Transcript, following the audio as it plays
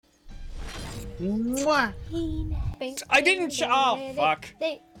Mwah. I didn't. Oh fuck!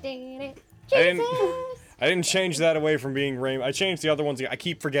 I didn't change that away from being rainbow. I changed the other ones. I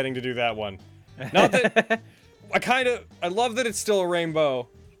keep forgetting to do that one. Not that I love that it's still a rainbow,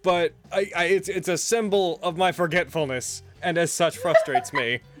 but it's a symbol of my forgetfulness, and as such frustrates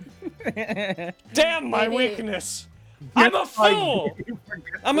me. Damn my weakness! I'm a fool!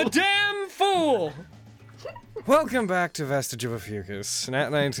 I'm a damn fool! Welcome back to Vestige of a Fucus, Nat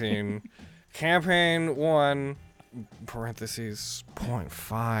 19, Campaign 1, parentheses,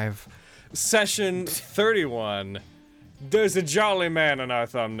 0.5, Session 31. There's a jolly man in our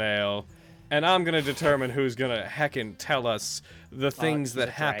thumbnail, and I'm gonna determine who's gonna heckin' tell us the things that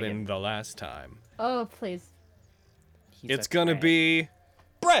happened the last time. Oh, please. It's gonna be...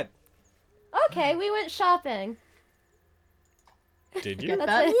 Brett! Okay, we went shopping. Did you?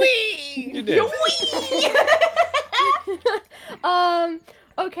 That's Whee! You did.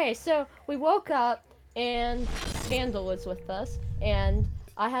 Okay, so we woke up and Scandal was with us, and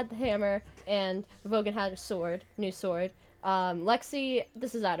I had the hammer, and Vogan had a sword, new sword. Lexi,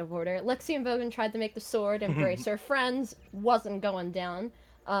 this is out of order. Lexi and Vogan tried to make the sword embrace her friends, wasn't going down.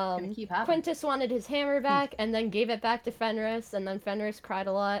 Quintus wanted his hammer back, and then gave it back to Fenris, and then Fenris cried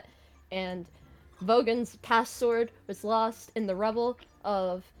a lot, and Vogan's past sword was lost in the rubble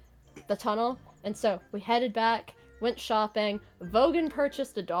of the tunnel, and so we headed back, went shopping. Vogan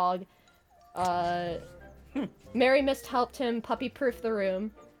purchased a dog. Mary Mist helped him puppy-proof the room,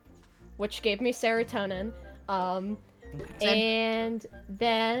 which gave me serotonin. And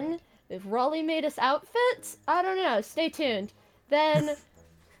then if Raleigh made us outfits, I don't know. Stay tuned. Then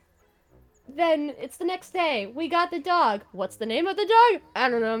it's the next day. We got the dog. What's the name of the dog? I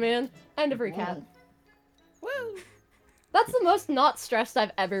don't know, man. End of recap. Woo. That's the most not stressed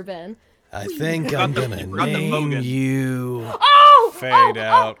I've ever been. I think I'm gonna name you. Oh! Fade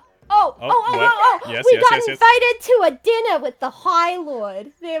out. Yes, We yes, got yes, yes. invited to a dinner with the High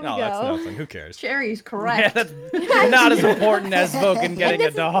Lord. There we No, go. that's nothing. Who cares? Cherry's Yeah, correct. that's not as important as Vogan getting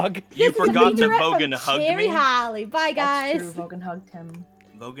a dog. You This is a forgot that featurette Vogan from hugged Cherry me? Holly. Bye, That's guys. true. Vogan hugged him.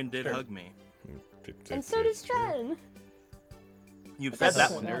 Logan did hug me. And so does Jen. You've But said that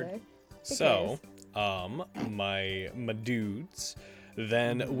doesn't one, nerd. matter. So, my dudes,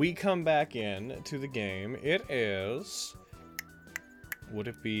 then we come back in to the game. It is, would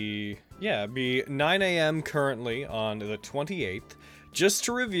it be, yeah, it'd be 9 a.m. currently on the 28th. Just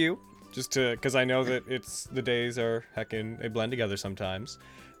to review, because I know that the days are heckin', they blend together sometimes.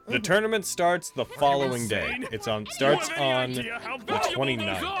 The tournament starts the following day. Starts on the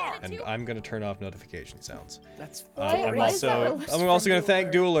 29th, and I'm gonna turn off notification sounds. That's Why is that a list I'm also from gonna thank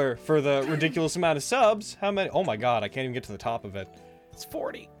Dueler? Dueler for the ridiculous amount of subs. How many? Oh my god, I can't even get to the top of it. it's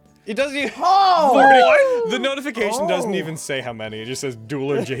 40. It doesn't even. Oh! 40. The notification doesn't even say how many. It just says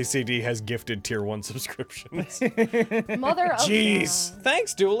Dueler JCD has gifted tier 1 subscriptions. Mother of Jeez. God.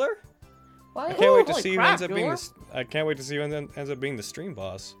 Thanks, Dueler. Why? I can't wait to holy see who crap, ends up being Dueler. this. I can't wait to see who ends up being the stream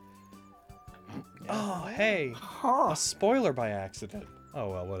boss. Oh, hey. A spoiler by accident. Oh,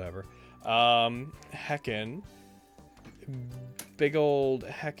 well, whatever. Heckin. Big old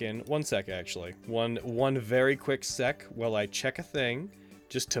heckin. One sec, actually. One very quick sec while I check a thing,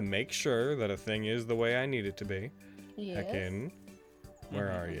 just to make sure that a thing is the way I need it to be. Yes. Heckin.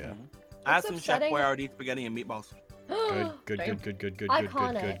 Where are you? I had It's some Chef upsetting. Boyardee spaghetti and meatballs. Good.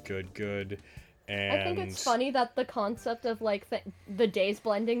 Iconic. And I think it's funny that the concept of like the days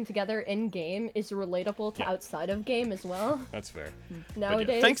blending together in game is relatable to Yeah. outside of game as well. That's fair. But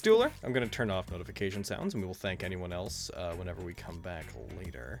Nowadays. yeah, thanks, Dueler. I'm gonna turn off notification sounds, and we will thank anyone else whenever we come back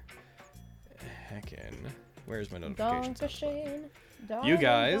later. Heckin. Where's my notification sounds? You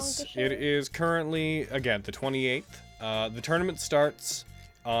guys, it is currently, again, the 28th. The tournament starts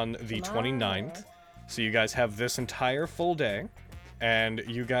on the 29th. So you guys have this entire full day. And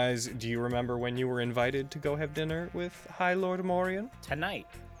you guys, do you remember when you were invited to go have dinner with High Lord Amorian? Tonight.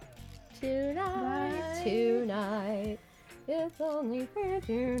 Tonight, it's only for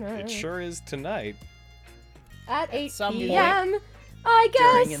tonight. It sure is tonight. At 8 some p.m. I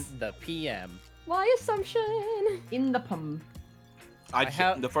During guess. the PM. My assumption. In the pum.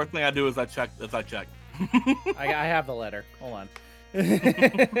 The first thing I do is I check. I have the letter. Hold on.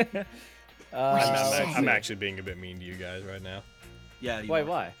 I'm actually being a bit mean to you guys right now. Yeah. You Wait, are.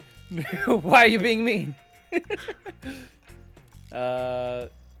 why? Why are you being mean?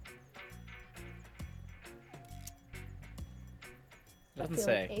 Doesn't feel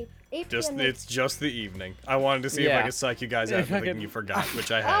say. like 8 Just p.m. it's just the evening. I wanted to see if I Yeah. could psych you guys out for thinking you forgot,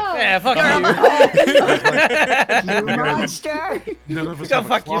 which I Oh. had. Yeah, fuck you. You monster! None of us Go have a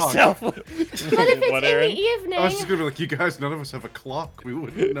fuck clock. yourself. But if it's What, in Aaron? the evening, I was just gonna be like, you guys, none of us have a clock. We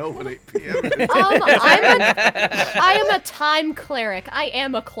wouldn't know when 8 p.m. is. I am a time cleric. I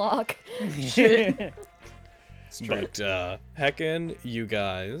am a clock. But heckin', you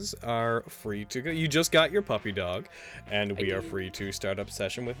guys are free to go. You just got your puppy dog, and we are free to start up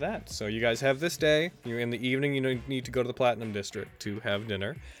session with that. So you guys have this day. You're in the evening. You need to go to the Platinum District to have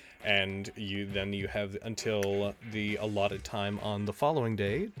dinner, and you have until the allotted time on the following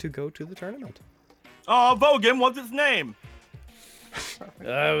day to go to the tournament. Oh, Vogan, what's its name?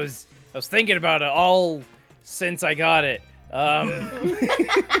 I was thinking about it all since I got it. That's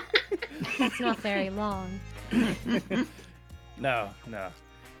not very long. No.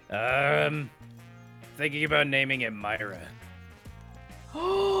 Thinking about naming it Myra.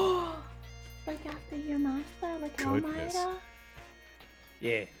 Like after your master, like Goodness. Almira.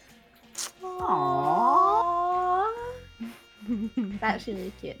 Yeah. Aww. That's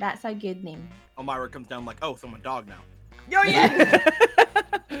really cute. That's a good name. Elmira comes down like, oh, so I'm a dog now. Oh yeah.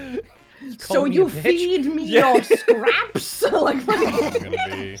 So Call me you a bitch. feed me your scraps? Like It's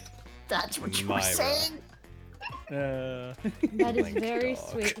gonna be That's what you Myra. were saying. That is Link very dog.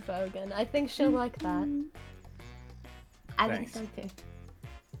 sweet, Vogan. I think she'll like that. I think Thanks. so too.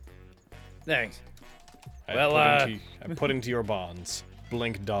 Thanks. I Well, put into your bonds.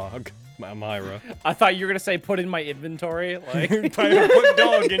 Blink dog, Myra. I thought you were gonna say put in my inventory. Like, Put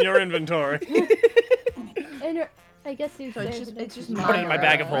dog in your inventory. And I guess you So it's just put it in my Myra,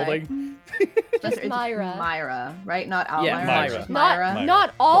 bag of right? holding. Just Myra. Myra, right? Not Almira. Yeah, Myra. Just Not Myra.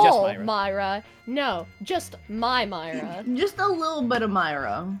 not all Myra. Myra. No, just my Myra. Just a little bit of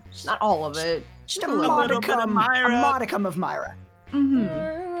Myra. Not all of it. Just a little bit. modicum of Myra. Mm-hmm.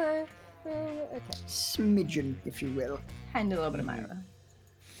 Okay. Smidgen, if you will. Kind of a little bit of Myra.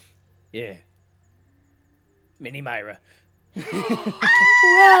 Yeah. Mini Myra. Well,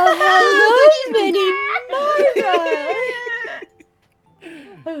 hello, Mini Myra.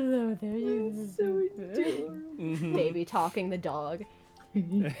 Hello there, you. So Mhm. Baby talking the dog.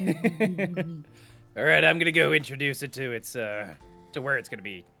 All right, I'm gonna go introduce it to its to where it's gonna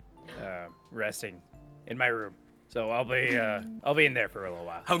be resting in my room. So I'll be in there for a little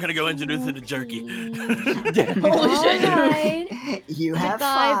while. I'm gonna go introduce it to Jerky. Alright. You have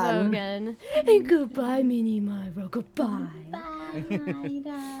Goodbye, fun. Vogan. And goodbye, Mini Myra. Goodbye.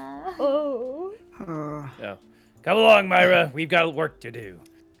 Oh. So, come along, Myra. We've got work to do.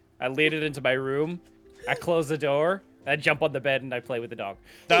 I lead it into my room. I close the door. I jump on the bed and I play with the dog.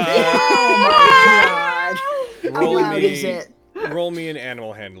 Oh my god. How Roll loud is me, it? roll me an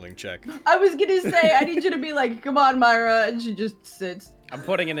animal handling check. I was gonna say, I need you to be like, come on, Myra, and she just sits. I'm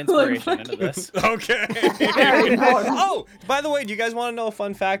putting an inspiration into this. Okay. Very important. Oh, by the way, do you guys want to know a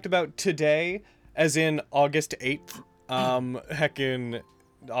fun fact about today, as in August 8th? Heckin'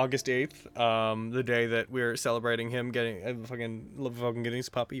 August 8th, the day that we're celebrating him getting fucking getting his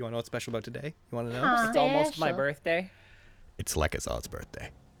puppy. You want to know what's special about today? You want to know? It's almost my Special. birthday. It's Lekazad's birthday.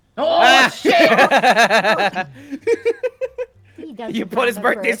 Oh shit! He doesn't You put his have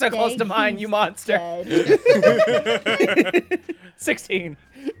a birthday so close to mine, you he's monster. dead. 16.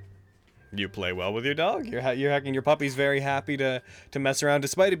 You play well with your dog. You're hacking. Your puppy's very happy to mess around,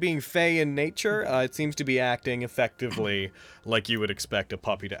 despite it being fey in nature. It seems to be acting effectively like you would expect a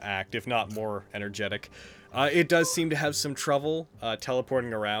puppy to act, if not more energetic. It does seem to have some trouble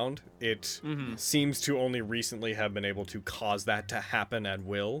teleporting around. It seems to only recently have been able to cause that to happen at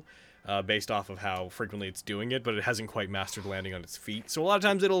will, based off of how frequently it's doing it, but it hasn't quite mastered landing on its feet. So a lot of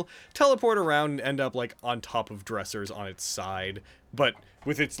times it'll teleport around and end up like on top of dressers on its side, but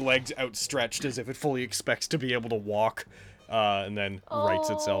with its legs outstretched as if it fully expects to be able to walk, and then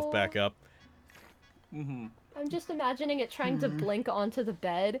rights itself back up. I'm just imagining it trying to blink onto the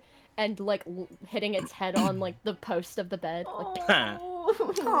bed and like hitting its head on like the post of the bed.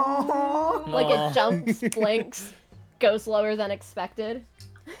 Like it jumps, blinks, goes lower than expected.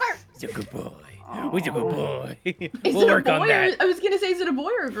 He's a good boy. He's a good boy. Is We'll it a work boy on or, that. I was gonna say, is it a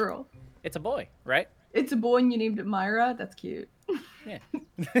boy or a girl? It's a boy, right? It's a boy and you named it Myra? That's cute. Yeah.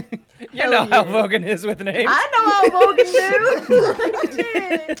 You know how Vogan is with names. I know how Vogan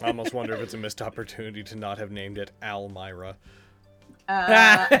do! I almost wonder if it's a missed opportunity to not have named it Almira.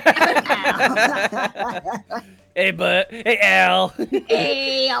 Hey, hey,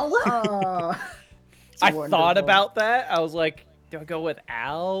 Al. Oh, it's I wonderful. thought about that. I was like, do I go with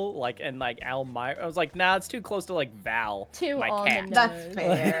Al? And Al Myra? I was like, nah, it's too close to like Val. Too my on cat. the That's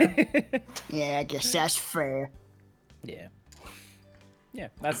fair. Yeah, I guess that's fair. Yeah. Yeah,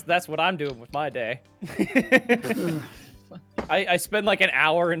 that's what I'm doing with my day. I spend like an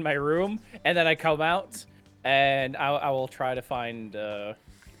hour in my room, and then I come out, and I will try to find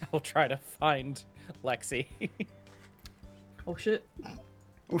Lexi. Oh shit.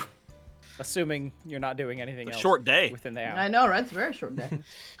 Assuming you're not doing anything It's a else. short day. Within the hour. I know, right? It's a very short day.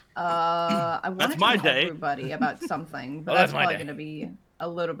 I want That's to my tell day. everybody about something, but Well, that's that's my probably day. gonna be a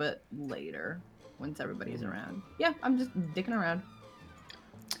little bit later once everybody's around. Yeah, I'm just dicking around.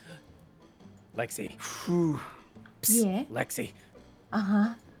 Lexi. Whew. Psst, Yeah. Lexi, Uh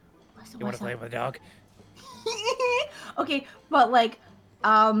huh. you want to play with the dog? Okay, but like,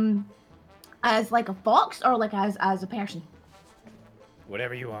 as like a fox or like as a person?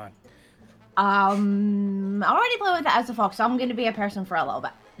 Whatever you want. I already played with it as a fox, so I'm gonna be a person for a little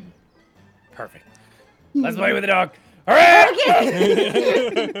bit. Perfect. Let's play with the dog. All right.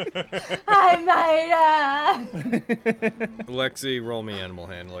 Okay. Hi, Myra. Lexi, roll me animal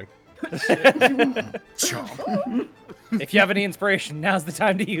handling. If you have any inspiration, now's the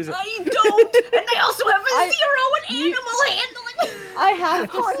time to use it. I don't, and I also have a I- 0 in animal handling. I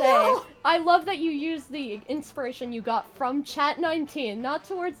have to Oh, say, no. I love that you use the inspiration you got from Chat 19, not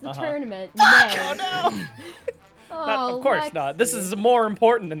towards the tournament. Oh No. no. Not, of course not. This Lexi. is more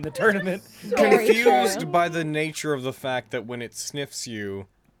important than the tournament. Very Confused true. by the nature of the fact that when it sniffs you,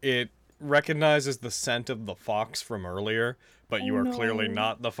 it recognizes the scent of the fox from earlier, but you are clearly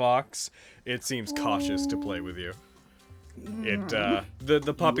not the fox. It seems cautious to play with you. It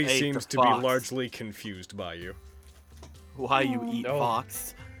the puppy You ate seems the to be fox. largely confused by you. Why you eat No.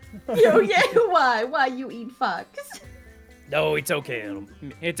 fox? Yo, yeah, why? Why you eat fox? No, it's okay.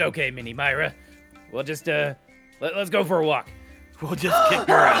 It's okay, Mini Myra. We'll just let's go for a walk. We'll just kick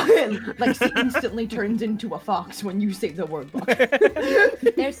her out. Like, she instantly turns into a fox when you say the word fox.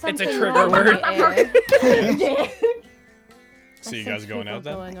 There's something trigger wrong word. in the air. Yeah. So you I guys sense going people out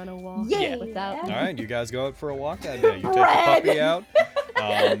then? Going on a walk Yeah. without All me. right, you guys go out for a walk that day. You take the Red. puppy out.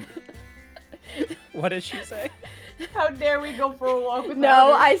 What did she say? How dare we go for a walk without No,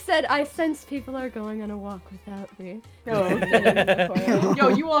 her? I said I sense people are going on a walk without me. Yo,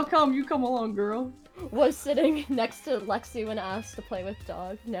 you all come. You come along, girl. Was sitting next to Lexi when asked to play with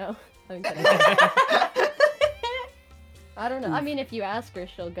dog. No, I'm kidding. I don't know. I mean, if you ask her,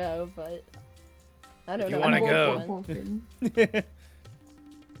 she'll go, but I don't If you know. wanna I'm go. open.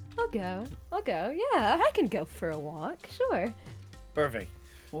 I'll go. I'll go. Yeah, I can go for a walk. Sure. Perfect.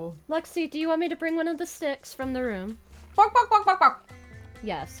 Lexi, do you want me to bring one of the sticks from the room? Bark, bark, bark, bark, bark.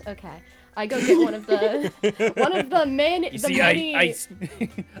 Yes. Okay. I go get one of the main. You the see, many... I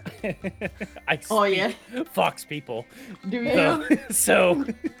Oh, speak yeah? fox people. Do you? So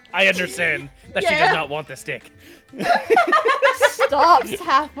I understand that she Yeah. does not want the stick. stops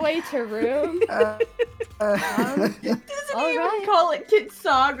halfway to room. Doesn't even Alright. call it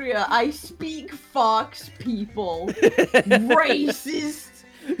Kitsaria. I speak fox people. Racist.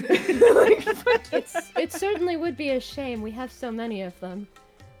 Like, It certainly would be a shame. We have so many of them.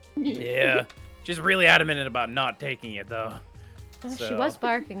 Yeah. She's really adamant about not taking it though. She So- was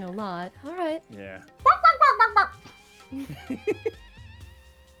barking a lot. All right. Yeah.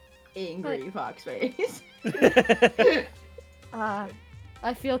 Angry fox face. I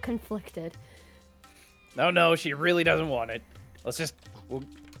feel conflicted. No, she really doesn't want it. Let's just.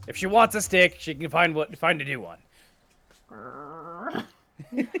 If she wants a stick, she can find a new one.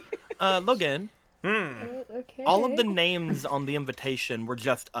 Logan, Okay. all of the names on the invitation were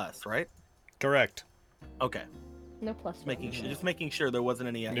just us, right? Correct. Okay. No plus. Just making sure there wasn't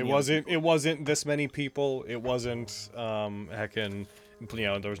any. It wasn't this many people. It wasn't heckin', you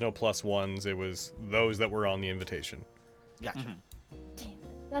know, there was no plus ones. It was those that were on the invitation. Gotcha.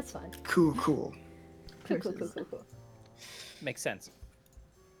 That's fine. Cool. Cool. Makes sense.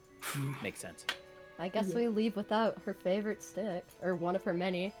 Makes sense. I guess we leave without her favorite stick, or one of her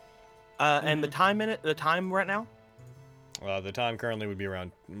many. And the time in it, the time right now. The time currently would be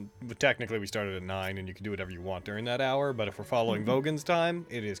around. Technically, we started at 9, and you can do whatever you want during that hour. But if we're following Vogan's time,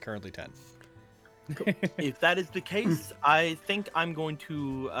 it is currently 10. If that is the case, I think I'm going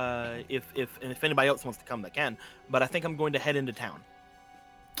to. If anybody else wants to come, they can. But I think I'm going to head into town.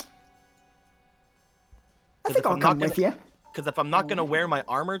 I think I'll come with you. Because if I'm not going to wear my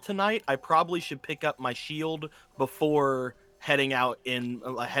armor tonight, I probably should pick up my shield before heading out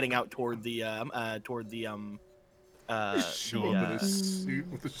toward the Show up in his suit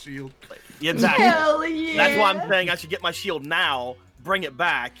with a shield. Yeah, exactly. Hell yeah. That's why I'm saying I should get my shield now, bring it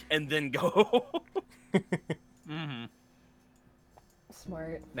back, and then go. Mm-hmm.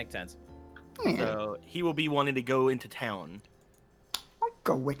 Smart. Makes sense. Yeah, So he will be wanting to go into town. I'll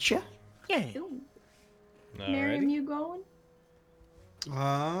go with you. Yeah. Miriam, Alrighty. you going?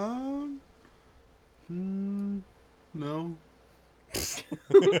 No.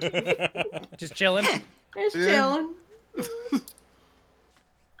 Just chilling. Just Yeah. chilling.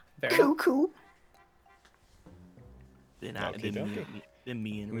 Fair Cool, enough. cool. Then, Okie dokie. then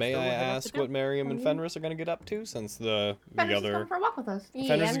me and May Risto I will head off ask to what town. Miriam and Fenris are going to get up to since the Fenris is other... going for a walk with us. Yeah,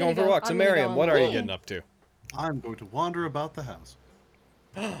 Fenris I'm is gonna going for a go- walk. So I'm gonna go Miriam, on what the are you walk. getting up to? I'm going to wander about the house.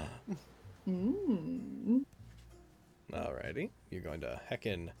 Alrighty. You're going to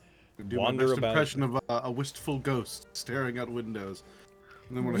heckin' Do my wander best about. impression of a wistful ghost staring out windows.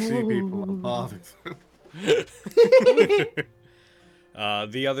 And then when I see people, I'm bothered.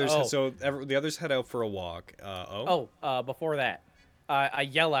 The others, Oh. the others head out for a walk. Before that, I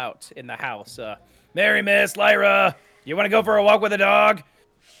yell out in the house, Mary Miss Lyra, you want to go for a walk with a dog?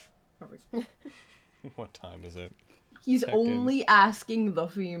 What time is it? He's Check in. only asking the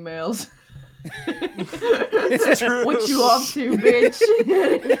females. It's true. What you up to, bitch?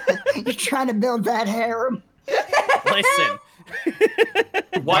 You're trying to build that harem. Listen.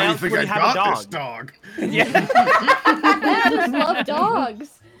 Why do you else think would I he have a got this dog? dog? Yeah. I just love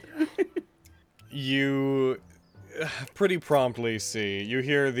dogs. You pretty promptly see. You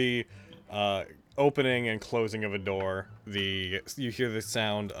hear the opening and closing of a door. You hear the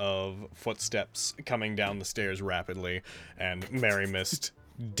sound of footsteps coming down the stairs rapidly, and Mary Mist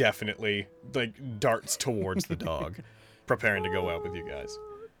definitely darts towards the dog, preparing to go out with you guys.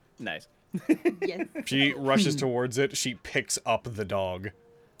 Nice. Yes. She rushes towards it. She picks up the dog.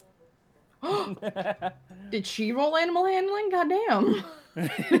 Did she roll animal handling? Goddamn.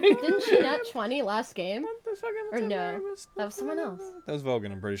 Didn't she net 20 last game? Or no? That was someone else. That was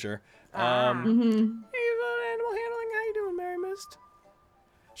Vogan, I'm pretty sure. Mm-hmm. Hey, animal handling, how you doing, Mary Mist?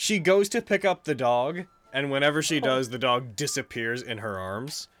 She goes to pick up the dog, and whenever she does, the dog disappears in her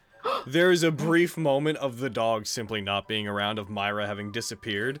arms. There is a brief moment of the dog simply not being around, of Myra having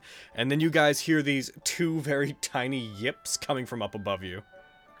disappeared, and then you guys hear these two very tiny yips coming from up above you.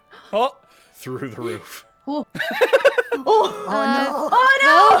 Oh, Through the roof. Oh. Oh no. Oh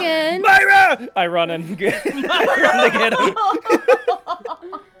no! Logan! Myra! I run and to get him.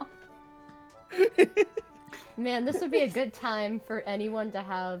 Man, this would be a good time for anyone to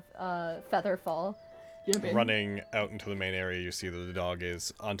have Featherfall. Yeah, baby. Running out into the main area, you see that the dog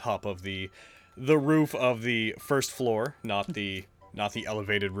is on top of the roof of the first floor, not the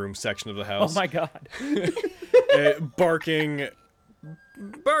elevated room section of the Oh house. my god.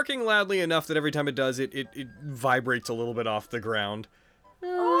 Barking loudly enough that every time it does, it vibrates a little bit off the ground.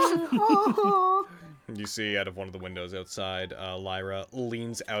 Oh. You see out of one of the windows outside, Lyra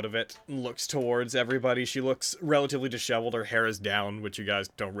leans out of it, looks towards everybody. She looks relatively disheveled. Her hair is down, which you guys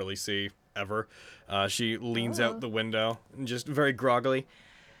don't really see ever. She leans out the window, and just very groggily.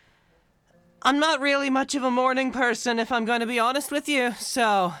 I'm not really much of a morning person, if I'm going to be honest with you,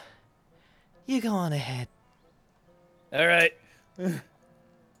 so you go on ahead. All right.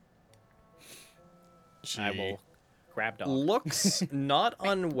 She I will grab dog. looks not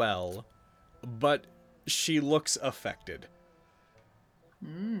unwell, but she looks affected.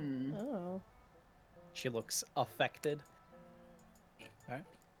 Oh. She looks affected.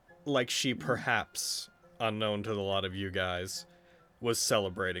 Like she perhaps, unknown to a lot of you guys, was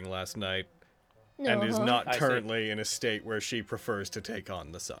celebrating last night and is not I see. currently in a state where she prefers to take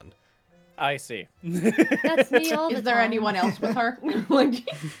on the sun. I see. That's me all the Is there time. anyone else with her?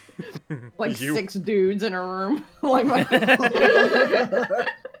 like You. 6 dudes in a room. like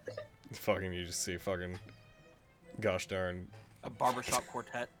Fucking, you just see fucking, gosh darn. A barbershop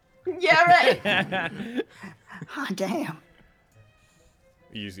quartet. yeah, right. Ah, damn.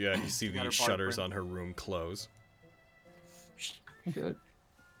 You see Got the her body shutters print. on her room close.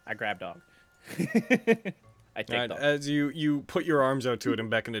 I grab dog. I take And dog. as you put your arms out to it and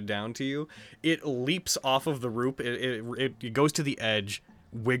beckon it down to you, it leaps off of the roof. It goes to the edge,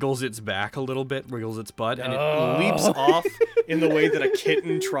 wiggles its back a little bit, wiggles its butt, and it leaps off in the way that a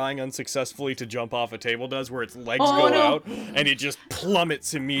kitten trying unsuccessfully to jump off a table does, where its legs Oh, go no. out, and it just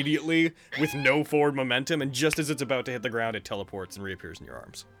plummets immediately with no forward momentum, and just as it's about to hit the ground, it teleports and reappears in your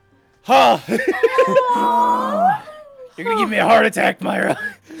arms. Ha! You're gonna give me a heart attack, Myra.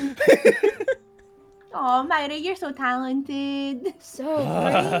 Oh, Myra, you're so talented. So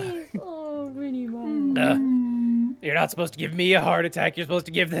brave. Oh, really, man. You're not supposed to give me a heart attack. You're supposed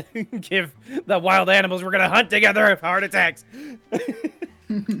to give the wild animals we're gonna hunt together heart attacks. Oh,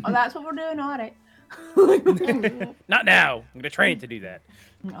 that's what we're doing, alright. Not now. I'm gonna train to do that.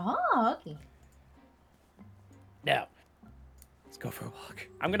 Oh, okay. Now, let's go for a walk.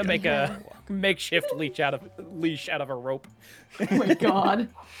 I'm gonna make a makeshift leash out of a rope. Oh my god.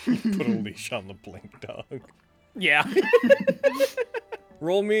 Put a leash on the blink dog. Yeah.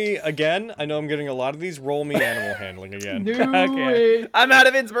 Roll me again. I know I'm getting a lot of these. Roll me animal handling again. Okay. I'm out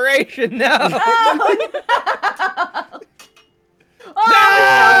of inspiration now.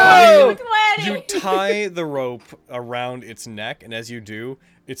 Oh, No! You tie the rope around its neck, and as you do,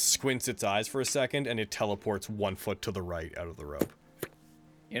 it squints its eyes for a second, and it teleports 1 foot to the right out of the rope.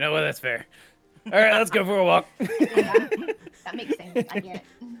 You know what? That's fair. All right, let's go for a walk. That makes sense. I get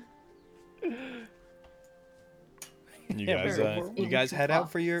it. You guys head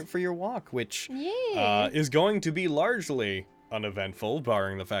out for your walk, which Yeah. is going to be largely uneventful,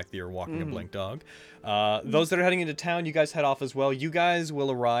 barring the fact that you're walking a blink dog. Those that are heading into town, you guys head off as well. You guys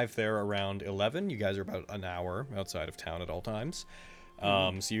will arrive there around 11. You guys are about an hour outside of town at all times.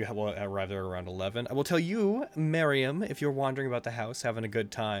 So you will arrive there around 11. I will tell you, Miriam, if you're wandering about the house having a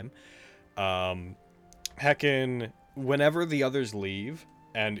good time, heckin', whenever the others leave,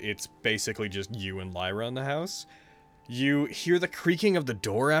 and it's basically just you and Lyra in the house, you hear the creaking of the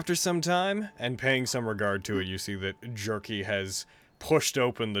door after some time, and paying some regard to it, you see that Jerky has pushed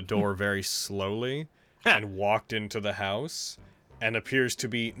open the door very slowly and walked into the house, and appears to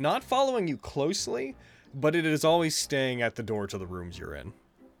be not following you closely, but it is always staying at the door to the rooms you're in.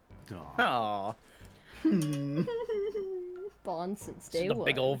 Aw. Bond since day The one.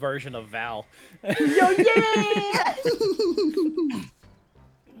 big old version of Val. Yo, yeah!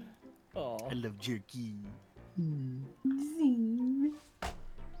 Aw. I love jerky.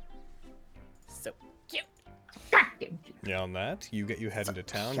 So cute. Yeah, on that, you head into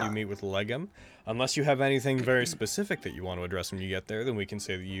town, you meet with Legum. Unless you have anything very specific that you want to address when you get there, then we can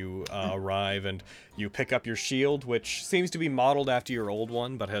say that you arrive and you pick up your shield, which seems to be modeled after your old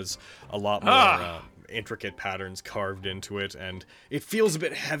one, but has a lot more intricate patterns carved into it, and it feels a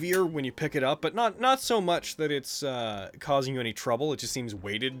bit heavier when you pick it up, but not so much that it's causing you any trouble. It just seems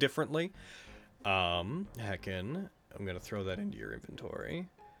weighted differently. Heckin', I'm gonna throw that into your inventory.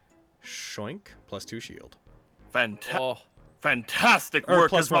 Shoink, +2 shield. Fantastic Or work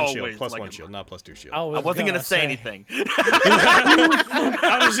plus as one always. shield, plus like one a- shield, not +2 shield. I wasn't gonna say anything.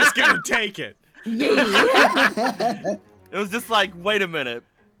 I was just gonna take it. It was just like, wait a minute.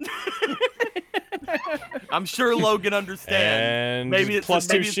 I'm sure Logan understands. And maybe it's +2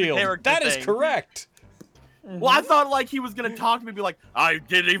 maybe it's the shield. character That is thing. correct. Well, I thought like he was gonna talk to me and be like, I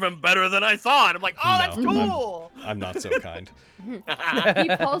did even better than I thought. I'm like, oh, that's No, cool. I'm not so kind. He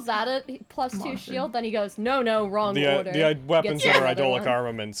pulls at it, +2 shield, then he goes, no, wrong order. The weapons Gets that are another idolic one.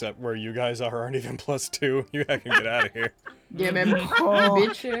 armaments at where you guys aren't even +2. You can get out of here. Give him.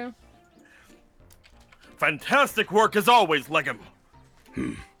 Bitch. You. Fantastic work as always, Legum.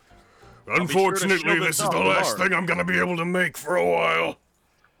 Unfortunately, show this this is the off last tomorrow. thing I'm gonna be able to make for a while.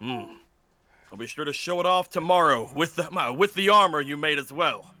 I'll be sure to show it off tomorrow with the armor you made as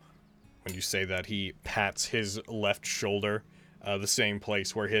well. When you say that, he pats his left shoulder, the same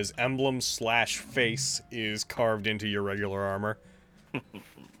place where his emblem/face is carved into your regular armor.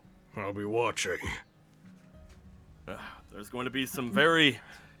 I'll be watching. There's going to be some very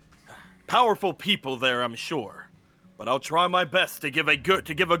powerful people there, I'm sure. But I'll try my best to give a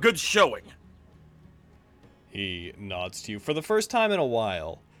good showing. He nods to you for the first time in a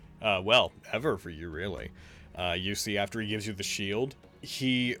while. Well, ever for you, really. You see, after he gives you the shield,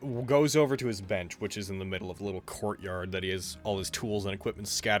 he goes over to his bench, which is in the middle of a little courtyard that he has all his tools and equipment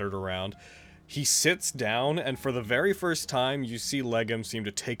scattered around. He sits down, and for the very first time, you see Legum seem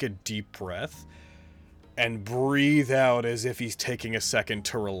to take a deep breath and breathe out as if he's taking a second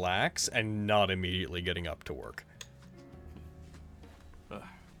to relax and not immediately getting up to work.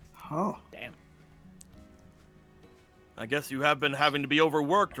 Oh. Damn. I guess you have been having to be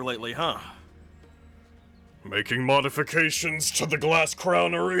overworked lately, huh? Making modifications to the Glass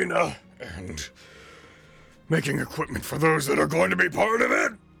Crown Arena, and making equipment for those that are going to be part of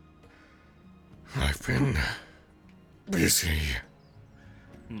it. I've been busy.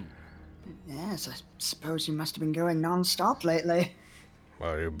 Yes, I suppose you must have been going non-stop lately.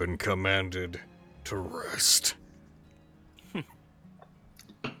 I have been commanded to rest.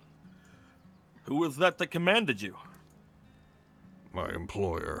 Who was that commanded you? My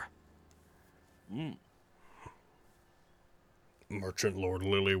employer. Merchant Lord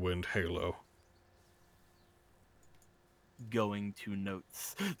Lilywind Halo. Going to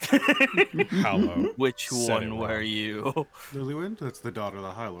notes. Hallow. Which Said it one were wrong. you? Lilywind? That's the daughter of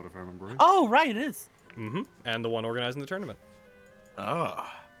the High Lord, if I remember right. Oh, right, it is. Mm-hmm. And the one organizing the tournament.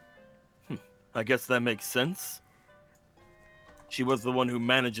 Ah. I guess that makes sense. She was the one who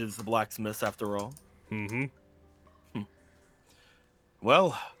manages the blacksmiths, after all. Mm-hmm.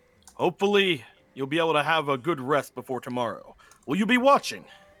 Well, hopefully you'll be able to have a good rest before tomorrow. Will you be watching?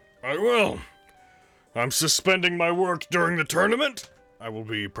 I will. I'm suspending my work during the tournament. I will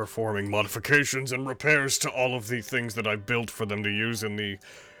be performing modifications and repairs to all of the things that I built for them to use in the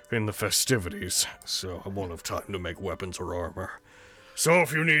festivities, so I won't have time to make weapons or armor. So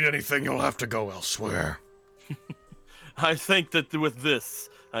if you need anything, you'll have to go elsewhere. I think that with this,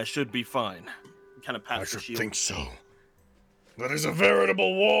 I should be fine. Kind of I pass the should shield. think so. That is a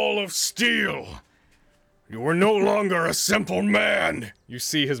veritable wall of steel. You are no longer a simple man. You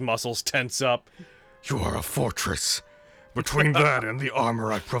see his muscles tense up. You are a fortress. Between that and the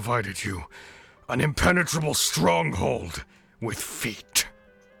armor I provided you, an impenetrable stronghold with feet.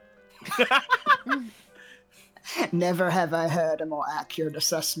 Never have I heard a more accurate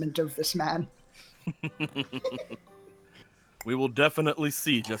assessment of this man. We will definitely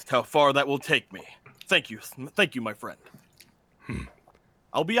see just how far that will take me. Thank you, my friend.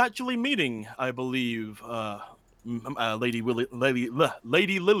 I'll be actually meeting, I believe, Lady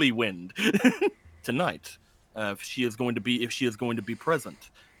Lilywind tonight. If she is going to be present.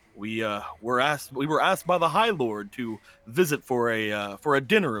 We were asked by the High Lord to visit for a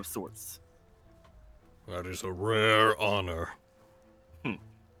dinner of sorts. That is a rare honor.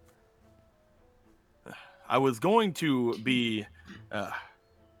 I was going to be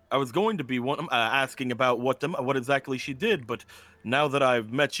asking about what exactly she did, but now that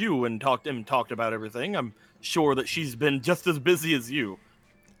I've met you and talked about everything, I'm sure that she's been just as busy as you.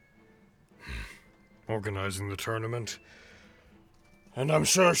 Organizing the tournament. And I'm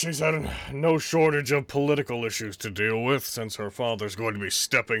sure she's had no shortage of political issues to deal with, since her father's going to be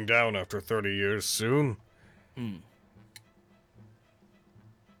stepping down after 30 years soon.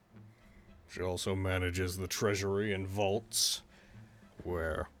 She also manages the treasury and vaults,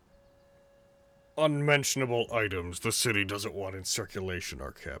 where unmentionable items the city doesn't want in circulation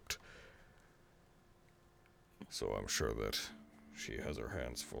are kept. So I'm sure that she has her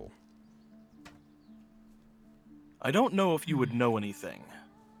hands full. I don't know if you would know anything,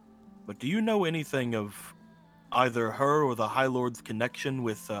 but do you know anything of either her or the High Lord's connection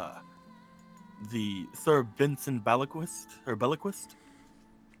with the Sir Vincent Belliquist?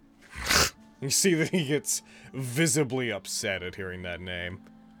 You see that he gets visibly upset at hearing that name.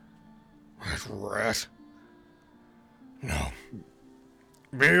 That rat. No.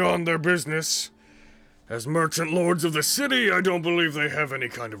 Beyond their business, as merchant lords of the city, I don't believe they have any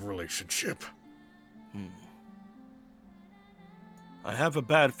kind of relationship. I have a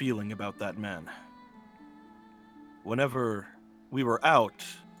bad feeling about that man. Whenever we were out,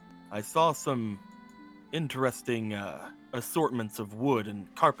 I saw some interesting assortments of wood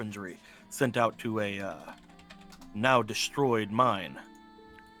and carpentry sent out to a now destroyed mine.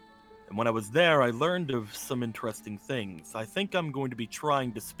 And when I was there, I learned of some interesting things. I think I'm going to be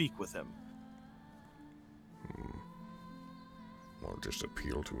trying to speak with him. Or just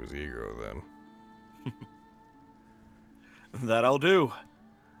appeal to his ego, then. That I'll do.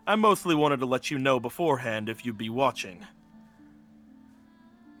 I mostly wanted to let you know beforehand if you'd be watching.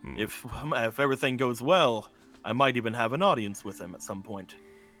 If everything goes well, I might even have an audience with him at some point.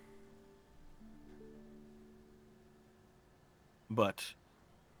 But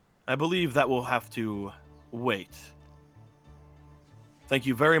I believe that will have to wait. Thank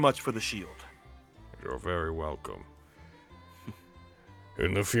you very much for the shield. You're very welcome.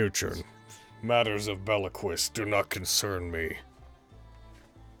 In the future, matters of Belliquist do not concern me.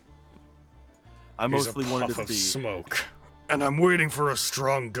 I mostly He's a wanted puff to of see. smoke, and I'm waiting for a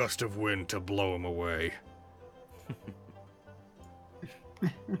strong gust of wind to blow him away.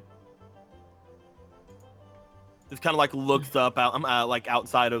 Just kind of like looks up like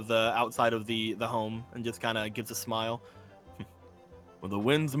outside of the home and just kind of gives a smile. Well, the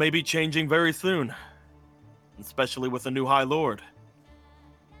winds may be changing very soon, especially with the new High Lord.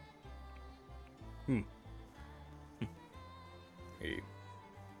 He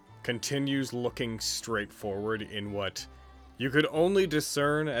continues looking straight forward in what you could only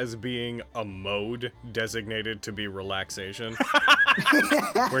discern as being a mode designated to be relaxation.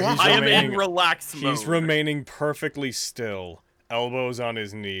 Where he's I am remaining, in relax mode. he's remaining perfectly still, elbows on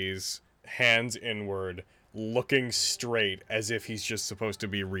his knees, hands inward, looking straight as if he's just supposed to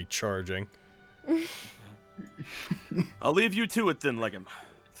be recharging. I'll leave you to it then, Legum.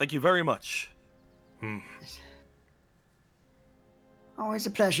 Thank you very much. Always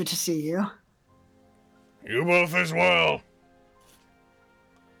a pleasure to see you. You both as well.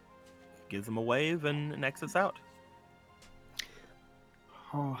 Gives him a wave and exits out.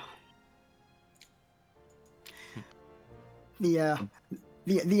 Oh. The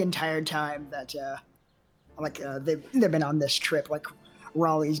entire time that they've been on this trip, like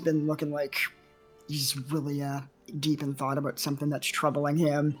Raleigh's been looking like he's really deep in thought about something that's troubling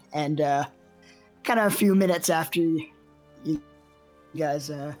him, and kind of a few minutes after you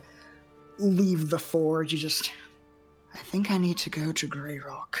guys leave the forge, you just... I think I need to go to Grey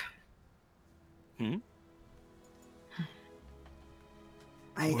Rock.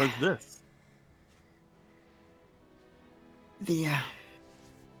 What's this?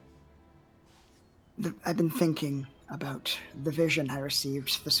 I've been thinking about the vision I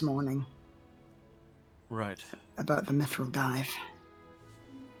received this morning. Right. About the Mithril Dive.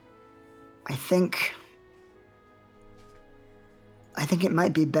 I think it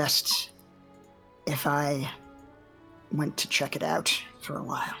might be best if I went to check it out for a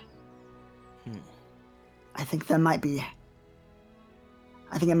while. I think it might be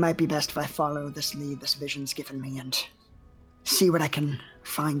best if I follow this lead this vision's given me and see what I can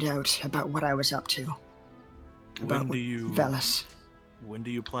find out about what I was up to. About Veles. When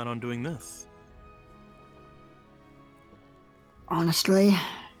do you plan on doing this? Honestly,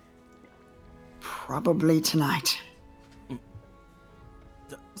 probably tonight.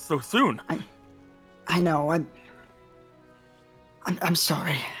 So soon? I know, I'm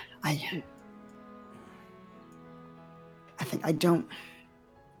sorry. I think I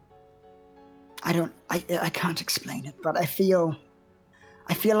can't explain it, but I feel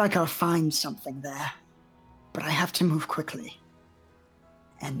like I'll find something there. But I have to move quickly.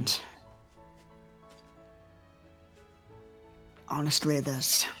 And honestly,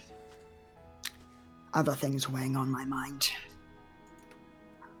 there's other things weighing on my mind.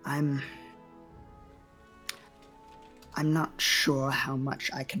 I'm not sure how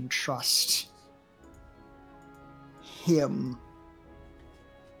much I can trust him.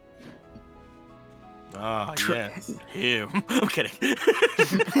 Yes, him. I'm kidding.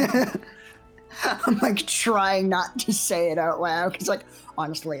 I'm like trying not to say it out loud because, like,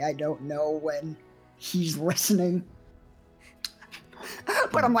 honestly, I don't know when he's listening.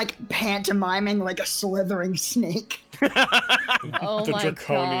 But I'm like pantomiming like a slithering snake. Oh my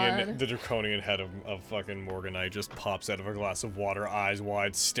god. The draconian head of fucking Morganite just pops out of a glass of water, eyes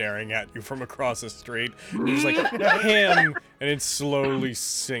wide, staring at you from across the street. And you're just like, him! And it slowly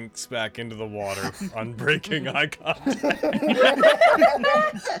sinks back into the water, unbreaking eye contact.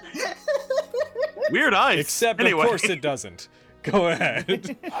 Weird eyes. Except, anyway. Of course, it doesn't. Go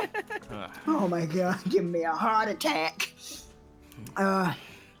ahead. Oh my god, give me a heart attack.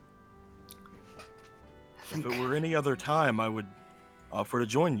 If it were any other time, I would offer to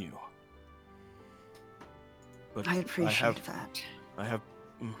join you. But I appreciate that. I have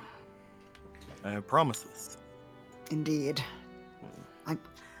promises. Indeed.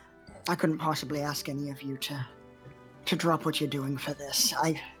 I couldn't possibly ask any of you to drop what you're doing for this.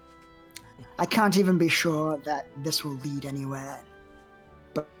 I can't even be sure that this will lead anywhere.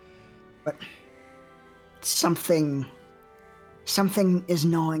 But something is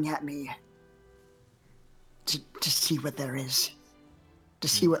gnawing at me to see what there is. To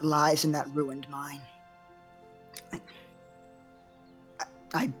see what lies in that ruined mine.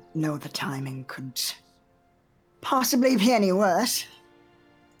 I know the timing could possibly be any worse.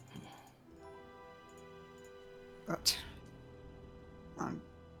 But I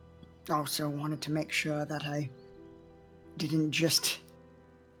also wanted to make sure that I didn't just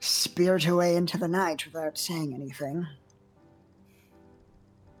spirit away into the night without saying anything.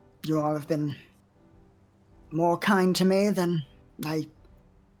 You all have been more kind to me than I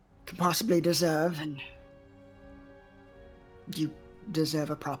could possibly deserve, and you deserve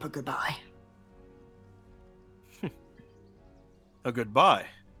a proper goodbye. A goodbye?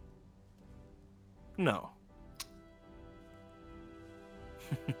 No.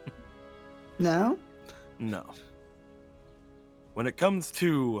 No? No. When it comes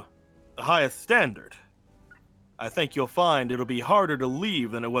to the highest standard, I think you'll find it'll be harder to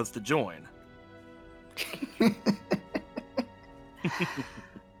leave than it was to join.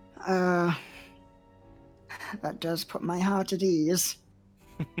 That does put my heart at ease.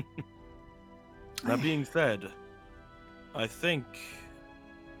 That being said, I think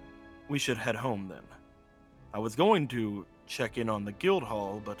we should head home then. I was going to check in on the guild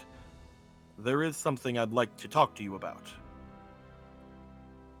hall, but there is something I'd like to talk to you about.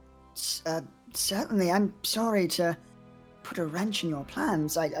 Certainly. I'm sorry to put a wrench in your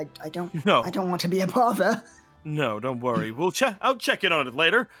plans. I don't No. I don't want to be a bother. No, don't worry. I'll check in on it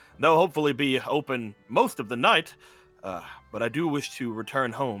later. They'll hopefully be open most of the night. But I do wish to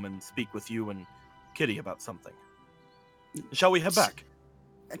return home and speak with you and Kitty about something. Shall we head back?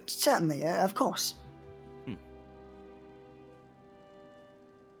 Certainly, of course.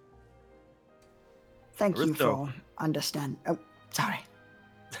 Thank you for understand. Oh, sorry.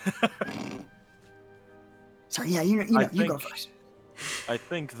 Sorry. Yeah, you go first. I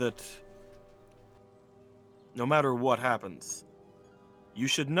think that no matter what happens, You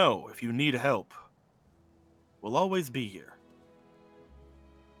should know if you need help. We'll always be here.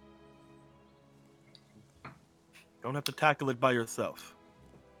 Don't have to tackle it by yourself.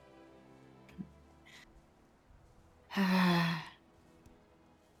 That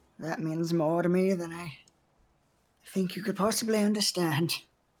means more to me than I think you could possibly understand.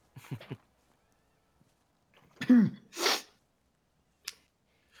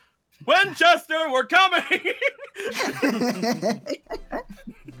 Winchester, we're coming!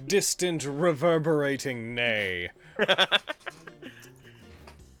 Distant, reverberating neigh.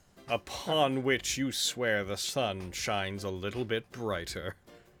 Upon which you swear the sun shines a little bit brighter.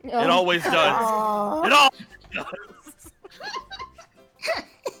 It always does. It always does.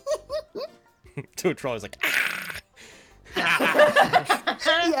 To a troll is like,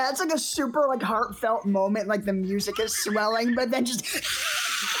 Yeah, it's like a super like heartfelt moment, like the music is swelling, but then just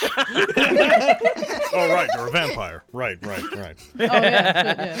oh right, you're a vampire. Right. Oh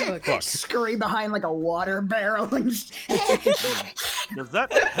yeah, look. Fuck. scurry behind like a water barrel and just Does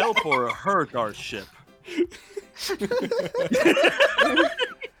that help or hurt our ship?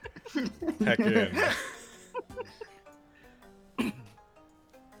 Heck in.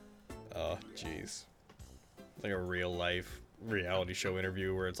 Oh, jeez. Like a real life reality show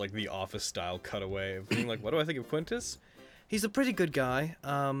interview where it's like the Office style cutaway of being like, what do I think of Quintus? He's a pretty good guy.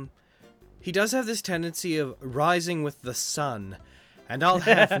 He does have this tendency of rising with the sun, and I'll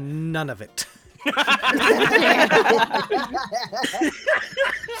have none of it.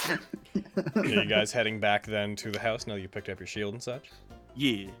 Are you guys heading back then to the house now that you picked up your shield and such?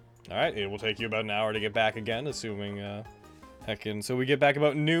 Yeah. Alright, it will take you about an hour to get back again, assuming, heckin'. So we get back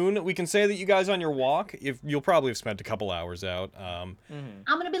about noon. We can say that you guys on your walk, you'll probably have spent a couple hours out. I'm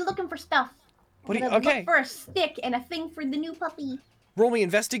gonna be looking for stuff. What do you, I'm gonna okay, look for a stick and a thing for the new puppy. roll me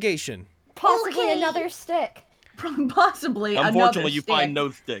investigation. Possibly Okay. another stick. Possibly Unfortunately, another you stick. find no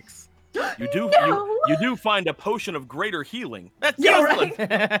sticks. You do No. you do find a potion of greater healing. That's Yeah, useless.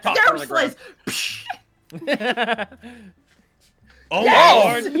 right. Toss it on the ground. Useless. Oh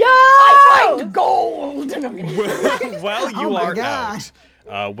Yes! Lord! I find gold. And I'm gonna... While you Oh my are God.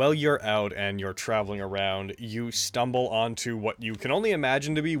 out, while you're out and you're traveling around, you stumble onto what you can only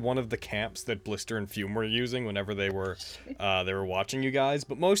imagine to be one of the camps that Blister and Fume were using whenever they were watching you guys.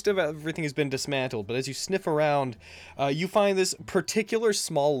 But most of everything has been dismantled. But as you sniff around, you find this particular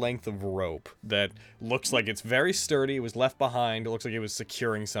small length of rope that looks like it's very sturdy. It was left behind. It looks like it was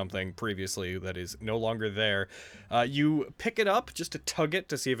securing something previously that is no longer there. You pick it up just to tug it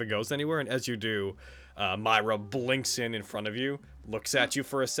to see if it goes anywhere, and as you do, Myra blinks in front of you, looks at you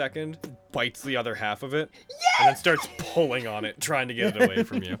for a second, bites the other half of it, and then starts pulling on it, trying to get it away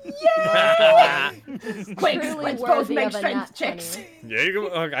from you. Quick, Truly let's both worthy make of a strength nat checks. 20. Yeah, you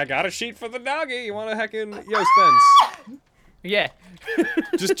go. I got a sheet for the doggy. You want to heckin' yo Spence? Yeah.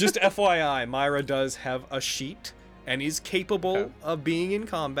 just FYI, Myra does have a sheet and is capable of being in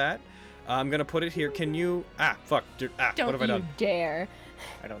combat. I'm gonna put it here. Can you? Ah, fuck. Dude, what Don't have I you done? dare.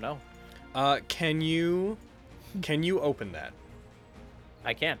 I don't know. Can you open that?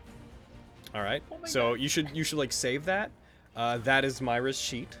 I can. All right. So you should like save that. That is Myra's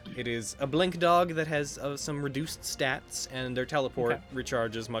sheet. It is a blink dog that has some reduced stats, and their teleport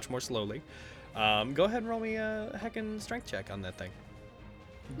recharges much more slowly. Go ahead and roll me a heckin' strength check on that thing.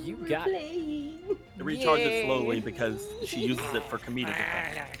 You got it. It recharges slowly because she uses it for comedic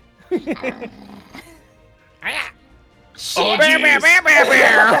effect. Oh,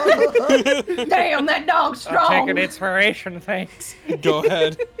 Damn, that dog's I'll strong. take an inspiration, thanks. Go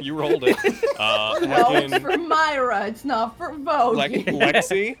ahead. You rolled it. No, it's Heckin', for Myra. It's not for Vogue.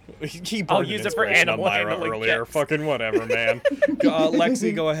 Lexi, he I'll burned use an it for inspiration on animal Myra handling earlier. checks. Fucking whatever, man.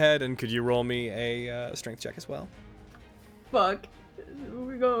 Lexi, go ahead and could you roll me a strength check as well? Fuck. Here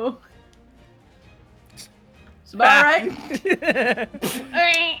we go. It's about right.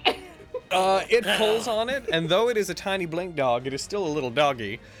 It pulls on it, and though it is a tiny blink dog, it is still a little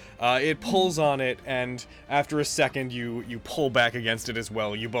doggy. It pulls on it, and after a second, you pull back against it as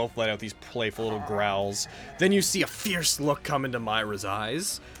well. You both let out these playful little growls. Then you see a fierce look come into Myra's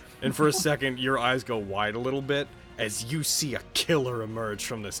eyes, and for a second, your eyes go wide a little bit as you see a killer emerge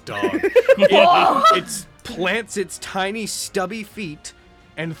from this dog. It plants its tiny stubby feet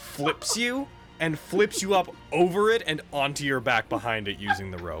and flips you up over it and onto your back behind it using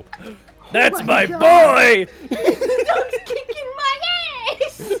the rope. That's my boy! The dog's kicking my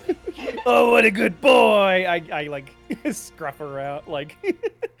ass. Oh, what a good boy! I like scruff around, like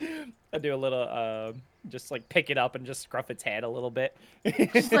I do a little just like pick it up and just scruff its head a little bit.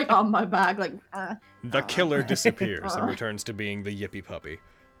 Just like on my back, like. The killer disappears and returns to being the yippy puppy.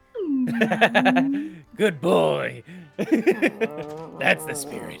 Good boy. That's the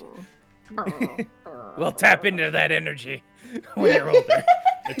spirit. We'll tap into that energy when you're older.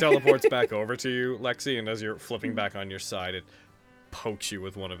 It teleports back over to you, Lexi, and as you're flipping back on your side, it pokes you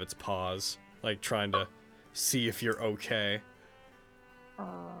with one of its paws, like trying to see if you're okay.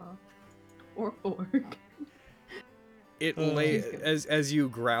 Or orc. It as you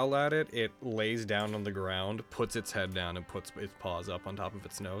growl at it, it lays down on the ground, puts its head down, and puts its paws up on top of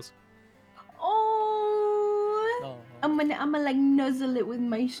its nose. Oh, I'm gonna like nuzzle it with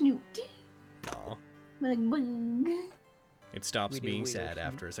my snoot. Aw. Like bug. It stops Weedle, being weedle. sad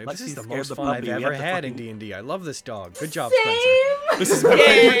after a second. This Lexi's is the scared most the fun I've puppy. We ever have to had in fucking- D&D. I love this dog. Good job, Same. Spencer. This is my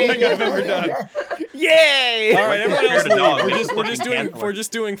favorite thing I've ever done. Yay! All right, everyone else, Scared a dog. leave.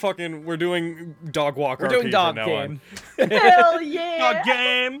 We're doing dog walk We're RP doing from dog now game. on. Hell yeah! God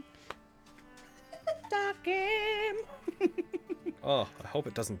game. Dog game. Oh, I hope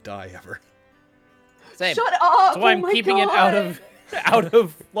it doesn't die ever. Same. Shut up! That's why Oh I'm my keeping it out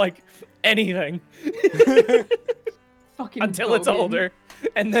of like anything Fucking until it's Bogan. older,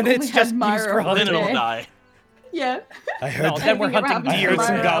 and then Only it's has just used Myra for over Then hunting. it'll there. die. Yeah. I heard No, then we're Anything hunting around I heard deer.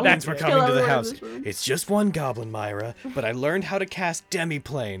 some Myra. goblins were Kill coming to the everyone in house. this room. It's just one goblin, Myra, but I learned how to cast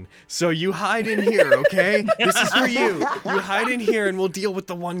Demiplane. So you hide in here, okay? This is for you. You hide in here and we'll deal with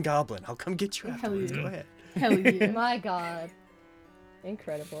the one goblin. I'll come get you afterwards. yeah. Go ahead. Hell yeah. My God.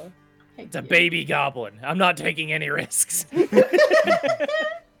 Incredible. It's a baby goblin. I'm not taking any risks.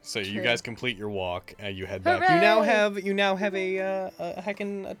 So you True. guys complete your walk and you head back. You now have a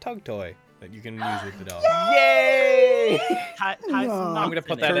heckin' tug toy that you can use with the dog. Yay! I'm I'm gonna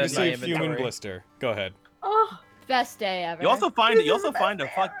put that in Courtesy my of Human inventory. Blister. Go ahead. Oh, Best day ever. You also find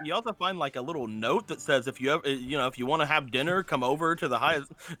like a little note that says if you ever, if you want to have dinner, come over to the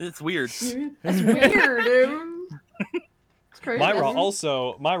highest. It's weird. that's weird, dude. It's crazy. Myra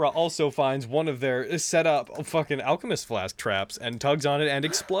also finds one of their set up fucking alchemist flask traps and tugs on it and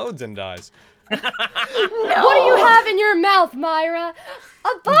explodes and dies. What do you have in your mouth, Myra? A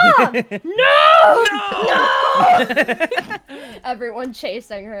bomb! No! Everyone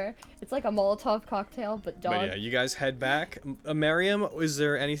chasing her. It's like a Molotov cocktail, but dog. But yeah, you guys head back. Miriam, is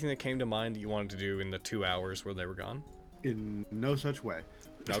there anything that came to mind that you wanted to do in the 2 hours where they were gone? In no such way.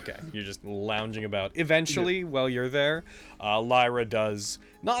 Okay, you're just lounging about. Eventually, while you're there, Lyra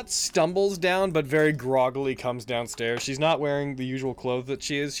not stumbles down, but very groggily comes downstairs. She's not wearing the usual clothes that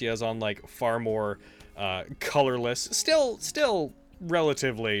she is. She has on, like, far more colorless, still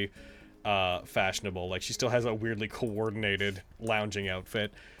relatively fashionable. Like, she still has a weirdly coordinated lounging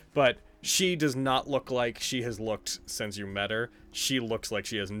outfit. But she does not look like she has looked since you met her. She looks like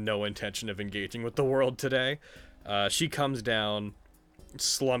she has no intention of engaging with the world today. She comes down,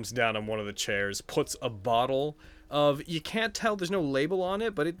 slumps down on one of the chairs, puts a bottle of, you can't tell, there's no label on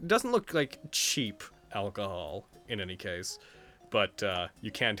it, but it doesn't look like cheap alcohol in any case. But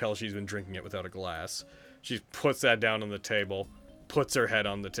you can tell she's been drinking it without a glass. She puts that down on the table, puts her head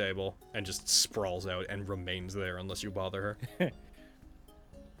on the table, and just sprawls out and remains there unless you bother her.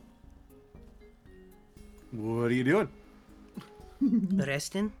 What are you doing?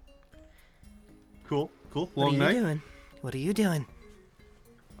 Resting? Cool. What Long are night. you doing? What are you doing?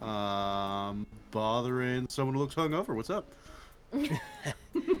 Bothering someone who looks hungover. What's up?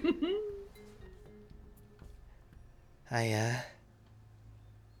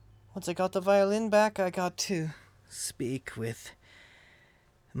 Once I got the violin back, I got to speak with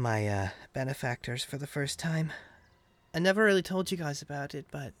my benefactors for the first time. I never really told you guys about it,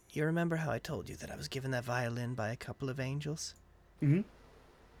 but you remember how I told you that I was given that violin by a couple of angels? Mm-hmm.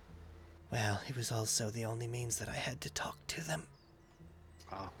 Well, it was also the only means that I had to talk to them.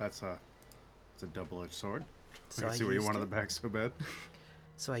 Ah, it's a double-edged sword. So I I can see why you used wanted it. it back so bad.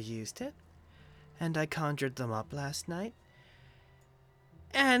 So I used it, and I conjured them up last night.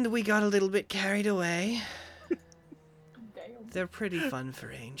 And we got a little bit carried away. They're pretty fun for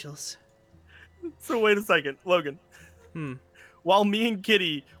angels. So wait a second, Logan. While me and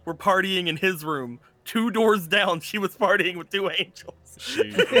Kitty were partying in his room, 2 doors down, she was partying with 2 angels.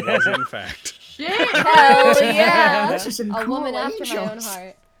 She was, in fact. Shit! Hell yeah! This is some A cool woman after my own angels.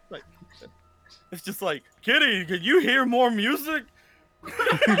 heart. It's just like, Kitty, could you hear more music?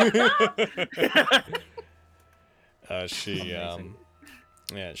 She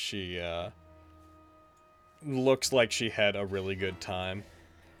looks like she had a really good time.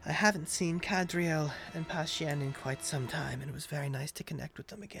 I haven't seen Cadriel and Pashian in quite some time, and it was very nice to connect with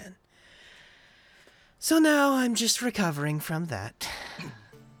them again. So now I'm just recovering from that.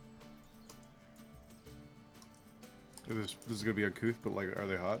 This is gonna be uncouth, but like, are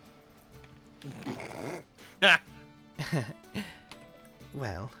they hot?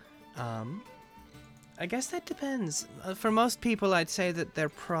 Well, I guess that depends. For most people, I'd say that they're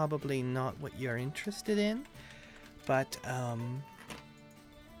probably not what you're interested in. But,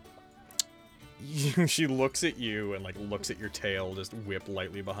 She looks at you and, like, looks at your tail just whip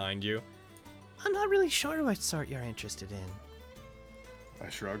lightly behind you. I'm not really sure what sort you're interested in. I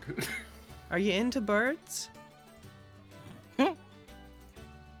shrug. Are you into birds? The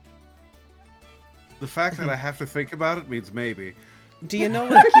fact that I have to think about it means maybe. Do you know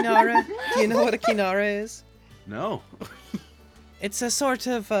what a kinara? Do you know what a kinara is? No. It's a sort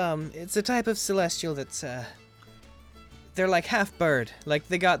of, it's a type of celestial that's, they're like half bird. Like,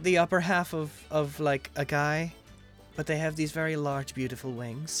 they got the upper half of like, a guy, but they have these very large, beautiful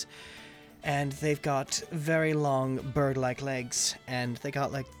wings. And they've got very long bird-like legs, and they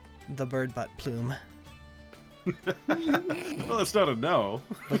got, like, the bird butt plume. Well, that's not a no.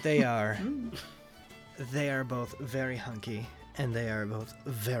 But they are both very hunky, and they are both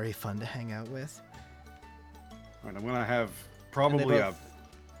very fun to hang out with. Alright, I'm gonna have probably both-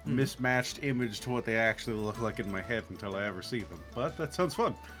 a mismatched image to what they actually look like in my head until I ever see them. But that sounds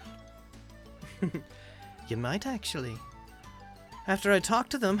fun. You might, actually. After I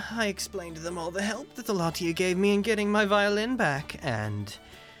talked to them, I explained to them all the help that the lot of you gave me in getting my violin back, and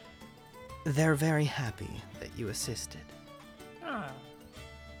they're very happy that you assisted.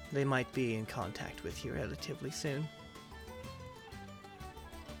 They might be in contact with you relatively soon.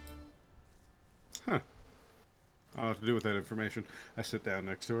 Huh. I'll have to do with that information. I sit down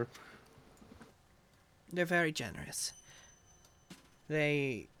next to her. They're very generous.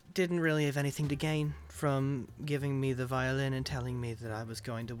 They didn't really have anything to gain from giving me the violin and telling me that I was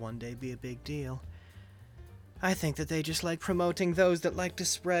going to one day be a big deal. I think that they just like promoting those that like to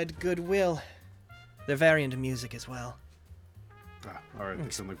spread goodwill. They're very into music as well. Ah, alright, they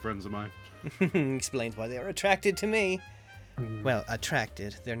sound like friends of mine. Explains why they are attracted to me. Well,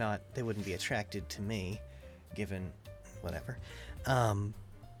 attracted. They wouldn't be attracted to me, given whatever.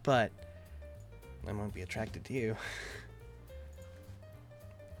 But I won't be attracted to you.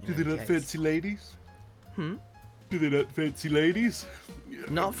 Do they not fancy ladies? Hmm? Do they not fancy ladies? Yeah,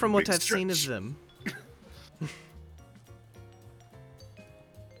 Not from what big I've seen of stretch. them.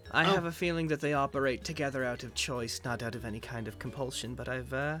 I have a feeling that they operate together out of choice, not out of any kind of compulsion, but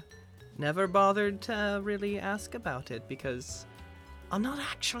I've never bothered to really ask about it because I'm not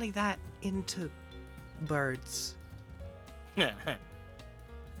actually that into birds. And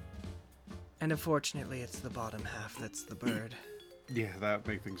unfortunately, it's the bottom half that's the bird. Yeah, that would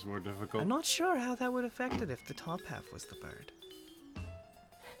make things more difficult. I'm not sure how that would affect it if the top half was the bird.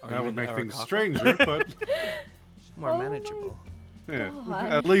 That would make things stranger, but More manageable. yeah.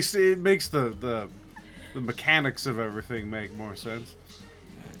 God. At least it makes the mechanics of everything make more sense.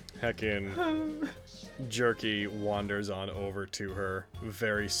 Heckin' Jerky wanders on over to her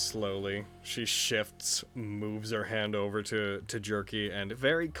very slowly. She shifts, moves her hand over to Jerky, and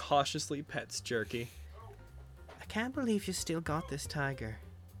very cautiously pets Jerky. I can't believe you still got this tiger.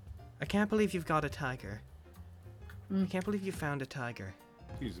 I can't believe you've got a tiger. I can't believe you found a tiger.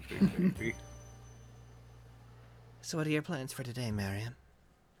 He's a big baby. So what are your plans for today, Mariam?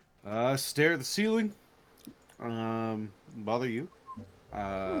 Stare at the ceiling. Bother you.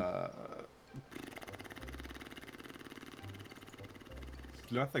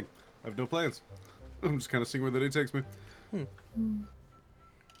 Nothing. I have no plans. I'm just kind of seeing where the day takes me.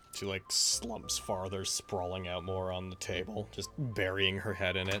 She, like, slumps farther, sprawling out more on the table, just burying her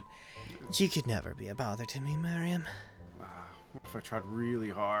head in it. You could never be a bother to me, Mariam. What if I tried really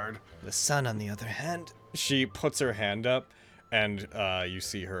hard? The sun, on the other hand. She puts her hand up, and you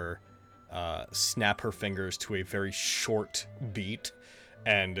see her snap her fingers to a very short beat,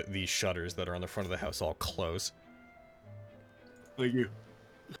 and the shutters that are on the front of the house all close. Thank you.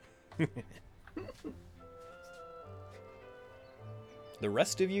 The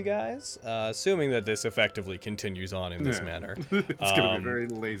rest of you guys, assuming that this effectively continues on in this Yeah. manner. It's gonna be very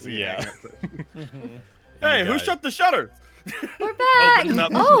lazy. yeah. Hey, who guys- shut the shutter? We're back! Open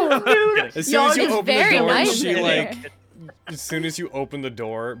up. Oh! As soon as you It's open very the door, nice she in like here. as soon as you open the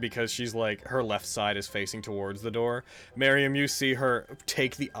door, because she's like her left side is facing towards the door, Miriam, you see her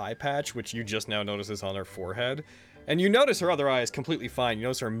take the eye patch, which you just now notice is on her forehead, and you notice her other eye is completely fine. You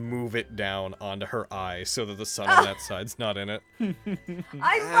notice her move it down onto her eye so that the sun on that side's not in it.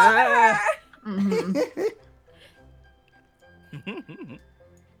 I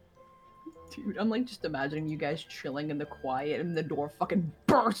Dude, I'm like just imagining you guys chilling in the quiet and the door fucking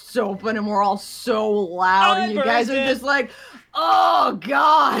bursts open and we're all so loud and you guys are just like, oh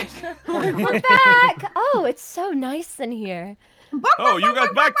god. We're back! Oh, it's so nice in here. Oh, you guys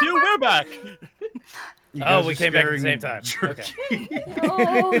back too? We're back. You Oh, guys we are came back at the same staring time. Okay. jerky.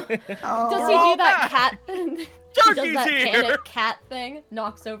 Oh. Oh, Does he do that cat? He does Turkey's that here! panic cat thing.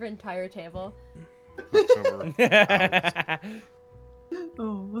 Knocks over entire table. Looks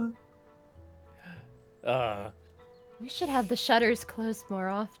over. Oh. We should have the shutters closed more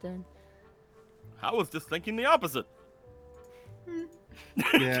often. I was just thinking the opposite.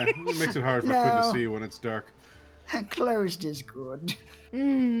 Yeah, it makes it hard for Quinn to No. see when it's dark. closed is good.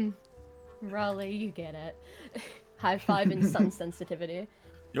 Raleigh, you get it. High five and sun sensitivity.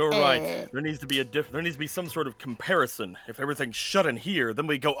 You're right. Eh. There needs to be there needs to be some sort of comparison. If everything's shut in here, then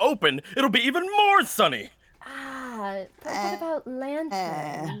we go open, it'll be even more sunny. But what about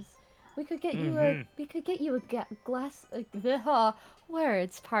lanterns? We could get you a glass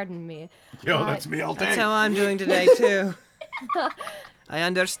words, pardon me. Yo, that's me all That's day. how I'm doing today, too. I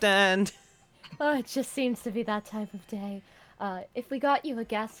understand. Oh, it just seems to be that type of day. If we got you a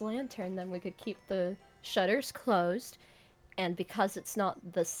gas lantern, then we could keep the shutters closed, and because it's not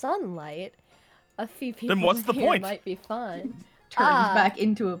the sunlight, a few people what's the here point? might be fun. Turns back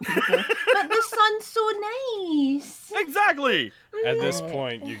into a people. But the sun's so nice. Exactly. At this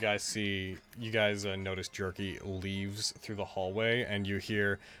point, you guys notice Jerky leaves through the hallway, and you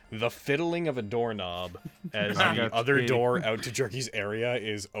hear the fiddling of a doorknob as the Got other you. door out to Jerky's area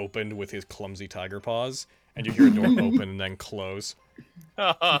is opened with his clumsy tiger paws, and you hear a door open and then close.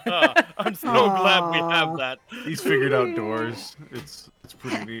 I'm so glad we have that. He's figured out doors. It's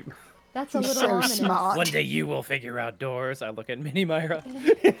pretty neat. That's a He's little so ominous. smart. One day you will figure out doors. I look at Mini Myra.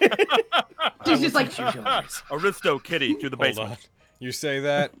 She's just like, Aristo Kitty to the Hold basement. on. You say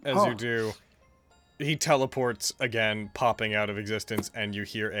that as you Oh. do. He teleports again, popping out of existence, and you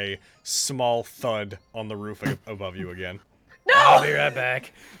hear a small thud on the roof above you again. I'll be right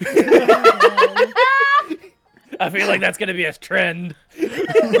back. I feel like that's gonna be a trend.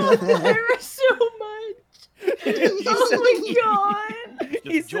 Myra so much. Oh my god.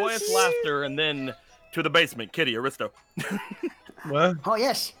 Just joyous laughter, and then to the basement. Kitty, Aristo. What? Oh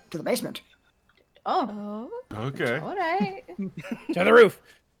yes, to the basement. Oh, Oh, Okay. all right. To the roof.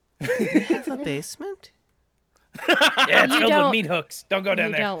 Have a basement? Yeah, it's You filled don't- with meat hooks. Don't go down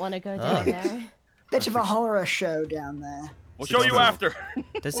you there. don't want to go down there. Bit of a horror show down there. We'll show you after.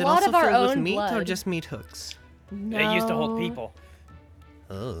 Does A it lot also of our fill with own meat or blood. just meat hooks? No. They used to hold people.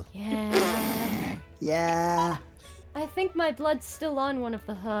 Oh. Yeah. Yeah. I think my blood's still on one of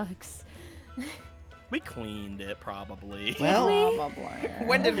the hooks. We cleaned it, probably. Well,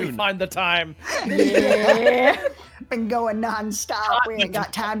 When did we find the time? Yeah. Been going non-stop. We ain't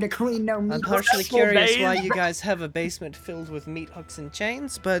got time to clean no meat. I'm partially Full curious days. why you guys have a basement filled with meat hooks and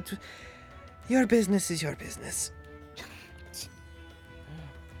chains, but your business is your business.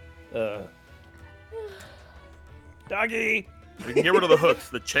 Doggy. We can get rid of the hooks,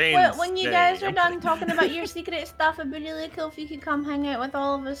 the chains. Well, when you stay. guys are done talking about your secret stuff, it'd be really cool if you could come hang out with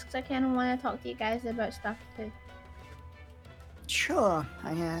all of us, because I kind of want to talk to you guys about stuff too. Sure.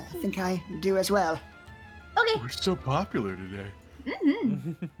 I think I do as well. Okay. We're so popular today.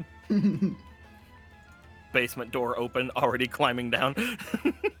 Basement door open, already climbing down.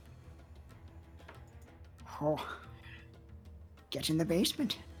 Oh. Get in the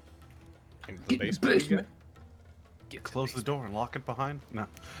basement. Into the basement. you go. Close the door and lock it behind. No.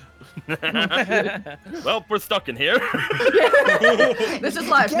 Well, we're stuck in here. This is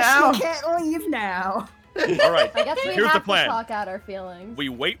life Guess now. we can't leave now. All right. I guess we Here's the have to plan. talk out our feelings. We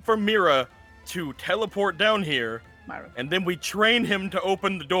wait for Mira to teleport down here, Myra. and then we train him to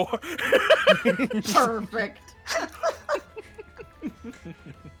open the door. Perfect.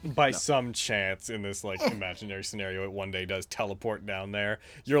 By some chance, in this like imaginary scenario, it one day does teleport down there.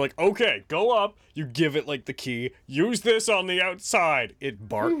 You're like, okay, go up. You give it like the key. Use this on the outside. It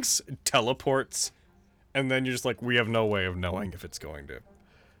barks, teleports, and then you're just like, we have no way of knowing if it's going to.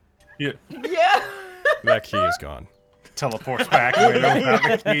 Yeah. Yeah. That key is gone. Teleports back and they don't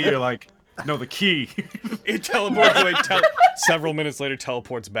have the key. You're like, no, the key. It teleports away. Several minutes later,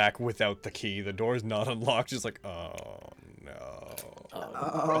 teleports back without the key. The door is not unlocked. Just like, oh no.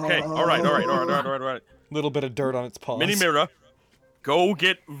 Okay, all right. Little bit of dirt on its paws. Mini Mira, go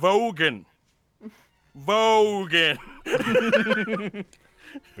get Vogan. Vogan.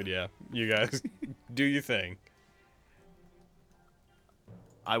 But yeah, you guys do your thing.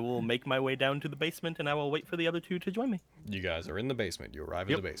 I will make my way down to the basement, and I will wait for the other two to join me. You guys are in the basement. You arrive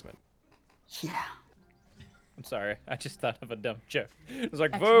in the basement. Yeah. I'm sorry. I just thought of a dumb joke. It was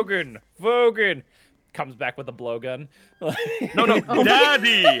like, Vogan. Comes back with a blowgun. No,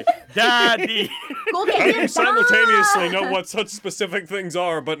 Daddy. Go I get can your simultaneously know what such specific things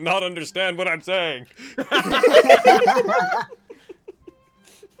are, but not understand what I'm saying.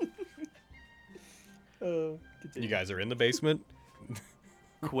 You guys are in the basement?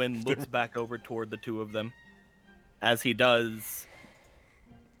 Quinn looks back over toward the two of them. As he does,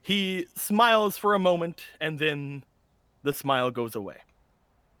 he smiles for a moment, and then the smile goes away.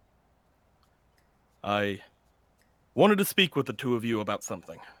 I wanted to speak with the two of you about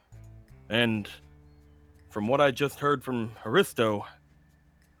something. And from what I just heard from Aristo,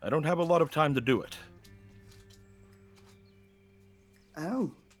 I don't have a lot of time to do it.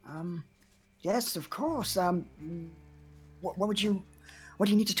 Oh, yes, of course. What do you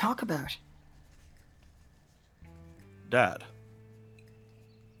need to talk about? Dad.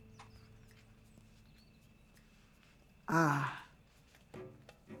 Ah.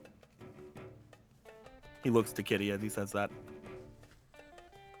 He looks to Kitty as he says that.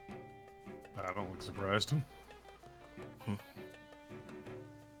 I don't look surprised.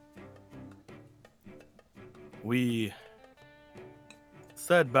 We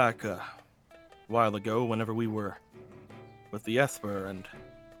said back a while ago, whenever we were with the Esper, and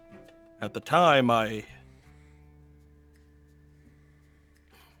at the time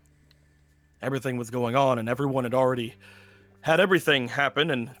everything was going on, and everyone had already had everything happen,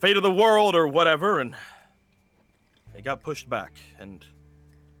 and fate of the world or whatever, and it got pushed back, and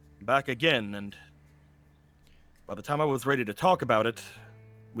back again, and by the time I was ready to talk about it,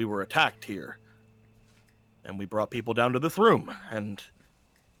 we were attacked here. And we brought people down to this room, and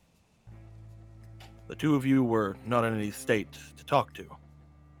the two of you were not in any state to talk to.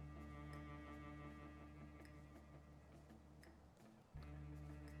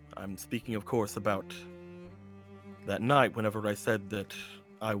 I'm speaking, of course, about that night whenever I said that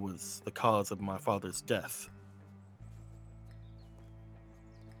I was the cause of my father's death.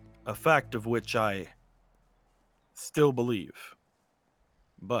 A fact of which I still believe.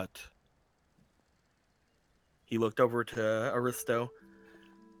 But he looked over to Aristo.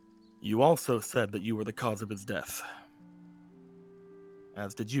 You also said that you were the cause of his death.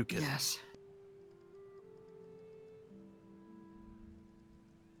 As did you, kid. Yes.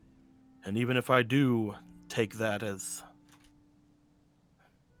 And even if I do take that as...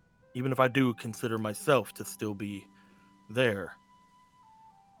 Even if I do consider myself to still be there,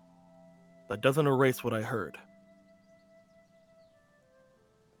 that doesn't erase what I heard.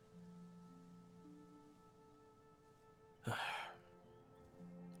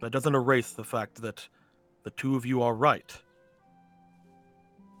 That doesn't erase the fact that the two of you are right.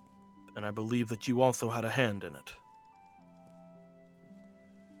 And I believe that you also had a hand in it.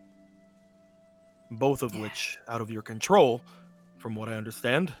 Both of which out of your control, from what I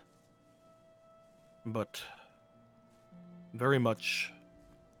understand. But very much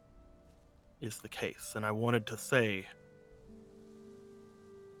is the case. And I wanted to say,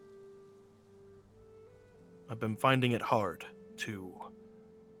 I've been finding it hard to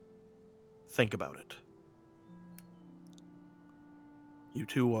think about it. You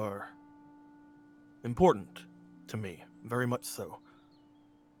two are important to me, very much so.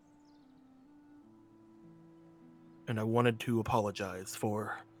 And I wanted to apologize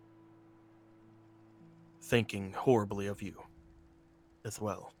for thinking horribly of you as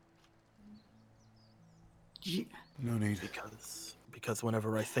well. No need. Because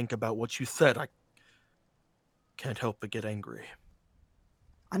whenever I think about what you said, I can't help but get angry.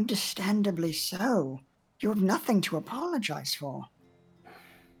 Understandably so. You have nothing to apologize for.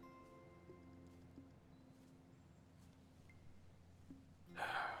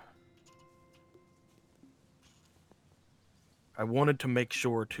 I wanted to make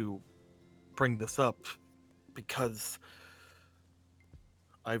sure to bring this up because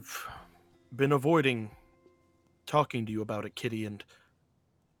I've been avoiding talking to you about it, Kitty, and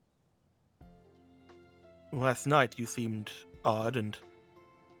last night you seemed odd, and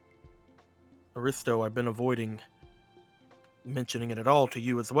Aristo, I've been avoiding mentioning it at all to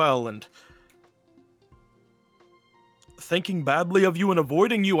you as well, and thinking badly of you and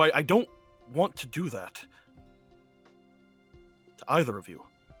avoiding you, I don't want to do that. To either of you.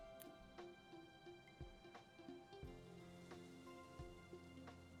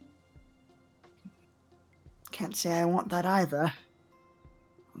 Can't say I want that either.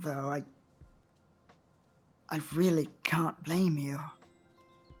 Though I really can't blame you.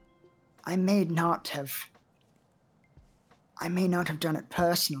 I may not have done it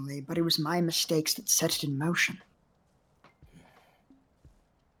personally, but it was my mistakes that set it in motion.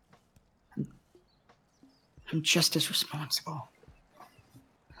 I'm just as responsible.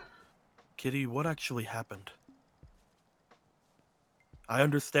 Kitty, what actually happened? I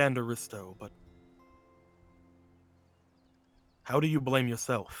understand Aristo, but how do you blame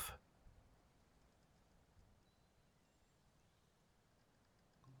yourself?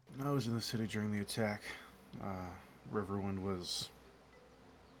 I was in the city during the attack. Riverwind was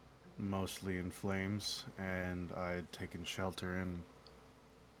mostly in flames, and I had taken shelter in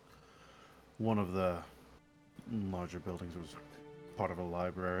one of the larger buildings. It was part of a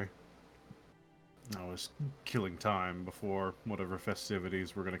library. I was killing time before whatever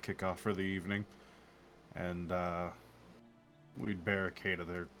festivities were going to kick off for the evening, and we'd barricaded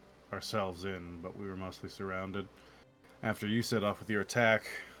ourselves in, but we were mostly surrounded. After you set off with your attack,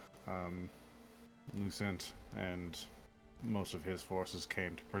 Lucent and most of his forces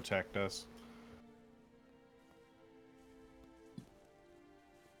came to protect us.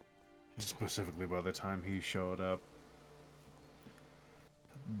 Specifically, by the time he showed up,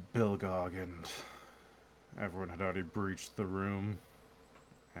 Bilgog and everyone had already breached the room,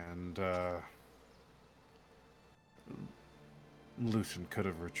 and Lucent could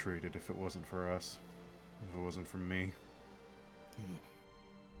have retreated if it wasn't for us, if it wasn't for me.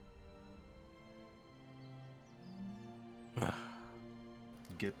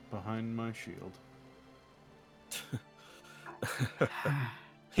 Get behind my shield.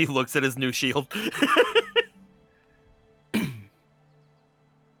 He looks at his new shield.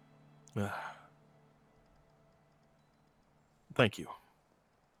 Thank you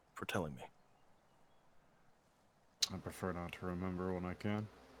for telling me. I prefer not to remember when I can.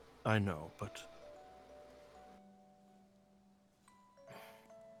 I know, but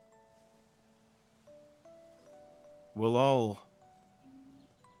we'll all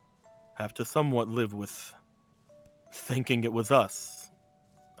have to somewhat live with thinking it was us,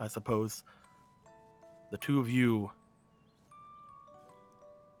 I suppose. The two of you.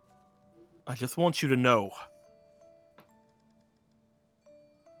 I just want you to know,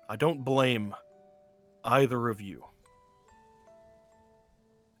 I don't blame either of you.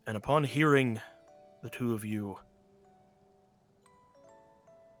 And upon hearing the two of you,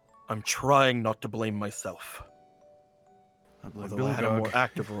 I'm trying not to blame myself. I blame Although I had a more Bilgog,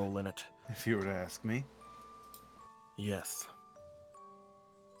 active role in it. if you were to ask me. Yes.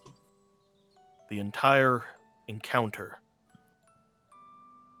 The entire encounter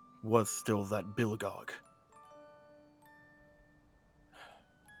was still that Bilgog.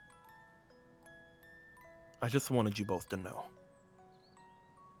 I just wanted you both to know.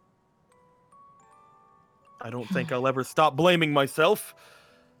 I don't think I'll ever stop blaming myself.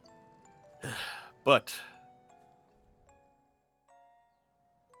 But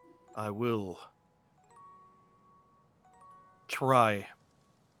I will try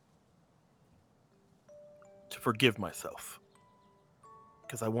to forgive myself.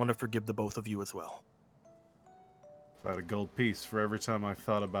 Because I want to forgive the both of you as well. If I had a gold piece for every time I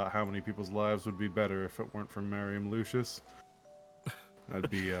thought about how many people's lives would be better if it weren't for Miriam Lucius, I'd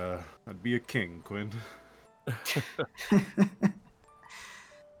be a king, Quinn.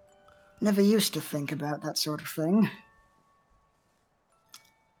 Never used to think about that sort of thing.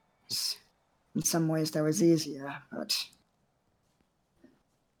 In some ways that was easier, but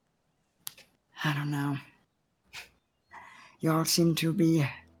I don't know. Y'all seem to be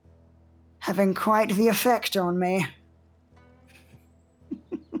having quite the effect on me.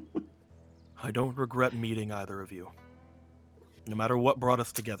 I don't regret meeting either of you, no matter what brought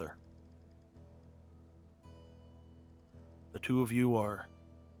us together. The two of you are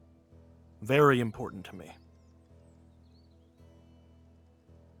very important to me.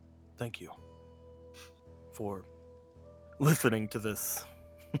 Thank you for listening to this.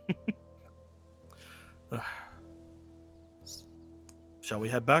 Shall we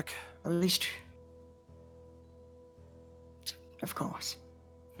head back? At least, of course.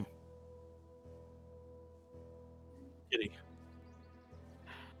 Kitty.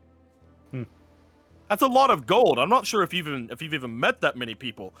 That's a lot of gold. I'm not sure if you've even met that many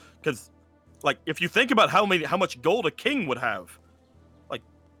people, because, like, if you think about how much gold a king would have, like,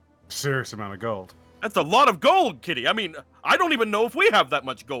 Serious amount of gold. that's a lot of gold, Kitty. I mean, I don't even know if we have that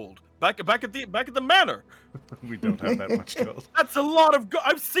much gold back at the manor. We don't have that much gold. That's a lot of gold.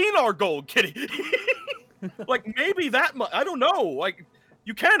 I've seen our gold, Kitty. Like, maybe that much. I don't know. Like,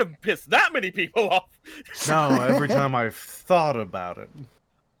 you can't have pissed that many people off. No, every time I've thought about it,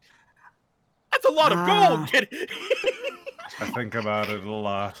 That's a lot of gold, Kitty. I think about it a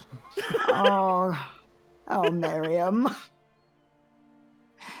lot. Oh, Miriam.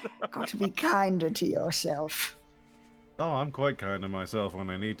 Got to be kinder to yourself. Oh, I'm quite kind to myself when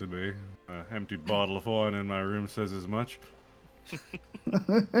I need to be. An empty bottle of wine in my room says as much.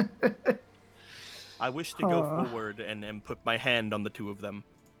 I wish to go forward and put my hand on the two of them.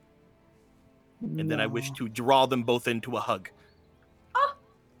 And then I wish to draw them both into a hug.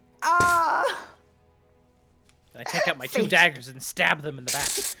 Ah! I take out my 2 daggers and stab them in the back.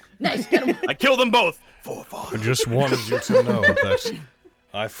 Nice, get him. I kill them both. I just wanted you to know that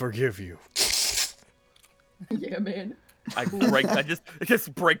I forgive you. Yeah, man. I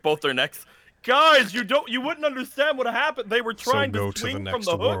just break both their necks. Guys, you wouldn't understand what happened. They were So trying go to to swing the from next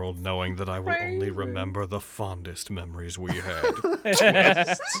the hook. world knowing that I will only remember the fondest memories we had.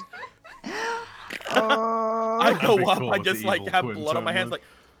 I go That'd be up. cool I if just the like evil have twin blood on my turned hands. one. Like,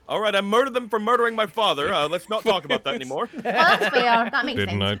 all right, I murdered them for murdering my father. Let's not talk about that anymore. Well, that's fair. That makes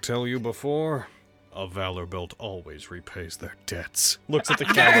Didn't I sense. tell you before? A valor belt always repays their debts. Looks at the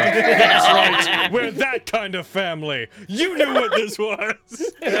camera. That's right. We're that kind of family. You knew what this was.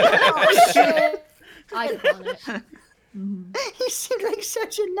 Iconic. He seemed like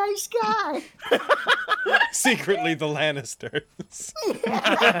such a nice guy. Secretly the Lannisters.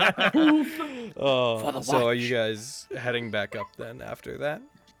 Oh, so are you guys heading back up then after that?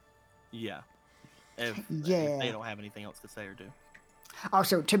 Yeah. If Yeah. they don't have anything else to say or do.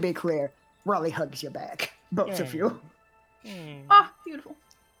 Also, to be clear, Raleigh hugs you back. Both of you. Ah, beautiful.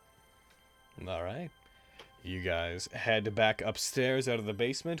 All right. You guys head back upstairs out of the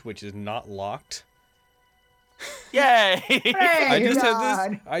basement, which is not locked. Yay!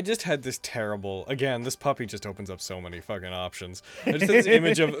 I just had this terrible. Again, this puppy just opens up so many fucking options. I just had this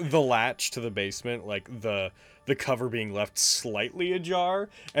image of the latch to the basement, like the cover being left slightly ajar,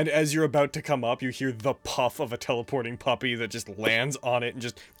 and as you're about to come up, you hear the puff of a teleporting puppy that just lands on it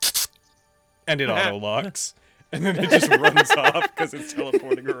and it auto locks, and then it just runs off because it's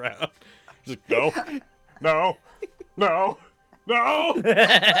teleporting around. Just like, no.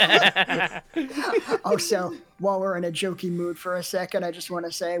 Also, while we're in a jokey mood for a second, I just want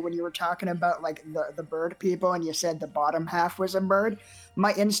to say, when you were talking about like the bird people and you said the bottom half was a bird,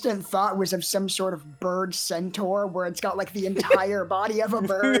 my instant thought was of some sort of bird centaur where it's got like the entire body of a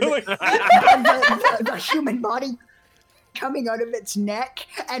bird, the human body coming out of its neck,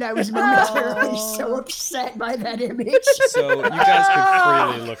 and I was momentarily so upset by that image. So you guys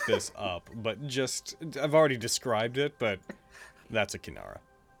could freely look this up, but I've already described it, but that's a Kinara.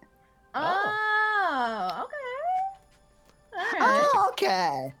 Oh, okay. Oh,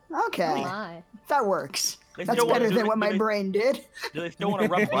 okay. Okay. My. That works. They That's still wanna better do than it, what do my they- brain did. Do they still want to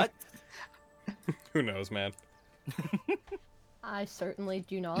rub butt? Who knows, man? I certainly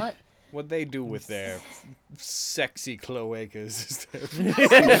do not. What they do with their sexy cloacas is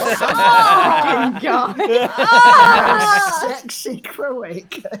Oh, God. Sexy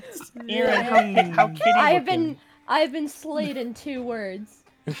cloacas. Aaron, how kitty I have been slayed in 2 words.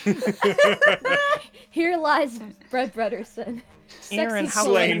 Here lies Brett Brederson. Aaron, Sexy how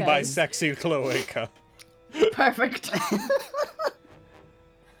slain cloacas. by sexy cloaca. Perfect.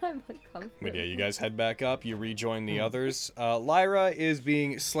 I'm uncomfortable. But yeah, you guys head back up. You rejoin the others. Lyra is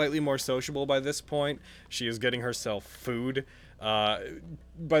being slightly more sociable by this point. She is getting herself food. By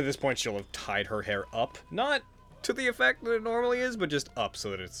this point, she'll have tied her hair up. Not to the effect that it normally is, but just up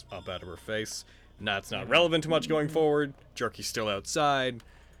so that it's up out of her face. That's not relevant to much going forward. Jerky's still outside.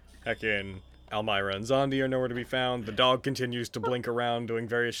 Heckin' Almyra and Zondi are nowhere to be found. The dog continues to blink around, doing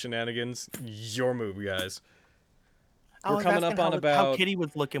various shenanigans. Your move, guys. We're coming up on how about... Kitty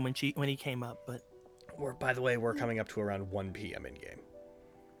was looking when he came up, but By the way, we're coming up to around 1 p.m. in game.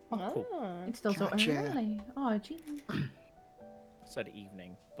 Oh. It's still so Gotcha. early. Oh, gee. said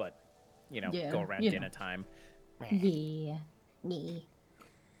evening, but Yeah, go around you know. dinner time. Yeah.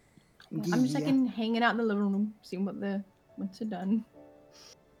 I'm just like hanging out in the living room, seeing what's done.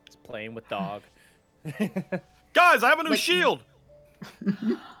 Just playing with dog. guys, I have a new Like- shield.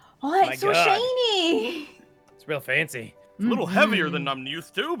 Oh, it's My so God. shiny. It's real fancy. It's a little heavier than I'm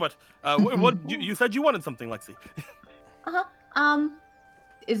used to, but what you said you wanted something, Lexi.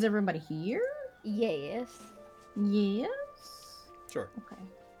 Is everybody here? Yes. Yes. Sure. Okay.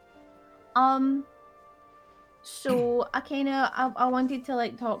 So I wanted to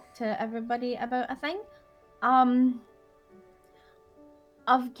like talk to everybody about a thing. I've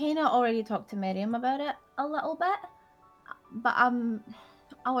kind of already talked to Miriam about it a little bit, but I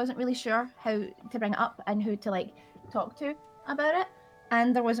wasn't really sure how to bring it up and who to like talk to about it,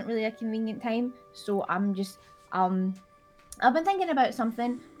 and there wasn't really a convenient time. So I'm just I've been thinking about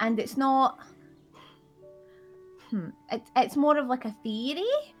something, and it's not. It's more of like a theory,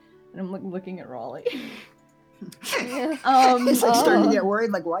 and I'm like looking at Raleigh. He's like starting to get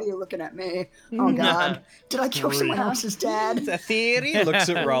worried, like, why are you looking at me? Oh god. Did I kill someone Great. else's dad? The theory looks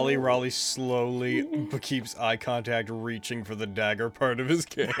at Raleigh. Raleigh slowly keeps eye contact, reaching for the dagger part of his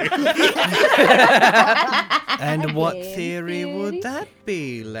cane. And what Again, theory would theory? that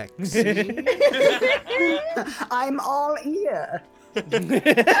be, Lexi? I'm all ear.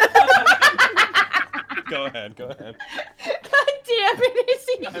 Go ahead. ahead. Go ahead. God damn it,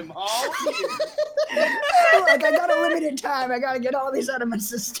 Izzy. I'm all Like, I got a limited time. I gotta get all these out of my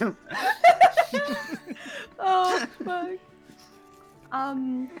system. Oh fuck.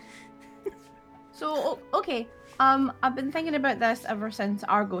 So okay. I've been thinking about this ever since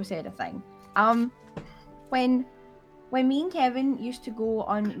Argo said a thing. When me and Kevin used to go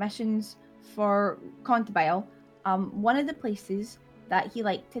on missions for Contebile, one of the places that he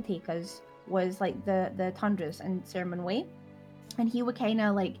liked to take us was like the tundras and Sermon Way, and he would kind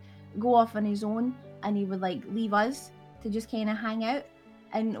of like go off on his own, and he would like leave us to just kind of hang out,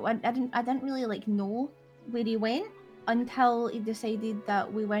 and I didn't really like know where he went until he decided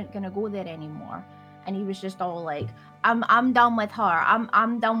that we weren't gonna go there anymore, and he was just all like, I'm done with her.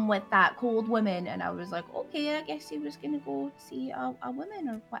 I'm done with that cold woman. And I was like, okay, I guess he was gonna go see a woman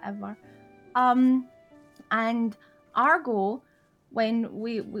or whatever. And Argo, when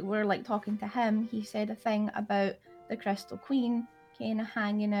we were like talking to him, he said a thing about the Crystal Queen kind of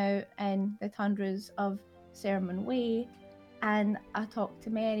hanging out in the tundras of Sermon Way, and I talked to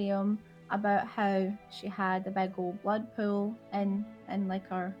Miriam about how she had a big old blood pool in like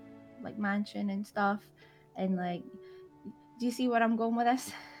her like mansion and stuff, and like, do you see where I'm going with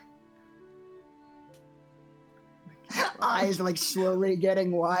this? Eyes like slowly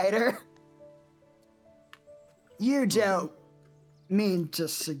getting wider. You don't mean to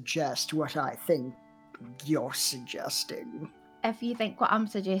suggest what I think you're suggesting. If you think what I'm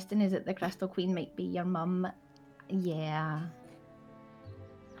suggesting is that the Crystal Queen might be your mum, yeah.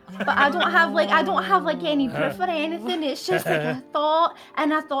 But I don't have like any proof or anything. It's just like a thought,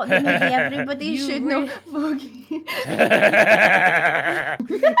 and I thought that maybe everybody should know.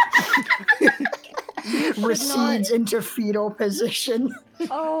 Recedes into fetal position.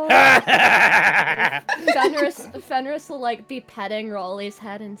 Oh. Fenris will like be petting Raleigh's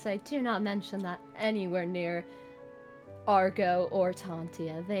head and say, "Do not mention that anywhere near Argo or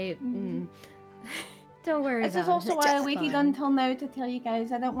Tantia. They don't worry This about is also it. why I It's waited fine." until now to tell you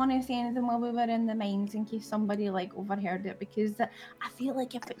guys. I don't want to say anything while we were in the mines in case somebody like overheard it, because I feel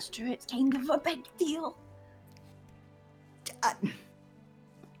like if it's true, it's kind of a big deal.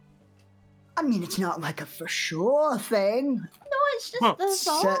 I mean, it's not like a for sure thing. No, it's just the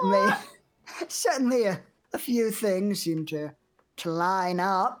thought. Certainly a few things seem to line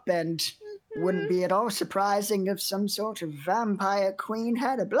up, and wouldn't be at all surprising if some sort of vampire queen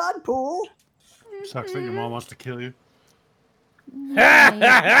had a blood pool. Sucks that your mom wants to kill you.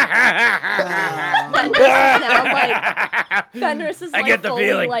 Fenris is I like get the fully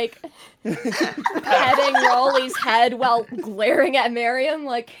feeling. like petting Raleigh's head while glaring at Miriam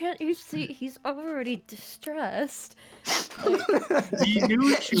like, can't you see he's already distressed? He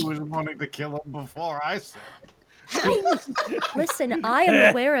knew she was wanting to kill him before I said. Listen, I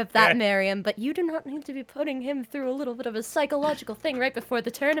am aware of that, Miriam, but you do not need to be putting him through a little bit of a psychological thing right before the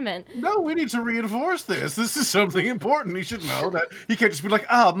tournament. No, we need to reinforce this. This is something important. He should know that he can't just be like,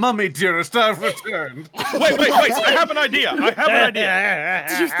 "Ah, mummy, dearest, I've returned." Wait! I have an idea.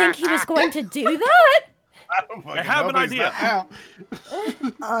 Did you think he was going to do that? I have an idea.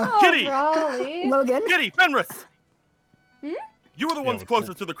 Kitty! Raleigh. Logan? Kitty, Fenris! You were the ones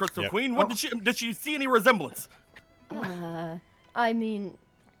closest to the Crystal Yep. Queen. What did she see any resemblance? I mean,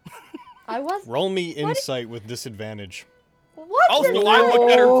 I was. Roll me insight with disadvantage. What? Also, I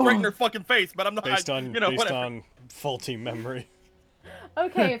looked at her straight in her fucking face, but I'm not. Based on whatever. on faulty memory.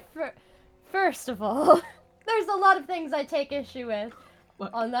 Okay, first of all, there's a lot of things I take issue with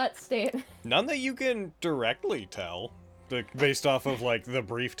on that statement. None that you can directly tell, based off of like the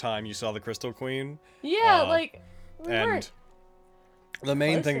brief time you saw the Crystal Queen. Yeah, like we And weren't. the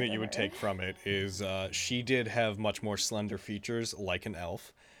main thing closer that to you would her. take from it is she did have much more slender features like an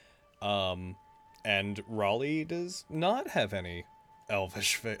elf. And Raleigh does not have any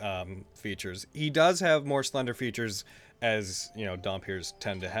elvish features. He does have more slender features, as, you know, Dompiers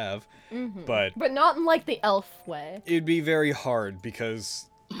tend to have, but not in like the elf way. it'd be very hard because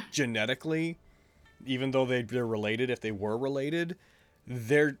genetically, even though they're related, if they were related,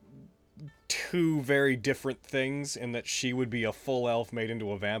 they're two very different things in that she would be a full elf made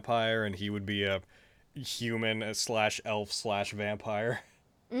into a vampire and he would be a human / elf / vampire.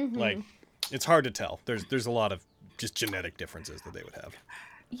 Like, it's hard to tell. There's a lot of just genetic differences that they would have.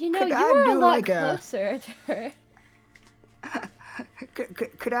 You know, Could you I were a do, lot like, a- closer to her.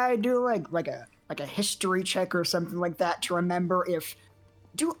 Could I do like a history check or something like that to remember if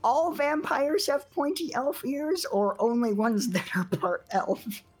do all vampires have pointy elf ears or only ones that are part elf?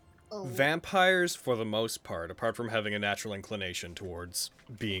 Vampires, for the most part, apart from having a natural inclination towards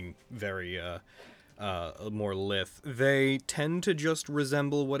being very more lithe, they tend to just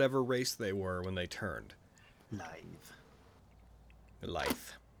resemble whatever race they were when they turned. Live. Lithe.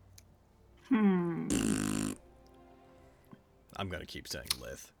 Hmm. I'm gonna keep saying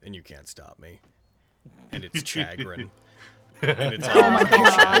Lith, and you can't stop me. And it's Chagrin. And it's Oh my always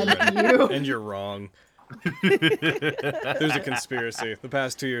God, Chagrin. you. And you're wrong. There's a conspiracy. The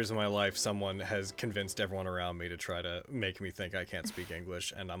past 2 years of my life, someone has convinced everyone around me to try to make me think I can't speak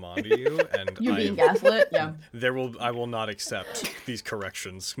English, and I'm onto you. And You're being gaslit. Yeah. I will not accept these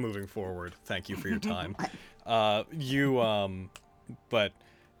corrections moving forward. Thank you for your time. But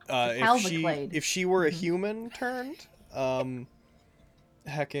Calvaclade. if she were a human turned, heckin',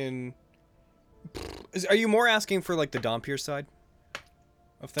 are you more asking for like the Dompier side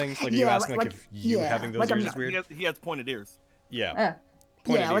of things? Like, are you Yeah, asking like if you having those like ears I'm- is weird? He has pointed ears. Yeah.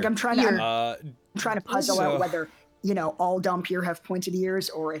 Pointed Yeah, like ear. I'm trying to puzzle so- out whether, all Dompier have pointed ears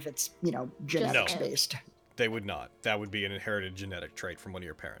or if it's, genetics No. based. They would not. That would be an inherited genetic trait from one of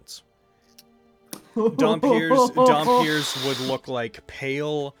your parents. Dompiers would look like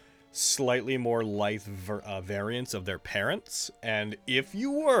pale, slightly more lithe variants of their parents, and if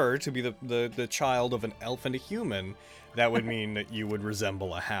you were to be the child of an elf and a human, that would mean that you would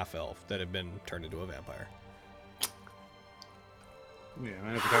resemble a half-elf that had been turned into a vampire. Yeah,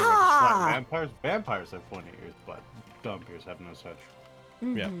 and if you're talking about just flat vampires have pointy ears, but Dompiers have no such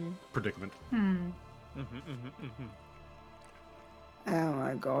Yeah. predicament. Oh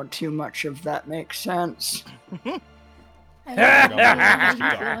my god, too much of that makes sense. How are you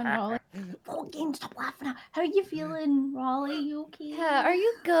feeling, Raleigh? Fucking stop laughing. How are you feeling, Raleigh? You okay? Yeah, are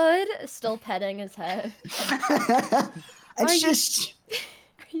you good? Still petting his head. It's just,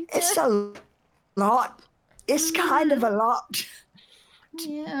 Are you good? it's a lot. It's kind of a lot.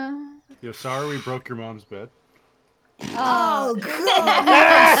 Yeah. Yo, sorry we broke your mom's bed. Oh god!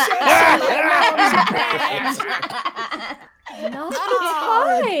 Not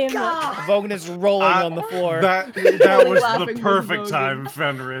Oh, the time. God. Vogan is rolling on the floor. That Only was laughing the with perfect Vogan. time,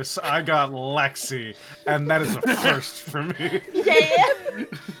 Fenris. I got Lexi, and that is a first for me. Yeah.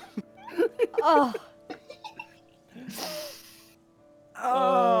 Oh,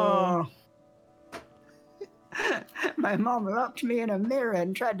 Oh. My mom looked me in a mirror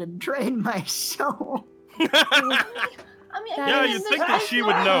and tried to drain my soul. I mean, Yeah, you'd think that she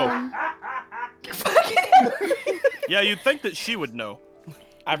would know. Yeah, you'd think that she would know.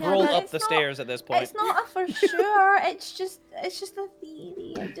 I've Yeah, rolled but up it's the not- stairs at this point. It's not a for sure. It's just a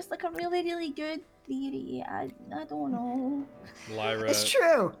theory. Just like a really, really good theory. I don't know. Lyra, It's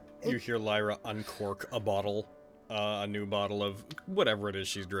true. you hear Lyra uncork a bottle, a new bottle of whatever it is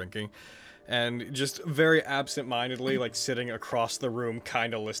she's drinking, and just very absent-mindedly, like sitting across the room,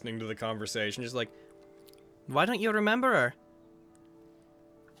 kind of listening to the conversation, just like, Why don't you remember her?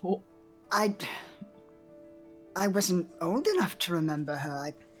 I wasn't old enough to remember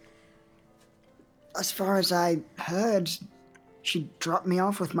her. As far as I heard, she dropped me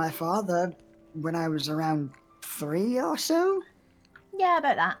off with my father when I was around 3 or so. Yeah,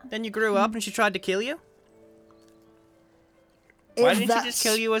 about that. Then you grew up and she tried to kill you? Why If didn't she just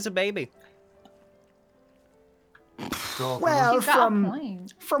kill that's- you as a baby? Well, You've got a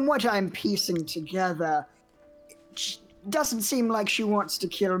point. from what I'm piecing together, it doesn't seem like she wants to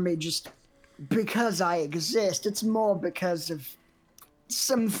kill me just because I exist. It's more because of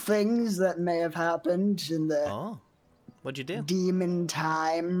some things that may have happened in the Oh. What'd you do? demon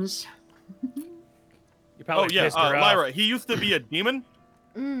times. You probably Oh yeah, pissed her off. Lyra. He used to be a demon.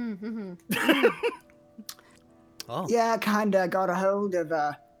 mm-hmm. Oh. Yeah, kinda got a hold of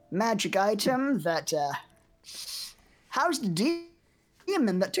a magic item that housed a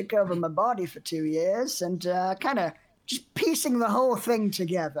demon that took over my body for 2 years, and kinda just piecing the whole thing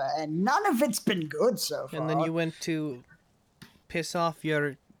together, and none of it's been good so far. And then you went to piss off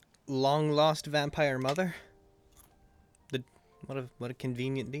your long-lost vampire mother? What a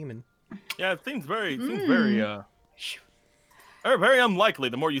convenient demon. Yeah, it seems very, very unlikely.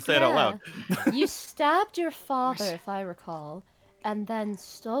 The more you say it out loud. You stabbed your father, if I recall, and then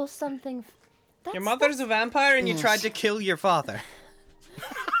stole something. Your mother's a vampire and you tried to kill your father.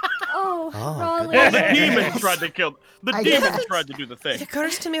 Oh, Oh, Raleigh. Well, the demon tried to kill. The I demon guess. tried to do the thing. It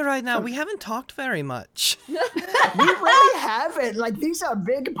occurs to me right now, we haven't talked very much. We really haven't. Like, these are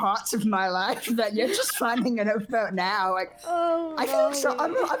big parts of my life that you're just finding out about now. Like, Oh, I feel so.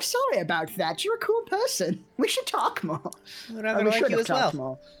 Raleigh. I'm sorry about that. You're a cool person. We should talk more. I'd Or rather we like should you have as well. talked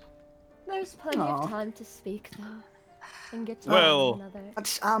more. There's plenty Aw. of time to speak, though, and get to Well- know one another.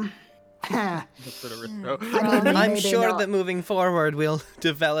 But Consider it so. I mean, I'm maybe sure not. that moving forward we'll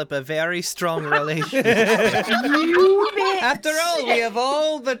develop a very strong relationship. After all, we have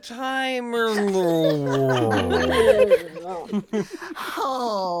all the time.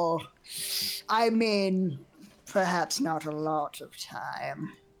 Oh, I mean, perhaps not a lot of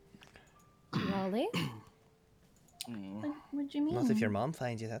time. Raleigh? What do you mean? Not if your mom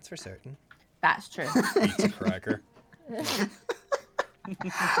finds you, that's for certain. That's true. Pizza cracker.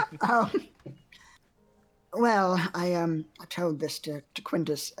 Well, I told this to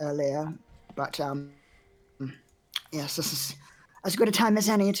Quintus earlier, but yes, this is as good a time as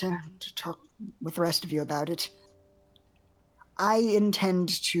any to talk with the rest of you about it. I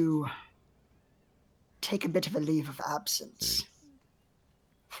intend to take a bit of a leave of absence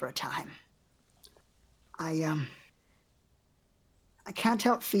for a time. I can't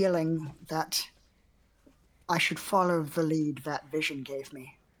help feeling that I should follow the lead that vision gave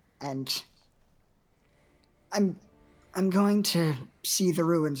me, and I'm going to see the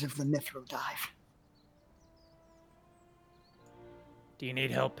ruins of the Mithril Dive. Do you need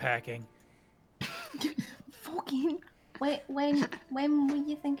help packing? Fucking. When were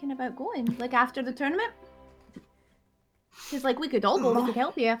you thinking about going? Like after the tournament? Because like we could all go. We could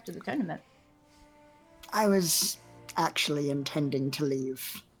help you after the tournament. I was actually intending to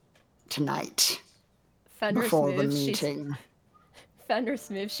leave tonight Fenris before the moves. meeting. Fenris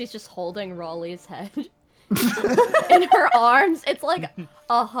moves. She's just holding Raleigh's head in her arms. It's like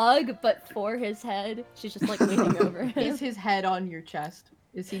a hug, but for his head. She's just like leaning over him. Is his head on your chest?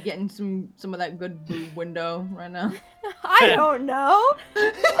 Is he getting some of that good boob window right now? I don't know.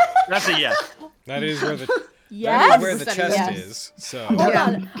 That's a yes. That is where the Yes. that is where the Yes. chest Yes. is. So Hold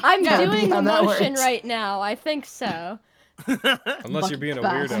on. I'm Yeah, doing how the that motion works. right now. I think so. unless you're being a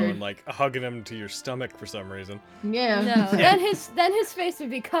Bastard. weirdo and like hugging him to your stomach for some reason. Yeah. No. Then his face would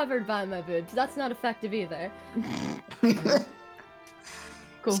be covered by my boobs. That's not effective either.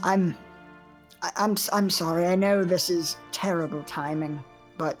 Cool. I'm sorry. I know this is terrible timing,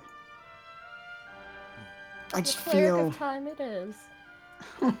 but I The just cleric feel of time it is.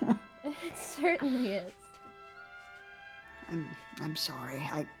 It certainly is. I'm sorry.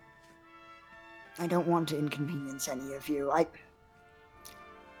 I don't want to inconvenience any of you.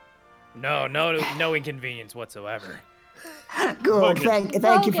 No inconvenience whatsoever. Good. Vogan.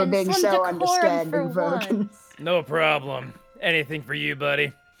 Thank you for Vogan, being some so decorum understanding, for Vogan. once. No problem. Anything for you,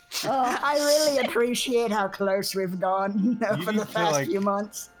 buddy. Oh, I really appreciate how close we've gone You over the need to, past like- few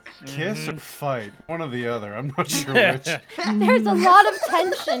months. Kiss or fight? One or the other. I'm not sure which. there's a lot of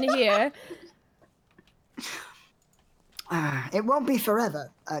tension here. It won't be forever.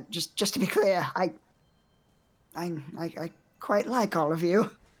 Just to be clear, I quite like all of you.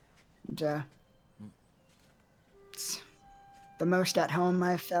 And, it's the most at home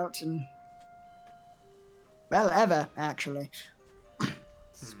I've felt in, well, ever, actually.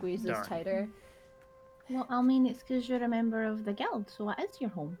 Squeezes Darn. tighter. Well, I mean, it's because you're a member of the guild, so it is your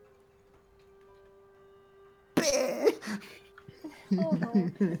home.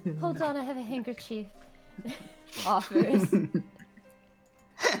 Hold on, I have a handkerchief. Offers.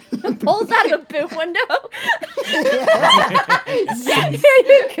 Pulls out a boob window. Yes, here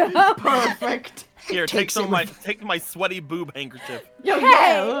you go. Perfect. Here, Takes take my sweaty boob handkerchief.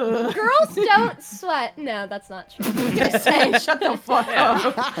 Hey, girls don't sweat. No, that's not true. Hey, shut the fuck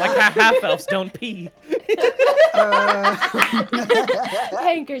up. Like half elves don't pee.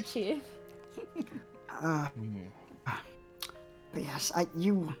 Handkerchief. But yes,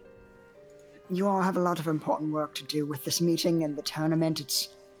 you all have a lot of important work to do with this meeting and the tournament.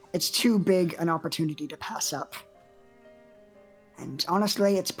 It's too big an opportunity to pass up. And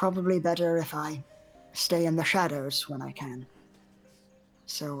honestly, it's probably better if I stay in the shadows when I can.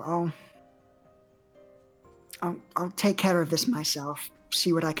 So I'll take care of this myself,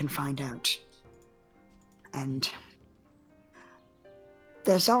 see what I can find out. And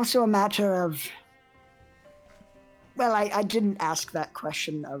there's also a matter of, well, I didn't ask that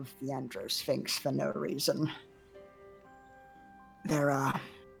question of the Androsphinx for no reason. There are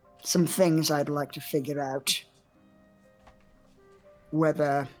some things I'd like to figure out.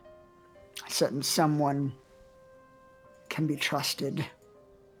 Whether a certain someone can be trusted,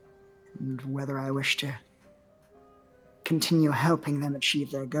 and whether I wish to continue helping them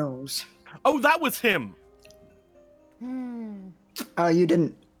achieve their goals. Oh, that was him. Oh, you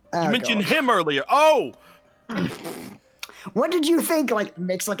didn't. You Oh, mentioned God. him earlier. Oh, What did you think? Like,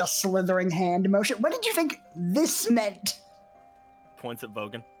 makes like a slithering hand motion. What did you think this meant? points at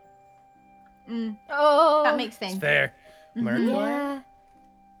Vogan. Oh, That makes It's sense. fair. Yeah.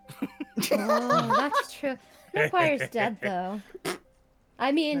 Oh, that's true. Murkwire's dead though.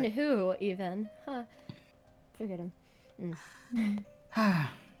 I mean, who even? Huh. Forget him. I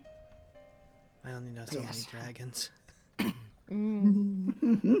only know so many Yes. dragons.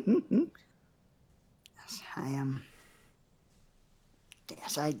 I am.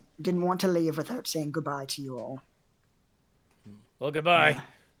 Yes, I didn't want to leave without saying goodbye to you all. Well, goodbye.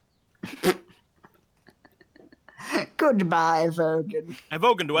 Goodbye, Vogan. Hey,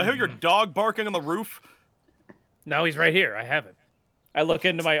 Vogan, do I hear your dog barking on the roof? No, he's right here. I have it. I look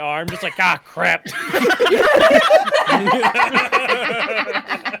into my arm, just like, ah, crap.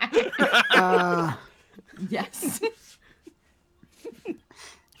 Yes.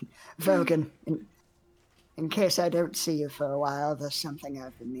 Vogan, in case I don't see you for a while, there's something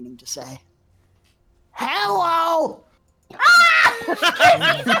I've been meaning to say. Hello!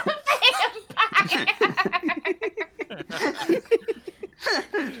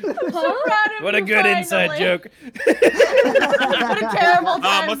 What a good inside joke. What a terrible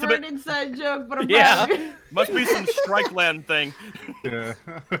time must for have an been- inside joke, but I'm Yeah. proud of you. Must be some Strikeland thing. Yeah,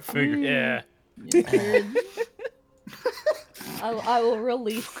 I figured. Yeah. I will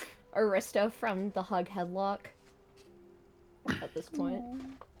release Aristo from the hug headlock at this point.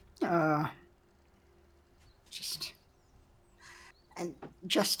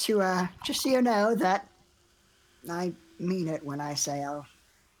 Just so you know that I mean it when I say I'll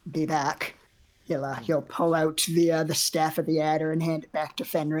be back. He'll pull out the staff of the adder and hand it back to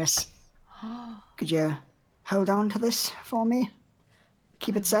Fenris. Could you hold on to this for me?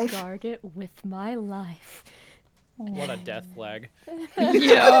 Keep it safe? Guard it with my life. What a death flag.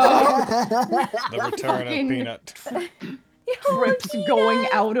 Yeah. The return of Fucking- Peanut. Rips going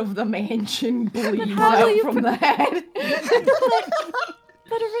out of the mansion, bleeds how will out you from the head.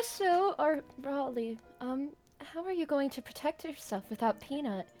 But Aristo, or Raleigh, how are you going to protect yourself without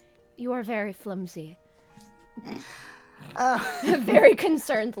Peanut? You are very flimsy. Very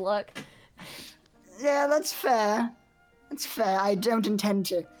concerned look. Yeah, that's fair. That's fair. I don't intend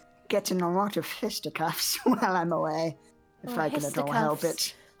to get in a lot of fisticuffs while I'm away, if I can at all help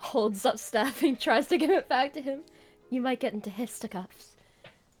it. Holds up staff and tries to give it back to him. You might get into histicuffs.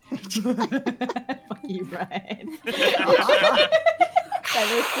 Fuck you, Brian.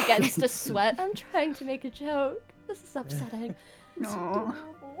 Fenris begins to sweat. I'm trying to make a joke. This is upsetting. No.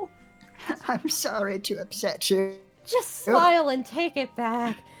 I'm sorry to upset you. Just smile and take it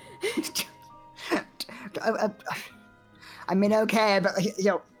back. I mean, okay, but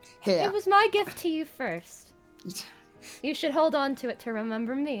here. It was my gift to you first. You should hold on to it to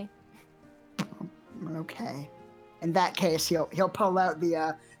remember me. Okay. In that case, he'll pull out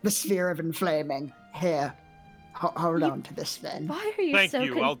the sphere of inflaming. Here, hold on to this then. Why are you Thank so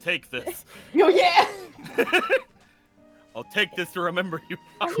you. I'll take this. Oh yeah. I'll take this to remember you.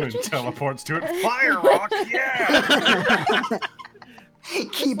 Quinn teleports to it. Fire rock, yeah!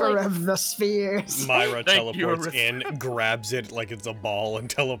 Keeper like- of the spheres. Myra Thank you, teleports Arista. in, grabs it like it's a ball, and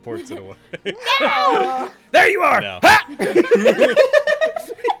teleports it away. There you are! No. Ha!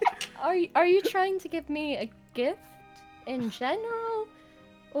 Are you trying to give me a gift in general,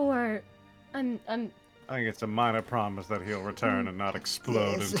 or I'm I think it's a minor promise that he'll return and not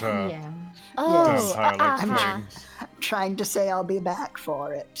explode Yes. into Yeah. oh vampire like uh-huh. flames. Trying to say I'll be back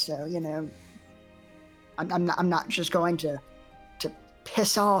for it, so I'm not just going to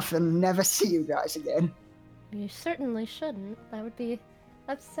piss off and never see you guys again. You certainly shouldn't. That would be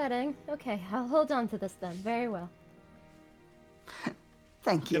upsetting. Okay, I'll hold on to this then. Very well.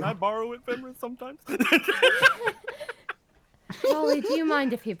 Thank you. Can I borrow it, Fenris, sometimes? Ollie, do you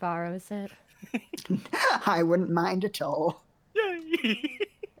mind if he borrows it? I wouldn't mind at all. Yay!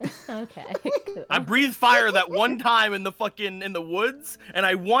 Okay. Cool. I breathed fire that one time in the woods, and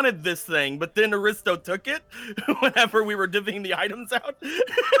I wanted this thing, but then Aristo took it whenever we were divvying the items out.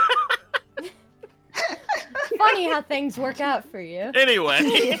 Funny how things work out for you. Anyway,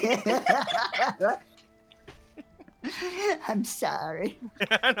 I'm sorry.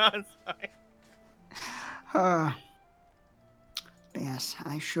 no, I'm sorry. Yes,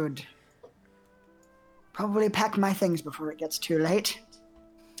 I should probably pack my things before it gets too late.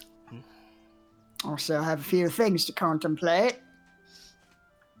 Also, I have a few things to contemplate.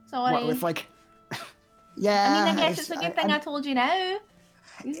 Sorry. What with I yeah. mean, I guess it's a good thing I told you now.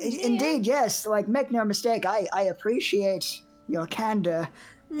 Indeed, yes. Like, make no mistake, I appreciate your candor.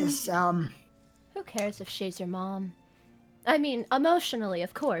 It's Who cares if she's your mom? I mean, emotionally,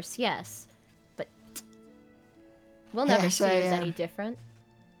 of course, yes. But we'll never Yes, see you I, as any different.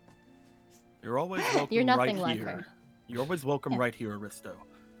 You're always welcome You're nothing right like here. her. You're always welcome Yeah. right here, Aristo.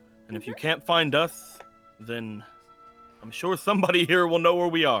 And if you can't find us, then I'm sure somebody here will know where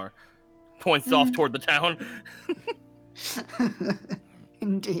we are. Points off toward the town.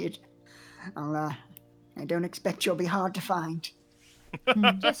 indeed. I don't expect you'll be hard to find.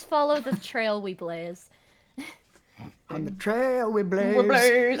 Just follow the trail we blaze. On the trail we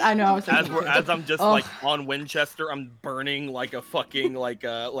blaze. I know. I was As I'm just like on Winchester, I'm burning like a fucking like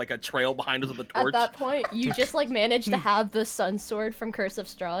a trail behind us with a torch. At that point, you just like manage to have the sun sword from Curse of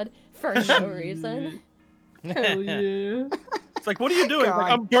Strahd for no reason. Hell yeah. It's like, what are you doing?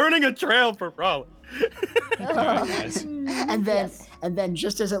 Like, I'm burning a trail for Frolic. And then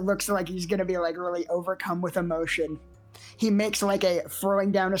just as it looks like he's gonna be like really overcome with emotion, he makes like a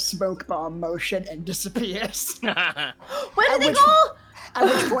throwing down a smoke bomb motion and disappears. Where did they go? At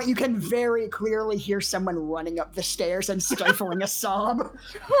which point you can very clearly hear someone running up the stairs and stifling a sob.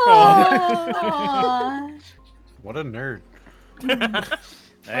 Aw. What a nerd. I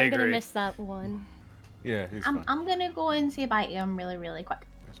I'm gonna agree. miss that one. Yeah, he's fine. I'm gonna go and say bye to him really, really quick.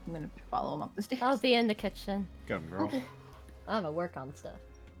 I'm gonna follow him up the stairs. I'll be in the kitchen. Got him, girl. I'm gonna work on stuff.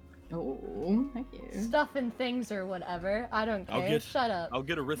 Oh, thank you. Stuff and things or whatever. I don't care. Shut up. I'll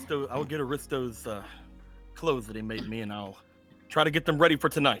get Aristo's clothes that he made me, and I'll try to get them ready for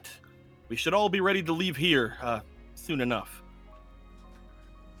tonight. We should all be ready to leave here soon enough.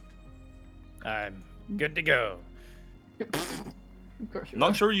 I'm good to go. Of course you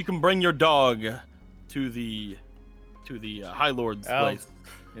Not are. sure you can bring your dog to the High Lord's Oh. place.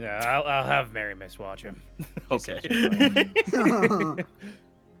 Yeah, I'll have Mary Miss watch him. Okay.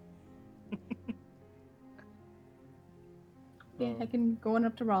 Yeah, I can go on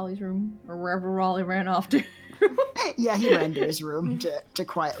up to Raleigh's room or wherever Raleigh ran off to. Yeah, he ran to his room to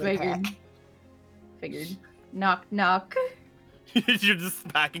quietly Figured. pack. Figured. Knock, knock. You're just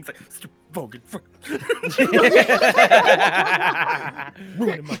packing. It's like, Vogan.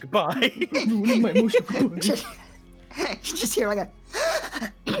 Ruining my goodbye. Ruining my emotional goodbye. Just hear like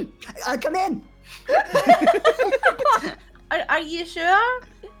a come in. Are you sure?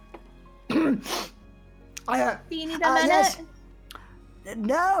 I, Do you need a minute? yes.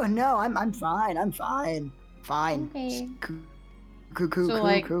 No, I'm fine. I'm fine. Fine. Okay.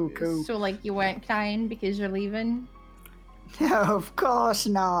 Cool. So like you weren't crying because you're leaving? No, of course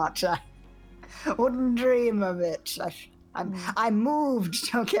not. I wouldn't dream of it. I'm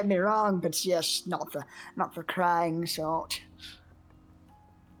moved. Don't get me wrong, but yes, not the crying sort.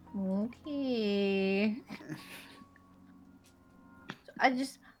 Okay. I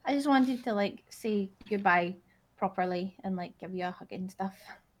just wanted to like say goodbye properly and like give you a hug and stuff.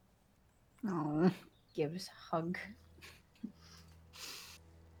 Oh, Gives hug.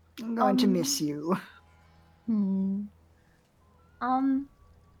 I'm going to miss you.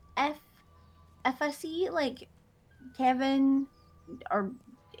 If I see like Kevin or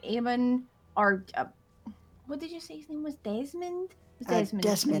Eamon or what did you say his name was? Desmond? It was Desmond.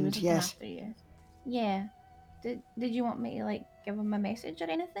 Desmond, He was looking yes. after you. Yeah. Did you want me to like give him a message or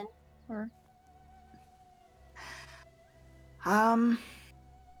anything? Or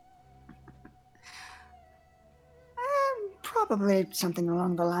Probably something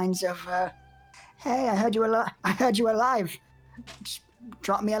along the lines of, "Hey, I heard you alive. Just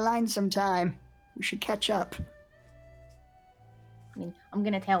drop me a line sometime. We should catch up." I mean, I'm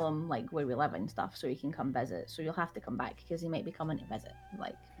gonna tell him like where we live and stuff, so he can come visit. So you'll have to come back because he might be coming to visit.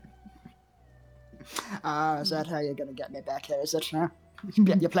 Like, Is that how you're gonna get me back here? Is it? Huh?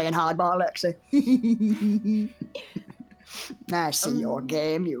 You're playing hardball, Lexi. I see your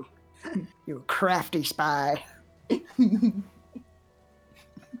game, you crafty spy.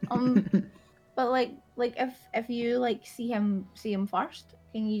 but like if you like see him first,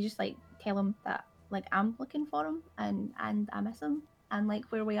 can you just like tell him that like I'm looking for him and I miss him and like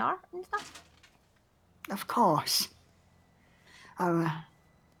where we are and stuff? Of course. I'll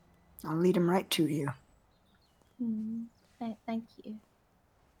lead him right to you. Thank you.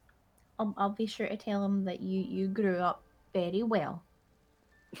 I'll be sure to tell him that you grew up very well.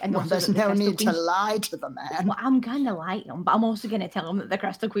 And Well, also there's that the no Crystal need to Queen's- lie to the man. Well, I'm gonna lie to him, but I'm also gonna tell him that the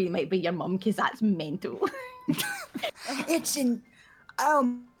Crystal Queen might be your mum because that's mental. It's in.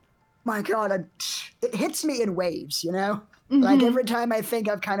 Oh my god, it hits me in waves, you know? Mm-hmm. Like every time I think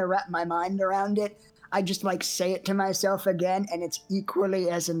I've kind of wrapped my mind around it, I just like say it to myself again, and it's equally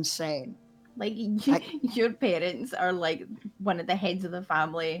as insane. Like your parents are like one of the heads of the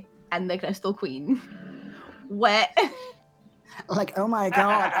family and the Crystal Queen. What? Like, oh my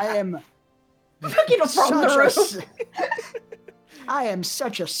god, I am Fucking from the roof. I am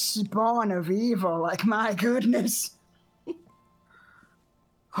such a spawn of evil, like my goodness.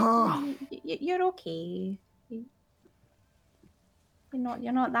 Oh, You're okay.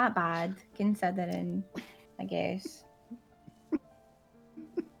 You're not that bad considering, I guess.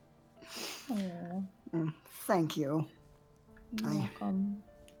 Oh, thank you. you're welcome.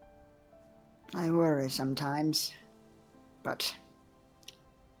 I worry sometimes, but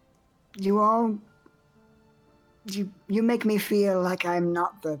you all You make me feel like I'm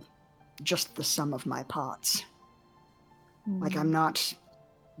not just the sum of my parts. Like I'm not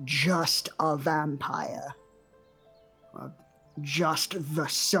just a vampire. Or just the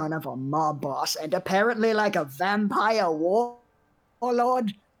son of a mob boss, and apparently like a vampire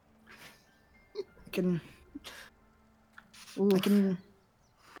warlord. I can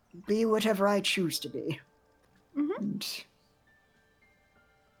be whatever I choose to be. And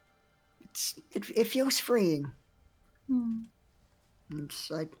it feels freeing. And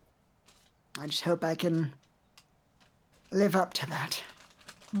I just hope I can live up to that.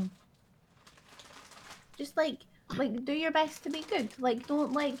 Just like do your best to be good. Like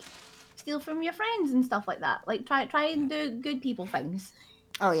don't like steal from your friends and stuff like that. Like try and do good people things.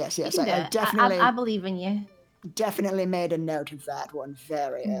 Oh yes, You yes, can do I it. definitely I believe in you. definitely made a note of that one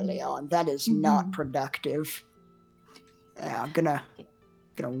very early on. That is not productive. Yeah, I'm gonna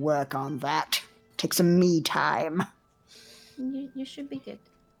work on that. Take some me time. You should be good.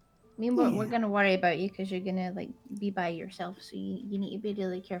 I mean, we're gonna worry about you because you're gonna like be by yourself, so you need to be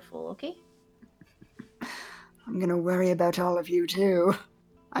really careful, okay? I'm gonna worry about all of you too.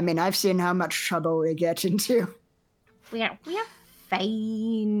 I mean, I've seen how much trouble we get into. We're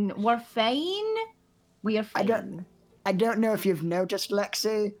fine. We're fine. We are fine. I don't know if you've noticed,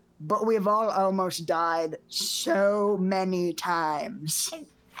 Lexi, but we've all almost died so many times.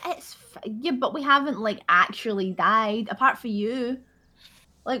 Yeah, but we haven't like actually died, apart from you.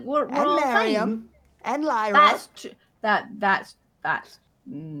 Like we're And all Miriam, fine. and Lyra. That's true. That's.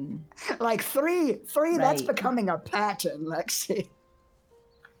 Like three. That's Right. becoming a pattern, Lexi.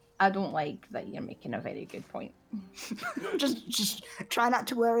 I don't like that you're making a very good point. just try not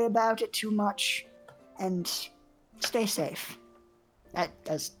to worry about it too much, and stay safe.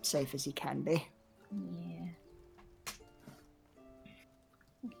 As safe as you can be. Yeah.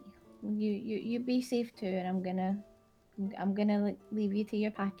 Okay. You be safe too, and I'm gonna like leave you to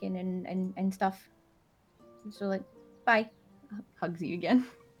your packing and stuff. So like, bye. Hugs you again.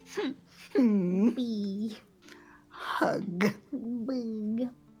 Bee. Hug. Big.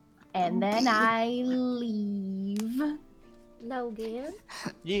 And then I leave. Logan?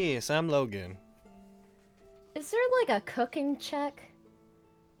 Yes, I'm Logan. Is there like a cooking check?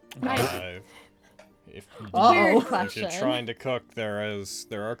 If Weird you're question. trying to cook, there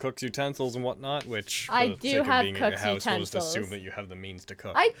are cook's utensils and whatnot, which for I the do sake of have being at your cook's house, we'll just utensils. assume that you have the means to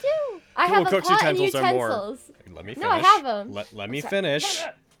cook. I do! I Cool, have a cook's pot and utensils are more- utensils. Let me finish. No, I have 'em. Let me Sorry. finish.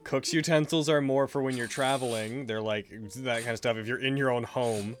 Cook's utensils are more for when you're traveling. They're like that kind of stuff. If you're in your own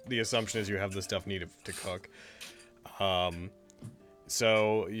home, the assumption is you have the stuff needed to cook.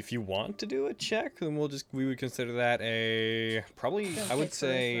 So if you want to do a check, then we would consider that a probably Don't I would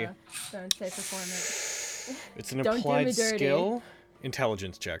say say charisma. Don't say performance. it's an Don't do applied me dirty. skill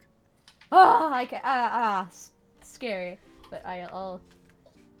intelligence check. Oh, I can, scary. But I'll.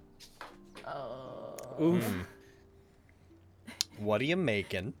 Oh. Oof. What are you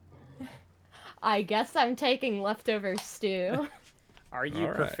making? I guess I'm taking leftover stew. Are you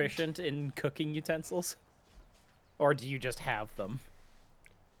All right. proficient in cooking utensils? Or do you just have them?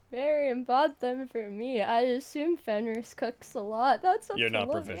 Marion bought them for me. I assume Fenris cooks a lot. That's up You're to not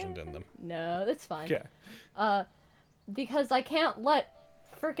Logan. proficient in them. No, that's fine. Okay. Because I can't let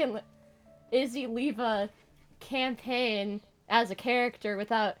frickin' Izzy leave a campaign as a character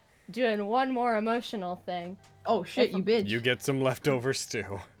without doing one more emotional thing. Oh shit, you bitch. You get some leftover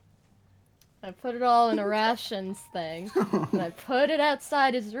stew. I put it all in a rations thing, and I put it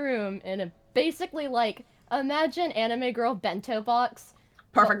outside his room in a basically like imagine Anime Girl bento box,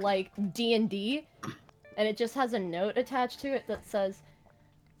 Perfect. but like D&D, and it just has a note attached to it that says,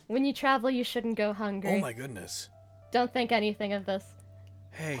 "When you travel, you shouldn't go hungry. Oh my goodness. Don't think anything of this."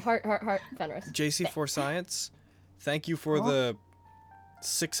 Hey, Heart, Fenris. JC4 Science, thank you for the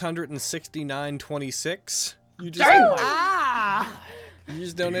 669.26. You just You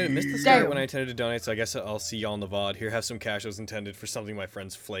just donated. Missed the start when I intended to donate, so I guess I'll see y'all in the VOD. Here, have some cash that was intended for something my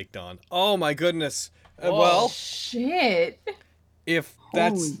friends flaked on. Oh my goodness. Well, Shit. if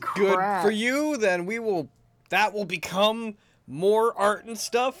that's Holy good crap. for you, then that will become more art and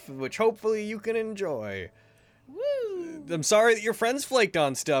stuff, which hopefully you can enjoy. Woo! I'm sorry that your friends flaked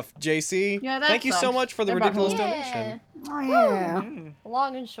on stuff, JC. Yeah, that Thank you so sucks. much for the They're ridiculous buttholes. donation. Oh yeah.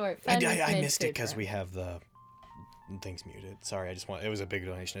 Long and short, Fenris I made missed it food because for we him. have the things muted. Sorry, it was a big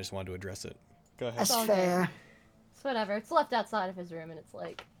donation. I just wanted to address it. Go ahead. That's all good. fair. It's whatever. It's left outside of his room, and it's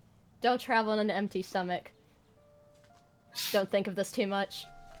like, don't travel on an empty stomach. Don't think of this too much.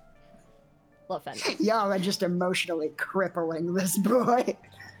 Love Fenris. Y'all are just emotionally crippling this boy.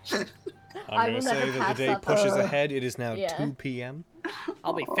 I'm I gonna will say never that pass the day up pushes a- ahead. It is now Yeah. 2 p.m.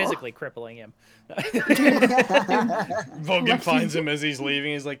 I'll be physically crippling him. Vogan finds him as he's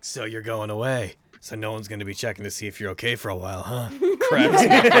leaving. He's like, "So you're going away? So no one's gonna be checking to see if you're okay for a while, huh?" Cracks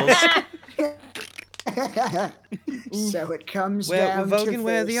knuckles. So it comes Where, down to Vogan,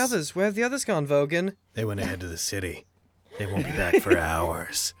 where are the this. others? Where have the others gone, Vogan? They went ahead to the city. They won't be back for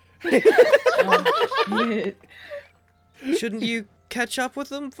hours. Shouldn't you catch up with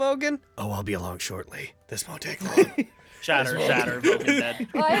them, Vogan? Oh, I'll be along shortly. This won't take long. Shatter, Vogan dead.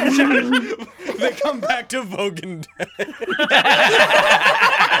 They come back to Vogan dead.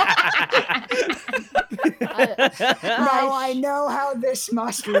 Now I know how this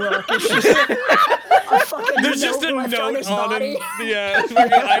must work. It's just a fucking There's just a left on note his on body. him. Yeah,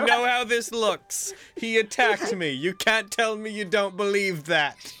 I know how this looks. He attacked me. You can't tell me you don't believe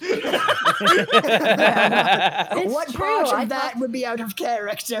that. It's What true. part I of that would be out of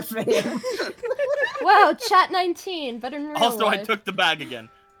character for him? Wow, chat 19, but in real Also, I life. took the bag again.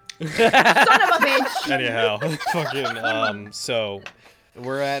 Son of a bitch! Anyhow, fucking, so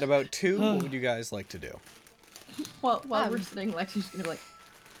we're at about 2. What would you guys like to do? While we're sitting, Lexi's gonna be like,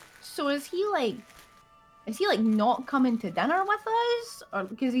 so is he like not coming to dinner with us? Or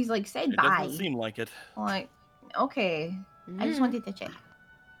because he's like said It bye. doesn't seem like it. Like, okay. I just wanted to check.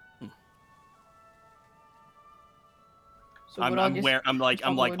 So I'm we're all just I'm like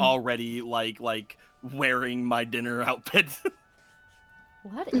following- already like wearing my dinner outfit.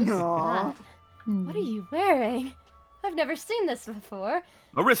 What is Aw. that? What are you wearing? I've never seen this before.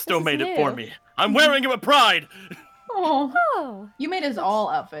 Aristo is made it for new. me. I'm wearing it with pride. Oh, Oh, you made us all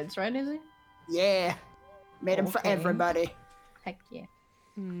outfits, right, Izzy? Yeah. Made him for Okay. everybody. Heck yeah.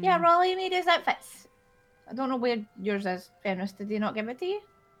 Hmm. Yeah, Raleigh made his outfits. I don't know where yours is, Fenris. Did he not give it to you?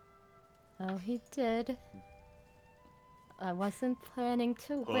 Oh, he did. I wasn't planning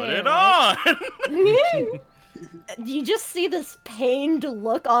to Put wear it on. You just see this pained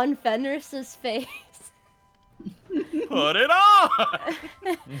look on Fenris's face. Put it on.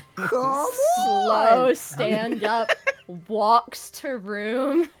 Come Slow on. stand up, walks to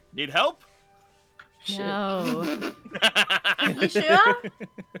room. Need help? No, You sure?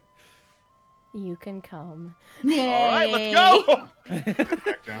 you can come. Yeah. All right, let's go.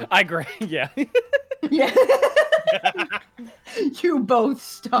 Back down. I agree. Yeah. Yeah. You both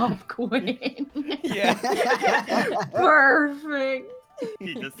stop Quinn. Yeah. Perfect.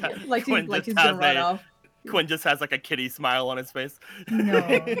 He just Like Quinn he's just gonna run has off. Quinn just has like a kitty smile on his face. No.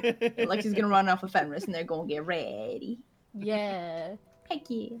 Like he's gonna run off with Fenris and they're gonna get ready. Yeah. Heck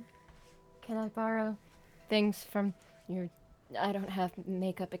yeah. Can I borrow things from your... I don't have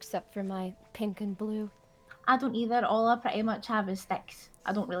makeup except for my pink and blue. I don't either. All I pretty much have is sticks.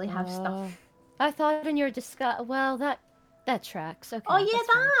 I don't really have stuff. Oh. I thought in your disguise... Well, that tracks. Okay. Oh yeah, that's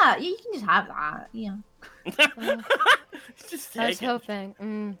fine. that. Yeah, you can just have that. Yeah. Just I was take it.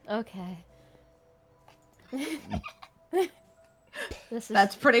 hoping. Okay. This is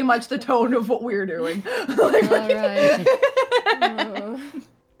That's pretty much the tone of what we're doing. alright. Oh.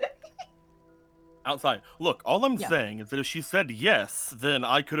 Outside. Look, all I'm Yeah. saying is that if she said yes, then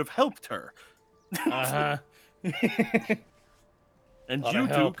I could have helped her. Uh-huh. And Lot you of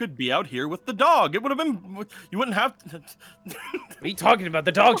two help. could be out here with the dog. It would have been. You wouldn't have. What are you talking about?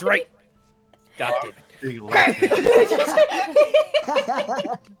 The dog's right. God damn it. Big laugh.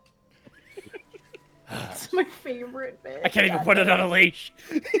 It's my favorite bit. I can't even put it on a leash.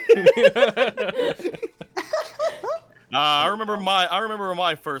 I remember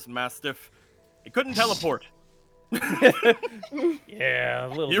my first mastiff. It couldn't teleport. Yeah, a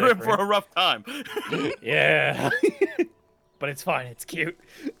little You're in for different. a rough time. Yeah. But it's fine. It's cute.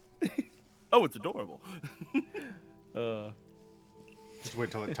 Oh, it's adorable. Just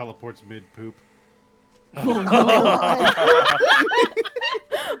wait till it teleports mid poop.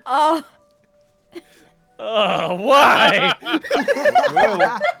 Oh, Oh, why? Well,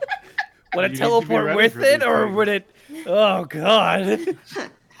 Would You it need to be teleport ready with for it, these or things. would it? Oh God.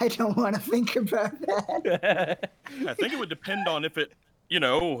 I don't want to think about that. I think it would depend on if it,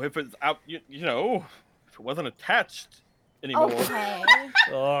 if it's out, if it wasn't attached anymore. okay.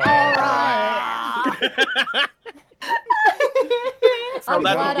 Oh. So I'm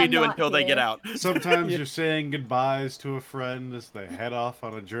that's glad what we I'm do not until they get here. out. sometimes you're saying goodbyes to a friend as they head off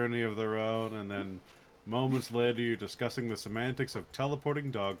on a journey of their own, and then moments later you're discussing the semantics of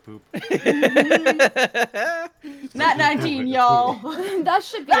teleporting dog poop. Not 19, y'all. That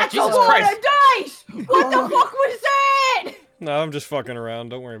should be That's a Jesus lot Christ. of dice! What the fuck was that? No, I'm just fucking around.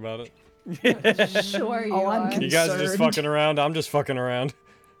 Don't worry about it. Sure you Oh, I'm are. You guys are just Concerned. fucking around. I'm just fucking around.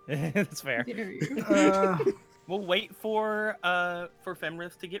 That's fair. Uh, wait for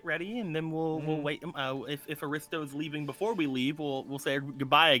Fenris to get ready, and then we'll wait. If Aristo's leaving before we leave, we'll say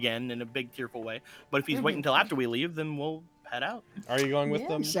goodbye again in a big tearful way. But if he's waiting until after we leave, then we'll head out. Are you going with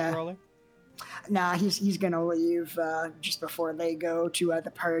them, Yeah. Raleigh? Nah, he's gonna leave just before they go to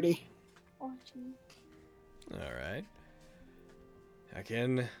the party. All right.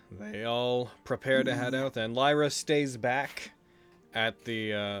 Again, they all prepare to head out. Then Lyra stays back at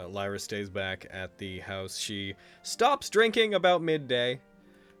the house. She stops drinking about midday.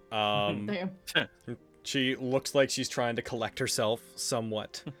 Damn. She looks like she's trying to collect herself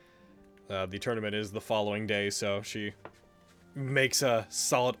somewhat. The tournament is the following day, so she makes a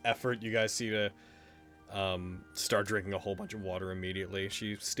solid effort. You guys see to start drinking a whole bunch of water immediately.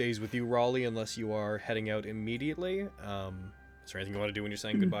 She stays with you, Raleigh, unless you are heading out immediately. Is there anything you want to do when you're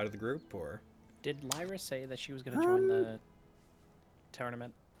saying goodbye to the group, or? Did Lyra say that she was going to join the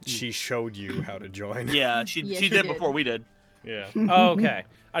tournament? She showed you how to join. Yeah, she did before we did. Yeah. Oh, okay.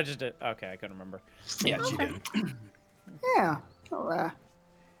 I just did. Okay, I couldn't remember. Yeah, she did. Yeah.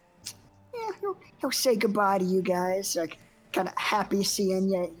 He'll say goodbye to you guys. Like, kind of happy seeing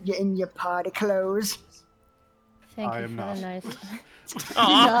you in your party clothes. Thank I you am for not. the nice.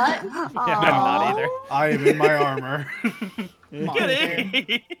 Yeah, I'm not either. I am in my armor.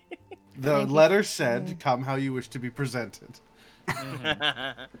 Get The letter said, "Come how you wish to be presented."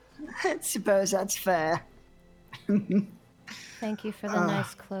 I suppose that's fair. Thank you for the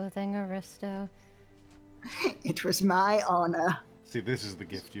nice clothing, Aristo. It was my honor. See, this is the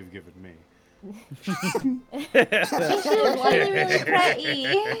gift you've given me.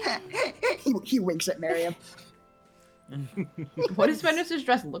 He winks at Miriam. What does Fenris's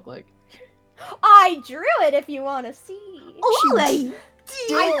dress look like? I drew it if you want to see. Oh, I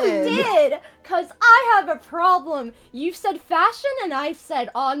I did, because I have a problem. You said fashion and I said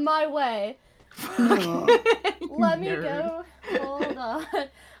on my way. Let me go. Hold on.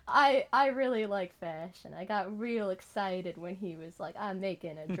 I really like fashion. I got real excited when he was like, I'm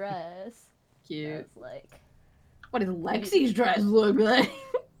making a dress. I Cute. was like, What does Lexi's dress look like?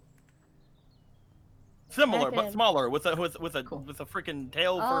 Similar Okay. but smaller, with a freaking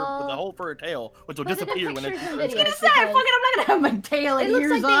tail with a hole for a tail, which will look at the disappear when pictures and it's. videos. Say, fucking, I'm not gonna have my tail and It looks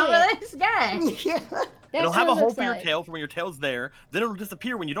ears like on me. with this guy. Yeah. It'll That's have what a it hole looks for your like. tail for when your tail's there. Then it'll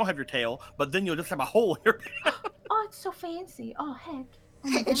disappear when you don't have your tail, but then you'll just have a hole in your tail. Oh, it's so fancy. Oh, heck.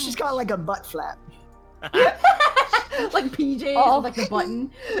 It's just got like a butt flap. Like PJs Oh. with like a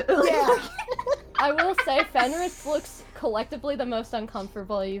button. Yeah. I will say, Fenris looks collectively the most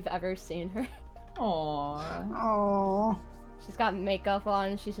uncomfortable you've ever seen her. Aww. Oh. She's got makeup on,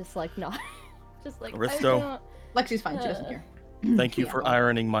 and she's just like, not. Just like, Aristo. I don't... Lexi's fine. She doesn't care. Thank you for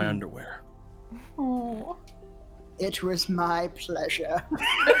ironing my underwear. Oh. It was my pleasure.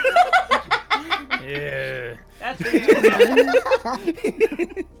 Yeah. That's strange.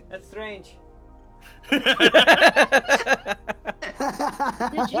 That's strange. Did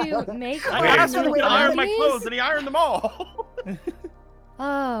you make I all asked new him to iron my bunnies? clothes, and he ironed them all.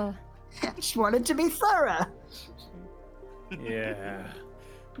 Oh. Just wanted to be thorough. Yeah.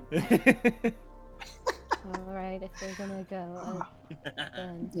 Alright, if they're gonna go,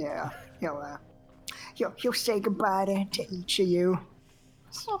 then... Yeah. He'll say goodbye to each of you.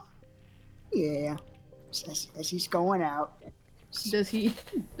 Yeah. As he's going out. Does he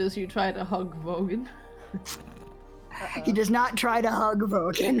try to hug Vogan? He does not try to hug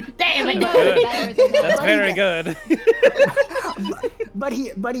Vogan. Damn it! Good. That's very good. But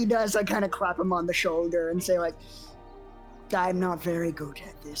he does kind of clap him on the shoulder and say like, I'm not very good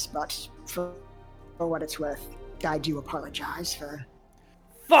at this, but for what it's worth, I do apologize for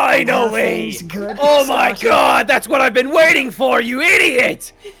Finally! things good. Oh my god, that's what I've been waiting for, you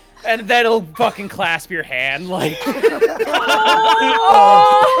idiot! And then he'll fucking clasp your hand like, fucking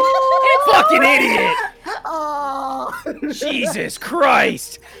idiot! Oh. Jesus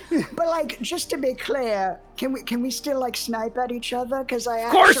Christ! But like, just to be clear, can we still like snipe at each other? Cause I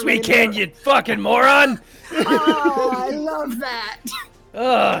Of course we can, you fucking moron! Oh, I love that.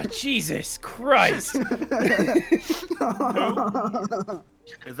 Oh, Jesus Christ!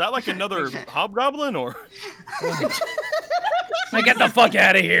 Is that like another hobgoblin or? Now get the fuck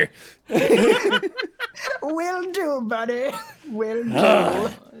out of here! Will do, buddy. Will do.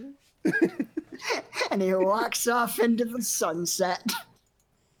 And he walks off into the sunset.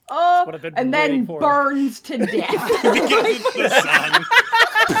 Oh, what I've been and then waiting for. burns to death. The sun.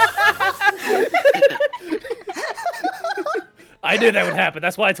 I knew that would happen.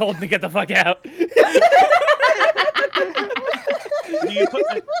 That's why I told him to get the fuck out. Do you put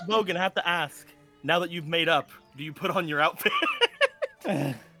Logan? I have to ask. Now that you've made up, do you put on your outfit?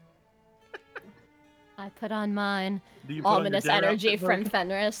 I put on mine. Do you put on your Ominous dinner energy outfit, from Vogan?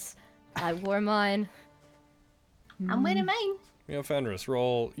 Fenris. I wore mine. I'm wearing mine. You know, Fenris,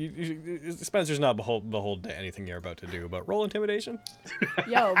 roll. Spencer's not behold to anything you're about to do, but roll intimidation.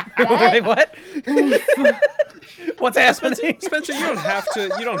 Yo, Wait, bet. what? What's happening? Spencer, you don't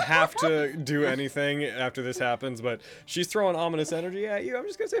have to do anything after this happens, but she's throwing ominous energy at you. I'm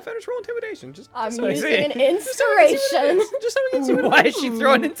just gonna say, Fenris, roll intimidation. I'm so we using see. an inspiration. Just so we can see what it Why is she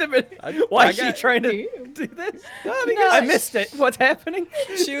throwing intimidation? Why is she got- trying to do this? No, I missed it. What's happening?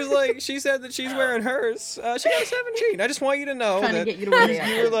 She said that she's wearing hers. She got a 17. I just want you to know Trying to that get you to wear the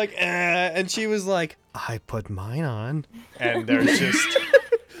you were like, and she was like, I put mine on. And there's just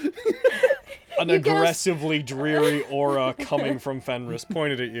an aggressively dreary aura coming from Fenris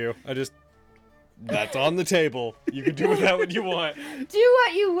pointed at you. That's on the table. You can do with that what you want. Do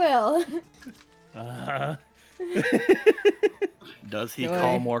what you will. Does he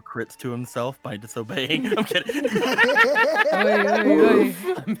call more crits to himself by disobeying? I'm kidding.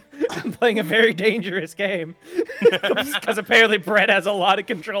 I'm playing a very dangerous game. Because apparently Brett has a lot of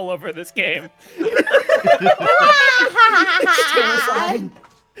control over this game.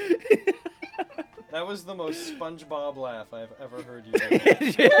 That was the most SpongeBob laugh I've ever heard you do.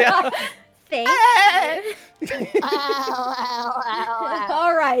 Thanks.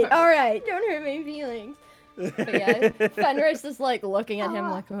 All right. Don't hurt my feelings. But yeah, Fenris is like looking at him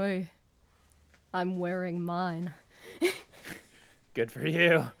like, "Oi, I'm wearing mine." Good for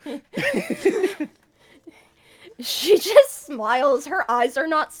you. She just smiles. Her eyes are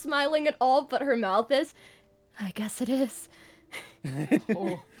not smiling at all, but her mouth is. I guess it is.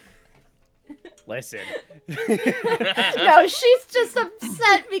 Listen. No, she's just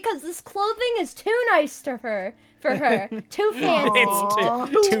upset because this clothing is too nice to her. For her, too fancy. It's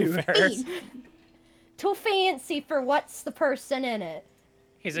too her. Too fancy for what's the person in it.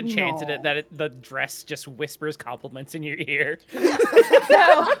 He's enchanted it that the dress just whispers compliments in your ear.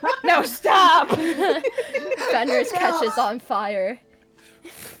 No, stop! Fenris catches on fire.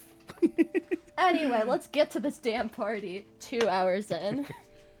 Anyway, let's get to this damn party. 2 hours in.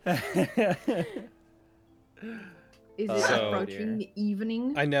 Is it So- approaching the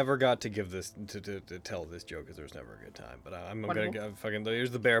evening? I never got to give this to tell this joke because there was never a good time. But I'm gonna Wonderful. fucking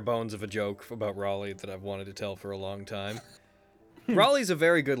here's the bare bones of a joke about Raleigh that I've wanted to tell for a long time. Raleigh's a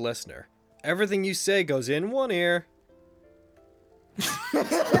very good listener. Everything you say goes in one ear.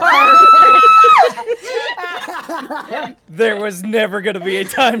 There was never gonna be a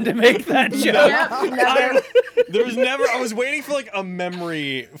time to make that joke. I was waiting for like a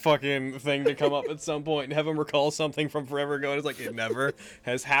memory fucking thing to come up at some point and have him recall something from forever ago. And it's like, it never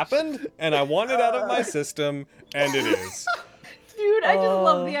has happened. And I want it out of my system, and it is. Dude, I just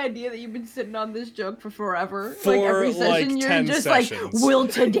love the idea that you've been sitting on this joke for forever. For, like every like, session, you're 10 just sessions. like, will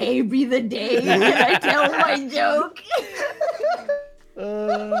today be the day that I tell my joke?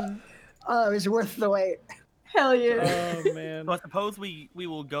 Oh, it was worth the wait. Hell yeah. Oh man. So I suppose we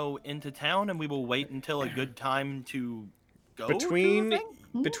will go into town and we will wait until a good time to go. to the thing?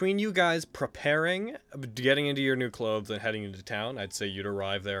 Between you guys preparing, getting into your new clothes and heading into town, I'd say you'd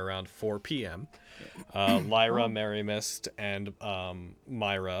arrive there around 4 p.m. Lyra, Mary Mist, and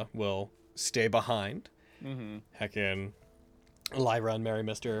Myra will stay behind. Heckin', Lyra and Mary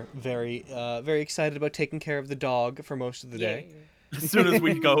Mist are very excited about taking care of the dog for most of the day. As soon as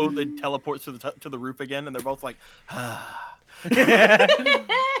we go, they teleport to the roof again, and they're both like, ah.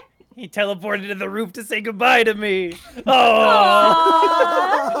 He teleported to the roof to say goodbye to me. Oh.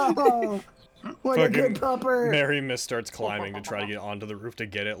 Oh, what a good pupper. Mary Mist starts climbing to try to get onto the roof to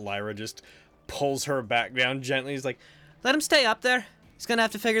get it. Lyra just pulls her back down gently. He's like, Let him stay up there. He's gonna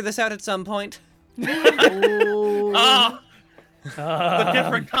have to figure this out at some point. The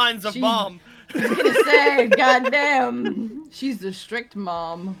different kinds of bomb. I was gonna say, goddamn, she's the strict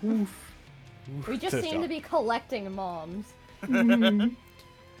mom. Oof. We just seem to be collecting moms.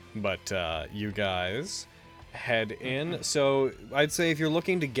 But you guys head in. So I'd say if you're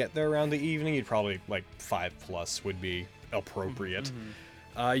looking to get there around the evening, you'd probably like 5+ would be appropriate.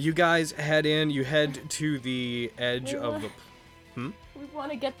 You guys head in. You head to the edge of the. We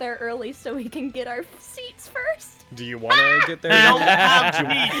want to get there early so we can get our seats first. Do you want to get there?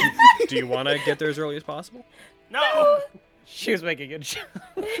 Do you want to get there as early as possible? No. She was making a joke.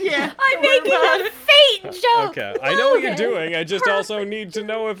 Yeah. I'm making a fate joke. Okay, I know what you're doing. I just also need to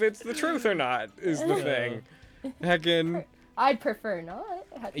know if it's the truth or not. Is the thing. Heckin'. I'd prefer not.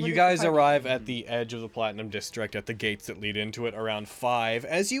 You guys arrive at the edge of the Platinum District at the gates that lead into it around 5.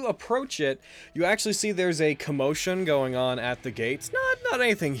 As you approach it, you actually see there's a commotion going on at the gates. Not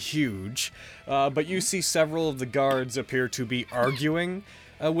anything huge, but you see several of the guards appear to be arguing.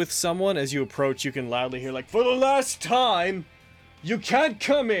 with someone. As you approach, you can loudly hear, like, "For the last time, you can't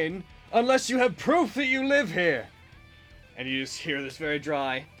come in unless you have proof that you live here." And you just hear this very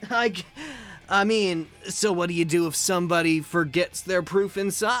dry, I mean, so what do you do if somebody forgets their proof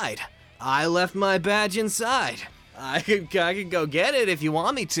inside? I left my badge inside. I could go get it if you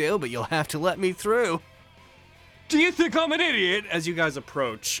want me to, but you'll have to let me through. "Do you think I'm an idiot?" As you guys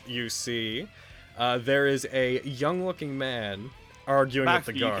approach, you see there is a young-looking man arguing with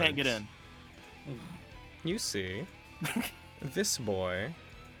the Baxter, guards. you can't get in. You see this boy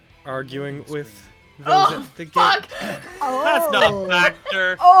arguing with those at the gate. That's not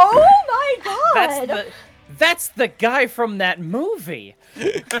Baxter. Oh my god! That's the guy from that movie.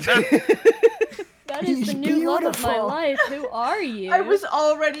 That is the new love of my beautiful. life. Who are you? I was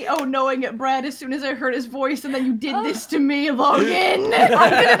already knowing it, Brad, as soon as I heard his voice, and then you did this to me, Logan. I'm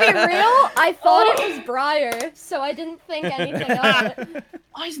gonna be real. I thought it was Briar, so I didn't think anything of it.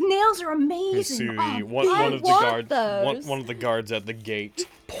 Oh, his nails are You amazing. see Oh, one of the want guards, those. one of the guards at the gate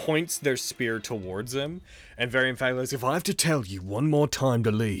points their spear towards him, and very emphatically says, "If I have to tell you one more time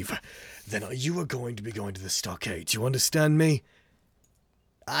to leave, then you are going to be going to the stockade. You understand me?"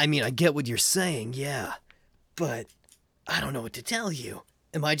 I mean, I get what you're saying, yeah. But I don't know what to tell you.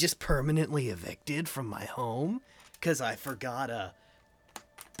 Am I just permanently evicted from my home? 'Cause I forgot a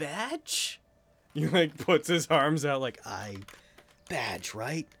badge? He like puts his arms out like, Badge,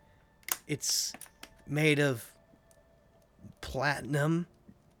 right? It's made of platinum.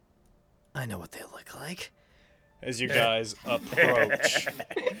 I know what they look like. as you guys approach.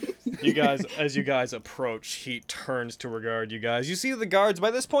 As you guys approach, he turns to regard you guys. You see the guards.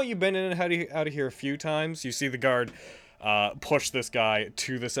 By this point, you've been in and out of here a few times. You see the guard push this guy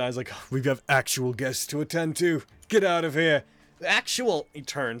to the side. He's like, "We have actual guests to attend to. Get out of here." Actual. He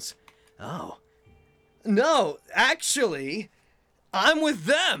turns. Oh. No, actually, I'm with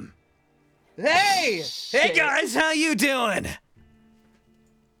them. Hey! Hey guys, how you doing?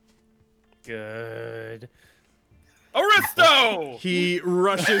 Good. Aristo! He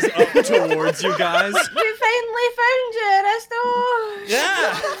rushes up towards you guys. We finally found you, Aristo.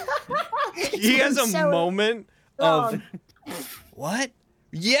 Yeah. He has a so moment of What?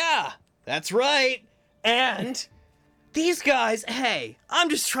 Yeah, that's right. And these guys, hey, I'm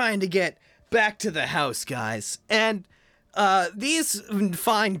just trying to get back to the house, guys. And these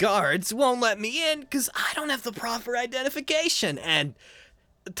fine guards won't let me in because I don't have the proper identification. And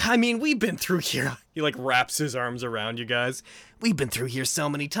I mean, we've been through here. he like wraps his arms around you guys. We've been through here so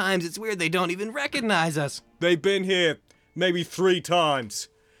many times, it's weird they don't even recognize us. They've been here maybe 3 times.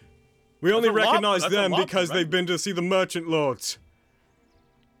 We only a lot- recognize that's a them lot, because right? they've been to see the merchant lords.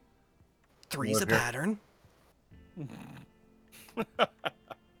 3's a pattern.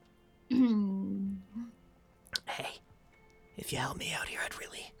 Hey, if you help me out here, I'd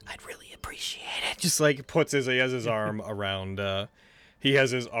really appreciate it. Just like he has his arm around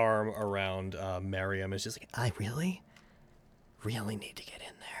Miriam. It's just like, I really need to get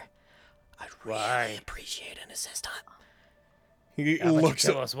in there. I'd really Why? appreciate an assistant. he How about you looks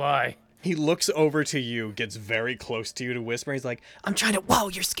tell us why? he looks over to you, gets very close to you to whisper. He's like, I'm trying to. Whoa,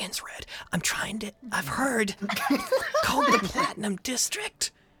 your skin's red. I've heard. Called the Platinum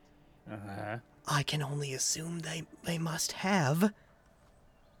District. Uh-huh. I can only assume they must have.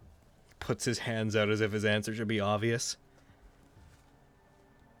 puts his hands out as if his answer should be obvious.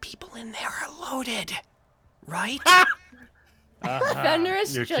 People in there are loaded, right?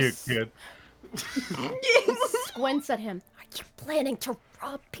 Fenris You're cute, just kid. squints at him. Are you planning to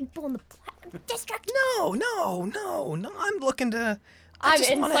rob people in the Platinum District? No. I'm looking to. I I'm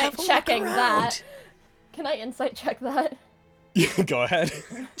just wanna have insight a look checking around. that. Can I insight check that? Go ahead.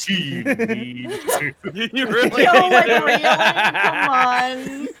 You really? No, like, really? Come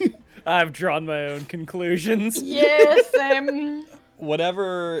on. I've drawn my own conclusions. Yes,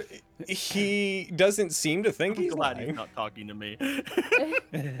 Whatever. He doesn't seem to think I'm he's glad he's lying. not talking to me.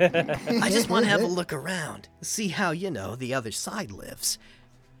 I just want to have a look around, see how the other side lives.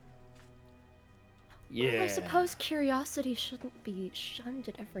 Yeah. Well, I suppose curiosity shouldn't be shunned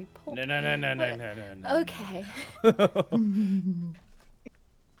at every point. No. Okay.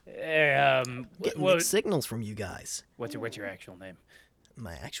 Hey, Getting mixed signals from you guys. what's your actual name?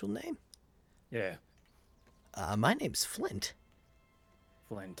 My actual name? Yeah, My name's Flint.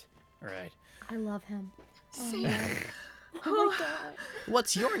 Flint. All right. I love him. Oh my god.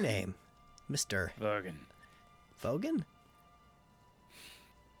 What's your name, Mr. Vogan. Vogan?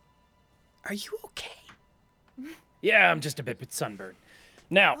 Are you okay? Yeah, I'm just a bit sunburned.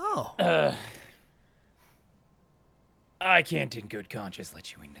 Now, Oh. I can't in good conscience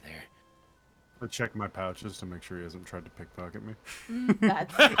let you into there. I check my pouches to make sure he hasn't tried to pickpocket me.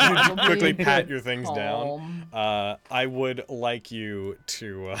 That's You quickly probably pat your things calm. down. I would like you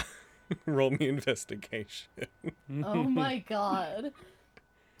to roll me investigation. Oh my god.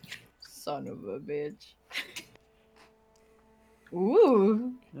 Son of a bitch.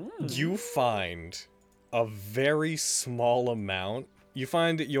 Ooh. You find a very small amount. You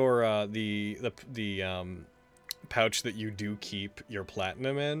find your the pouch that you do keep your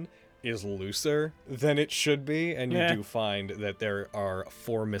platinum in is looser than it should be, and you do find that there are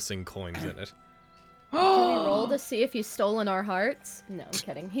 4 missing coins in it. Can we roll to see if he's stolen our hearts? No, I'm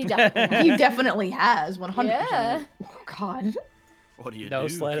kidding. He definitely He definitely has 100%. Yeah. Oh, God. What do you No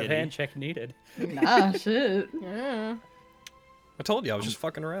do, sleight of kitty? hand check needed. Nah, shit. Yeah. I told you I was just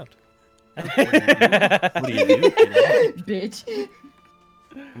fucking around. What do you do, kitty? Bitch.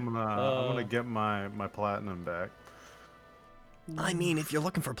 I'm gonna get my platinum back. I mean, if you're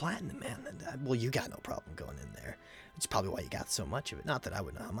looking for platinum, man, then, well, you got no problem going in there. It's probably why you got so much of it. Not that I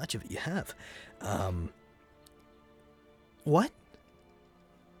would know how much of it you have. What?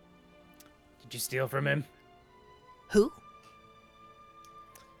 Did you steal from him? Who?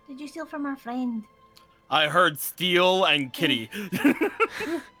 Did you steal from our friend? I heard Steel and Kitty.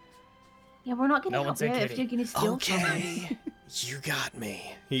 Yeah, we're not gonna No one help said you if kitty. you're gonna steal from us. Okay. You got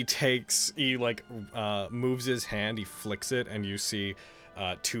me. He like moves his hand, he flicks it, and you see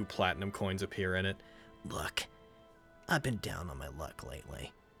 2 platinum coins appear in it. Look, I've been down on my luck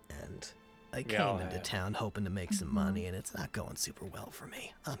lately, and I We came all into have. town hoping to make some money, and it's not going super well for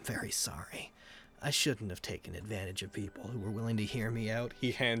me. I'm very sorry. I shouldn't have taken advantage of people who were willing to hear me out.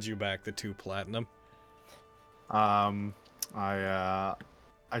 He hands you back the 2 platinum. I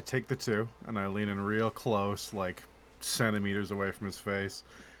take the 2 and I lean in real close, like centimeters away from his face,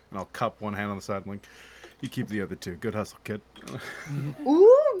 and I'll cup one hand on the side and like, you keep the other 2. Good hustle, kid.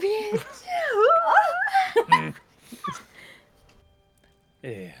 Ooh, bitch.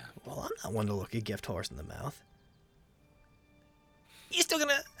 Yeah. Well, I'm not one to look a gift horse in the mouth. You still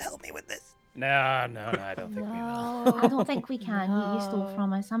gonna help me with this? No, I don't think we will. I don't think we can. You stole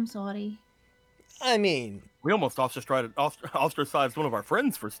from us. I'm sorry. I mean, We almost ostracized one of our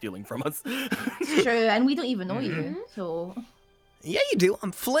friends for stealing from us. It's true, and we don't even know you, so yeah, you do.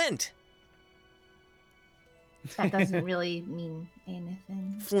 I'm Flint. that doesn't really mean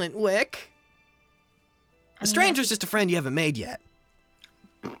anything. Flintwick. I A mean, stranger's just a friend you haven't made yet.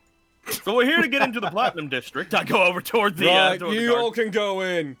 So we're here to get into the Platinum District. I go over towards the. Right, toward the you guard. all can go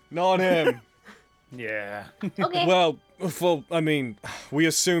in, not him. Yeah. Okay. Well, I mean, we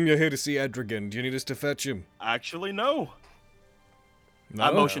assume you're here to see Edrigan. Do you need us to fetch him? Actually, no. No.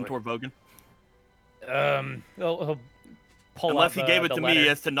 I motion toward Vogan. He'll pull Unless out he gave it the to letter. me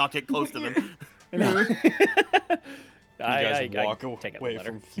as to not get close to them. You guys walk take out the away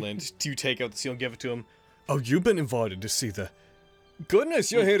letter. from Flint. Do you take out the seal and give it to him? Oh, you've been invited to see the...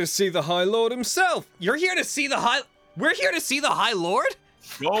 Goodness, you're here to see the High Lord himself. You're here to see the High... We're here to see the High Lord?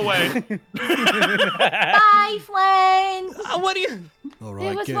 Go away. Bye, Flynn. What do you... All It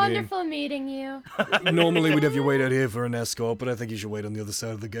right, was get wonderful meeting you. in. Normally we'd have you wait out here for an escort, but I think you should wait on the other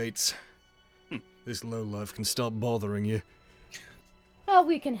side of the gates. This lowlife can stop bothering you. Oh,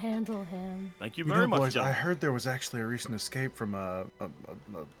 we can handle him. Thank you You very know, much, boys, John. I heard there was actually a recent escape from a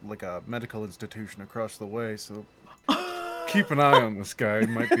medical institution across the way, so keep an eye on this guy. He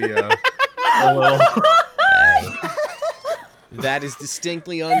might be a little... That is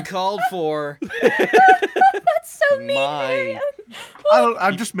distinctly uncalled for. That's so mean, My...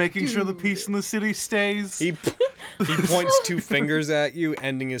 I'm just making sure the peace in the city stays. He points 2 fingers at you,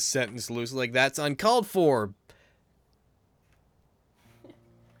 ending his sentence loose like, that's uncalled for.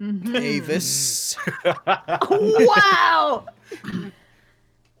 Avis. Wow.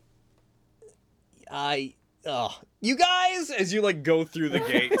 You guys, as you like go through the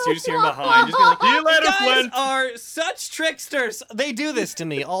gates, you just hear him behind, just be like, See you later, You guys Flint. are such tricksters. They do this to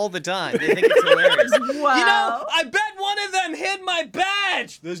me all the time. They think it's hilarious. Wow. You know, I bet one of them hid my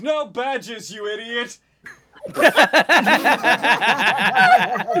badge. there's no badges, you idiot.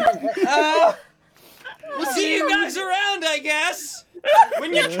 We'll see you guys around, I guess,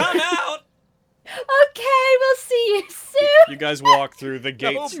 when you come out. Okay, we'll see you soon. You guys walk through the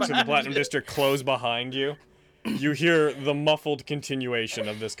gates to the Platinum District, close behind you. You hear the muffled continuation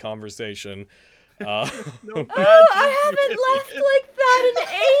of this conversation. Oh, I haven't left like that in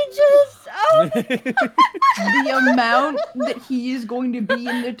ages. Oh, The amount that he is going to be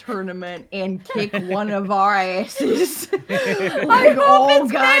in the tournament and kick one of our asses. Like, oh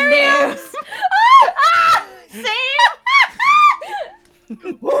goddamn. Sam.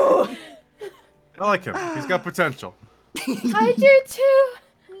 I like him. He's got potential. I do too.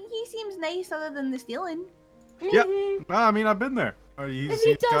 He seems nice other than the stealing. Yep. No, I mean, I've been there.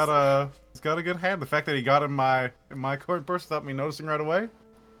 He's got a good hand. The fact that he got in my court burst without me noticing right away,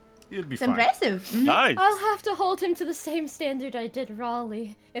 he'd be It's fine. impressive. Mhm. Nice. I'll have to hold him to the same standard I did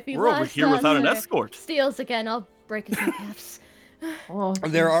Raleigh. If he We're over lies here to without us an or escort. steals again, I'll break his kneecaps. Oh,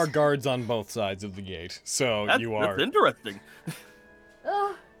 There are guards on both sides of the gate, so you are. That's interesting.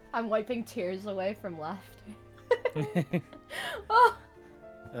 Oh, I'm wiping tears away from laughter. Oh,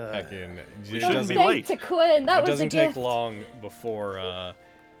 Heckin', it shouldn't doesn't, be thank late. to Quinn. That it was a doesn't gift. take long before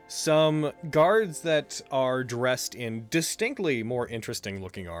some guards that are dressed in distinctly more interesting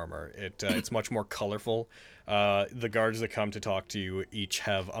looking armor. It's much more colorful. The guards that come to talk to you each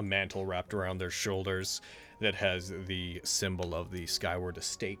have a mantle wrapped around their shoulders that has the symbol of the Skyward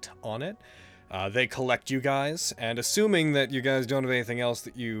Estate on it. They collect you guys, and assuming that you guys don't have anything else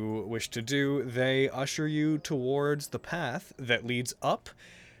that you wish to do, they usher you towards the path that leads up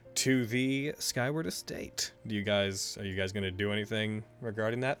to the Skyward Estate. Are you guys going to do anything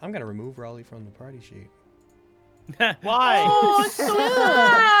regarding that? I'm going to remove Raleigh from the party sheet. Why? Oh,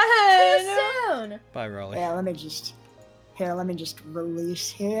 Too soon. Bye, Raleigh. Yeah, let me just release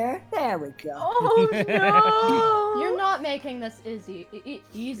here. There we go. Oh no! You're not making this easier.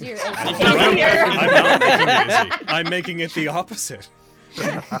 Easier. I'm not making it easy. I'm making it the opposite.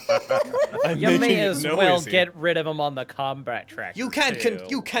 I'm You making may it as no well easy. get rid of him on the combat track. You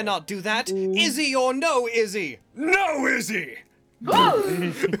cannot do that. Izzy or no Izzy? No Izzy!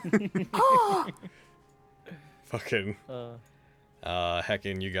 Fucking.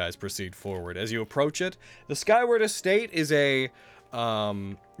 Heckin', you guys proceed forward. As you approach it, the Skyward Estate is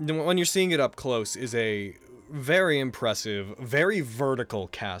when you're seeing it up close, is a very impressive, very vertical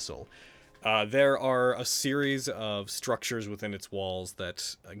castle. There are a series of structures within its walls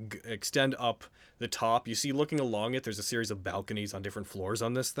that extend up the top. You see, looking along it, there's a series of balconies on different floors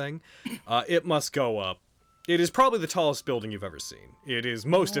on this thing. It must go up. It is probably the tallest building you've ever seen. It is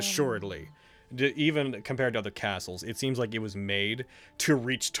most assuredly, even compared to other castles, it seems like it was made to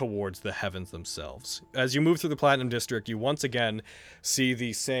reach towards the heavens themselves. As you move through the Platinum District, you once again see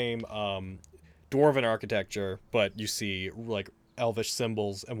the same dwarven architecture, but you see like elvish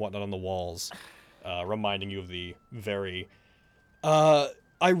symbols and whatnot on the walls, reminding you of the very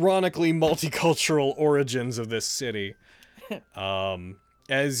ironically multicultural origins of this city.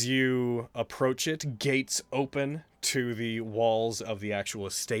 As you approach it, gates open to the walls of the actual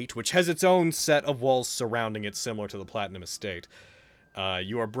estate, which has its own set of walls surrounding it, similar to the Platinum Estate.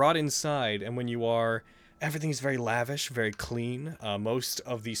 You are brought inside, and when you are, everything's very lavish, very clean. Most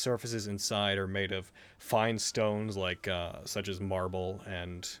of the surfaces inside are made of fine stones, like such as marble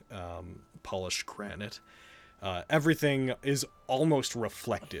and polished granite. Everything is almost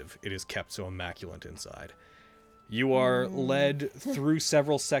reflective. It is kept so immaculate inside. You are led through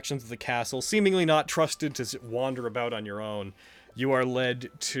several sections of the castle, seemingly not trusted to wander about on your own. You are led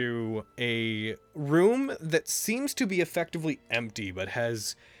to a room that seems to be effectively empty, but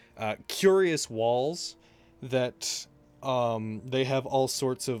has curious walls that they have all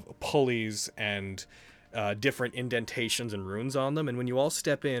sorts of pulleys and different indentations and runes on them. And when you all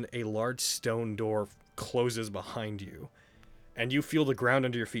step in, a large stone door closes behind you, and you feel the ground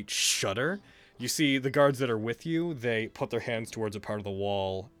under your feet shudder. You see the guards that are with you, they put their hands towards a part of the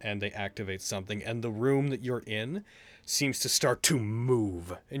wall and they activate something, and the room that you're in seems to start to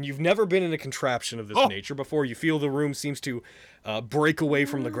move. And you've never been in a contraption of this nature before. You feel the room seems to break away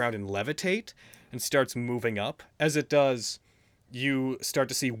from the ground and levitate and starts moving up. As it does, you start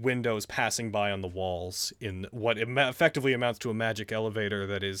to see windows passing by on the walls in what effectively amounts to a magic elevator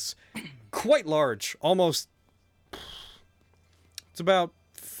that is quite large, almost, it's about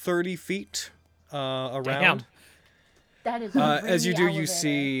 30 feet around. Damn. That is As you do, you elevator.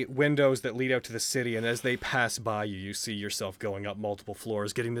 see windows that lead out to the city, and as they pass by you, you see yourself going up multiple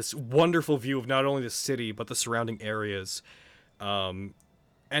floors, getting this wonderful view of not only the city, but the surrounding areas. And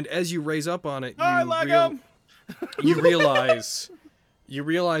as you raise up on it, you realize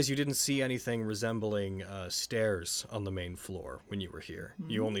you didn't see anything resembling stairs on the main floor when you were here.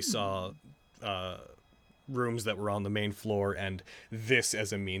 You only saw rooms that were on the main floor, and this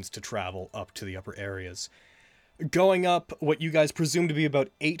as a means to travel up to the upper areas. Going up what you guys presume to be about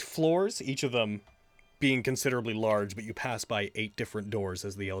 8 floors, each of them being considerably large, but you pass by 8 different doors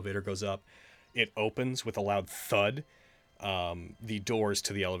as the elevator goes up. It opens with a loud thud. The doors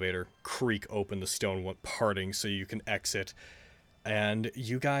to the elevator creak open, the stone parting so you can exit. And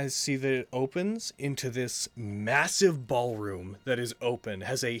you guys see that it opens into this massive ballroom that is open,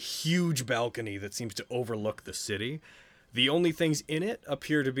 has a huge balcony that seems to overlook the city. The only things in it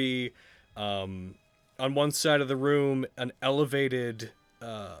appear to be, on one side of the room, an elevated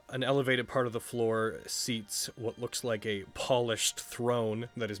an elevated part of the floor seats what looks like a polished throne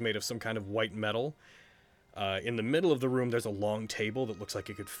that is made of some kind of white metal. In the middle of the room, there's a long table that looks like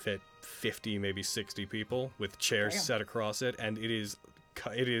it could fit 50, maybe 60 people, with chairs set across it, and it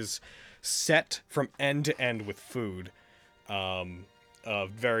is set from end to end with food of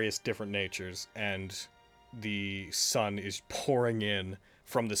various different natures, and the sun is pouring in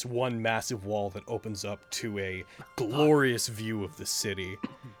from this one massive wall that opens up to a glorious view of the city.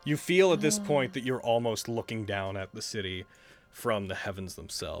 You feel at this point that you're almost looking down at the city from the heavens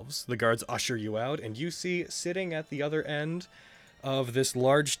themselves. The guards usher you out, and you see sitting at the other end of this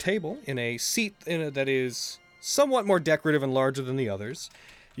large table in a seat that is somewhat more decorative and larger than the others.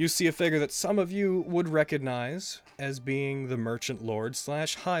 You see a figure that some of you would recognize as being the Merchant Lord /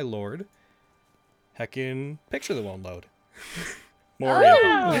 High Lord. Heckin' picture that won't load. Morian.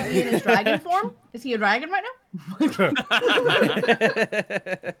 Oh, is he in his dragon form? Is he a dragon right now?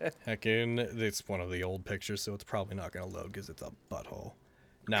 Heckin', it's one of the old pictures, so it's probably not going to load because it's a butthole.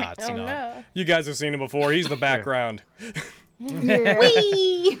 Nah, it's not. No. You guys have seen him before. He's the background.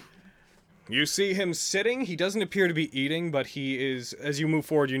 Whee! You see him sitting. He doesn't appear to be eating, but he is, as you move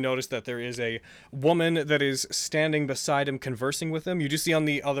forward, you notice that there is a woman that is standing beside him conversing with him. You do see on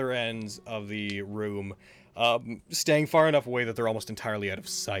the other ends of the room, staying far enough away that they're almost entirely out of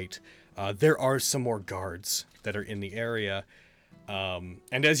sight. There are some more guards that are in the area.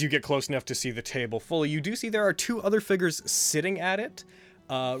 And as you get close enough to see the table fully, you do see there are two other figures sitting at it,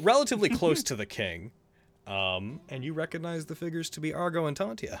 relatively close to the king. And you recognize the figures to be Argo and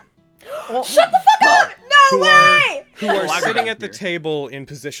Tantia. Oh, shut the fuck up! No way! Who are sitting at the table in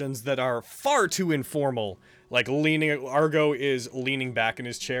positions that are far too informal. Like Argo is leaning back in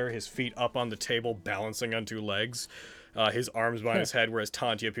his chair, his feet up on the table, balancing on two legs. His arms behind his head, whereas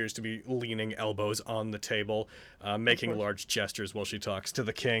Tantia appears to be leaning elbows on the table, making large gestures while she talks to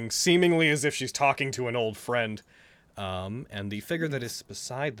the king, seemingly as if she's talking to an old friend. And the figure that is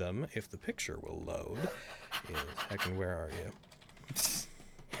beside them, if the picture will load, is... Heckin', where are you?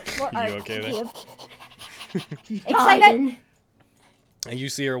 You okay there? Excited. And you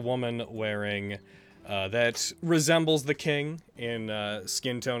see a woman wearing that resembles the king in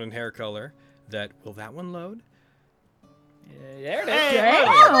skin tone and hair color. Will that one load? Yeah, there it is.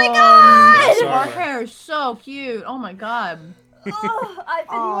 Oh my god! Her hair is so cute. Oh my god. Oh, I've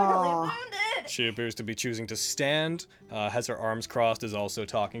been mortally wounded. She appears to be choosing to stand, has her arms crossed, is also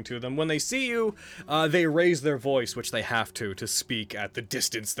talking to them. When they see you, they raise their voice, which they have to speak at the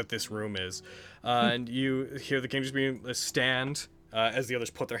distance that this room is. And you hear the king just being a stand, as the others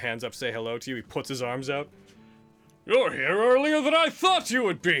put their hands up, say hello to you. He puts his arms out. You're here earlier than I thought you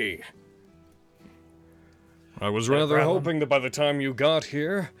would be. I was rather hoping that by the time you got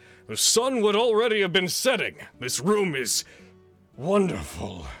here, the sun would already have been setting. This room is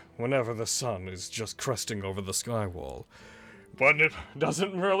wonderful whenever the sun is just cresting over the sky wall. But it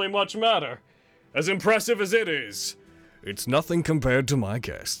doesn't really much matter. As impressive as it is, it's nothing compared to my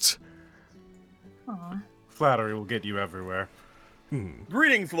guests. Aww. Flattery will get you everywhere.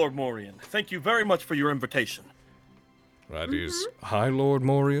 Greetings, Lord Morian. Thank you very much for your invitation. That is High Lord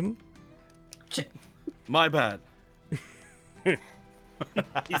Morian. My bad. He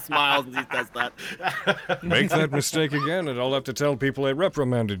smiles as he says that. Make that mistake again, and I'll have to tell people I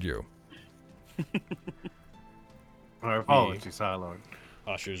reprimanded you. My apologies, High Lord.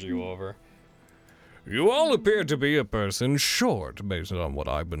 Ushers you over. You all appear to be a person short, based on what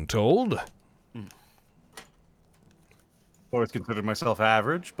I've been told. Always considered myself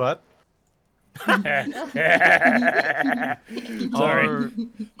average, but... Sorry.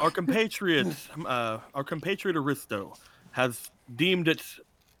 Our compatriot Aristo has deemed it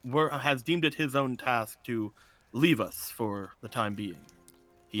his own task to leave us for the time being.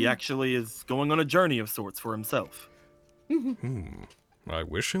 He actually is going on a journey of sorts for himself. I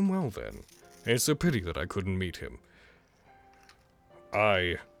wish him well then. It's a pity that I couldn't meet him.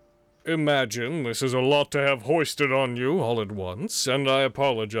 I imagine this is a lot to have hoisted on you all at once, and I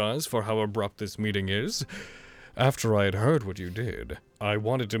apologize for how abrupt this meeting is. After I had heard what you did, I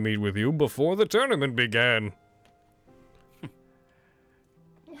wanted to meet with you before the tournament began.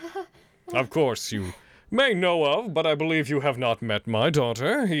 Of course, you may know of, but I believe you have not met my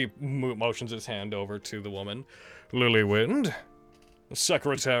daughter. He motions his hand over to the woman. Lilywind,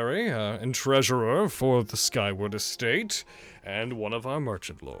 secretary and treasurer for the Skyward Estate, and one of our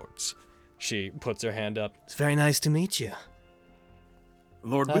merchant lords. She puts her hand up. It's very nice to meet you.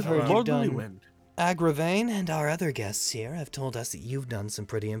 Lord I've heard Lord you've done- Lilywind. Agravain and our other guests here have told us that you've done some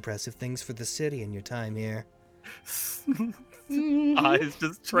pretty impressive things for the city in your time here. Eyes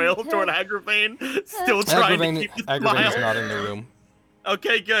just trail toward Agravain, still trying to keep the Agravain's smile. not in the room.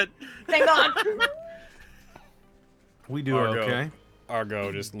 Okay, good. Thank God. We do okay.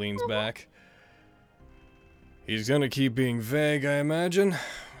 Argo just leans back. He's gonna keep being vague, I imagine.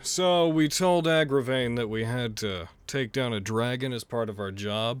 So we told Agravain that we had to take down a dragon as part of our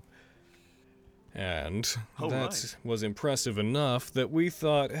job. And that was impressive enough that we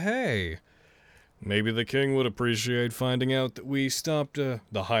thought, hey, maybe the king would appreciate finding out that we stopped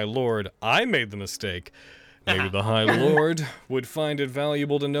the High Lord. I made the mistake. Maybe the High Lord would find it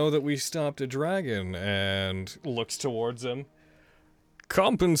valuable to know that we stopped a dragon, and looks towards him.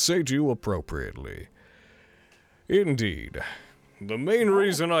 Compensate you appropriately. Indeed. The main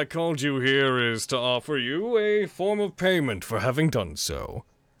reason I called you here is to offer you a form of payment for having done so.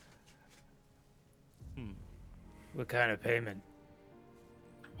 What kind of payment?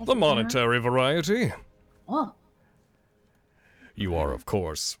 The monetary variety. Oh. You are, of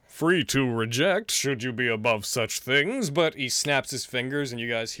course, free to reject should you be above such things, but he snaps his fingers and you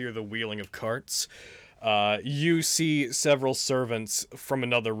guys hear the wheeling of carts. You see several servants from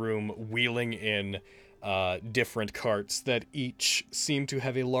another room wheeling in different carts that each seem to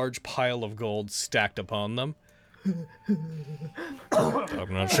have a large pile of gold stacked upon them.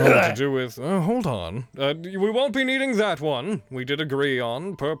 I'm not sure what to do with... hold on. We won't be needing that one. We did agree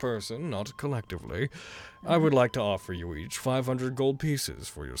on per person, not collectively. I would like to offer you each 500 gold pieces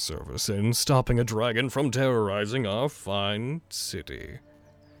for your service in stopping a dragon from terrorizing our fine city.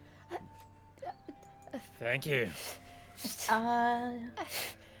 Thank you.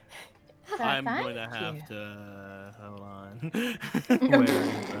 I'm going to have to... Hold on.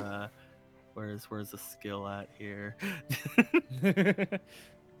 Where's the skill at here?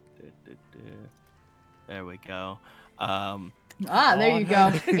 There we go. There you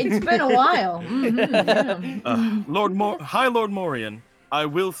go. It's been a while. High Lord Morian, I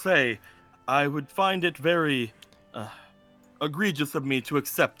will say, I would find it very egregious of me to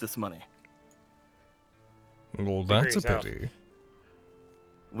accept this money. Well, that's a pity.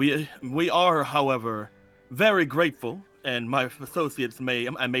 We are, however, very grateful, and my associates may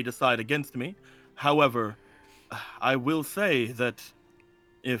decide against me. However, I will say that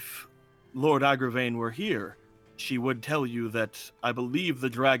if Lord Agravain were here, she would tell you that I believe the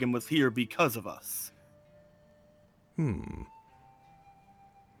dragon was here because of us. It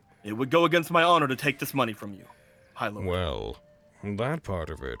would go against my honor to take this money from you, High Lord. Well, that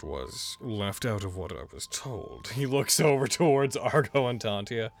part of it was left out of what I was told. He looks over towards Argo and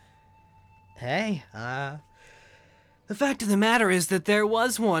Tantia. Hey, the fact of the matter is that there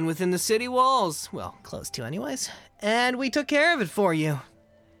was one within the city walls. Well, close to anyways. And we took care of it for you.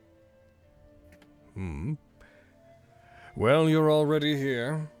 Well, you're already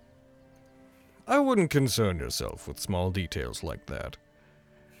here. I wouldn't concern yourself with small details like that.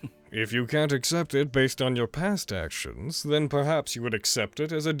 If you can't accept it based on your past actions, then perhaps you would accept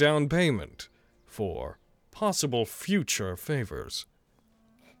it as a down payment for possible future favors.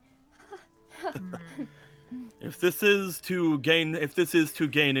 If this is to gain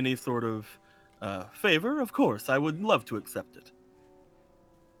any sort of favor, of course, I would love to accept it.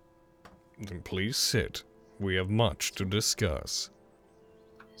 Then please sit. We have much to discuss.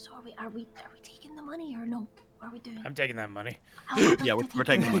 So are we taking the money or no? What are we doing? I'm taking that money. Yeah, we're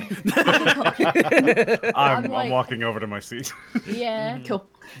taking the money. I'm walking over to my seat. Yeah. Cool.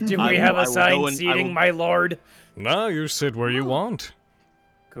 Do we have assigned seating, my lord? No, you sit where you want.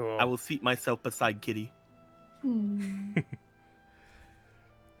 Cool. I will seat myself beside Kitty.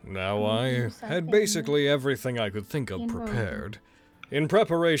 Now I had basically everything I could think of prepared. In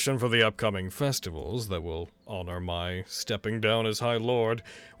preparation for the upcoming festivals that will honor my stepping down as High Lord,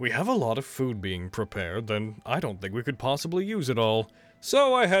 we have a lot of food being prepared, then I don't think we could possibly use it all.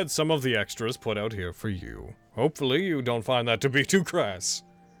 So I had some of the extras put out here for you. Hopefully you don't find that to be too crass.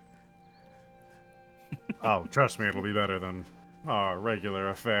 Oh, trust me, it'll be better than our regular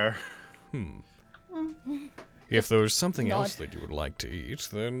affair. If there's something else that you would like to eat,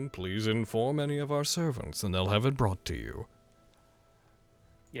 then please inform any of our servants and they'll have it brought to you.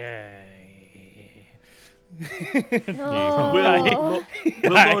 Yay. Will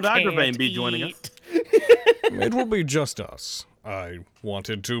Lord Agravain be joining us? It will be just us. I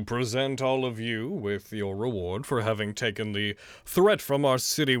wanted to present all of you with your reward for having taken the threat from our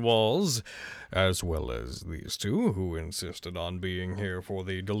city walls, as well as these two who insisted on being here for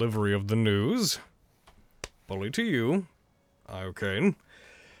the delivery of the news. Fully to you, Iocane.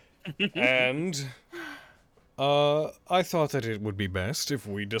 And I thought that it would be best if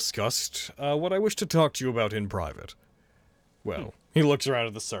we discussed what I wish to talk to you about in private. Well, he looks around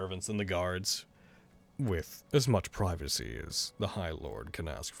at the servants and the guards, with as much privacy as the High Lord can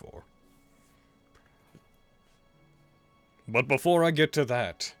ask for. But before I get to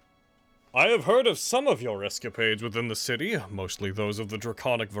that, I have heard of some of your escapades within the city, mostly those of the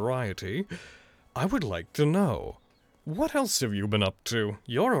draconic variety. I would like to know, what else have you been up to?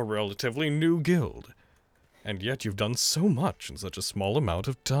 You're a relatively new guild, and yet you've done so much in such a small amount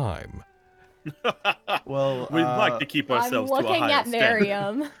of time. Well, We'd like to keep ourselves I'm to a looking higher at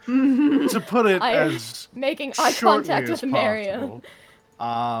standard. Miriam. to put it I am as making eye shortly contact as with Miriam. possible,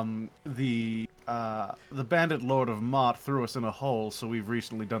 the bandit lord of Mott threw us in a hole, so we've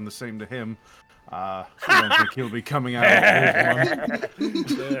recently done the same to him. I don't think he'll be coming out of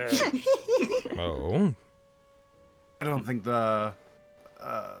this one. Oh? I don't think the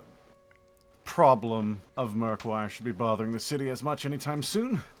problem of Murkwire should be bothering the city as much anytime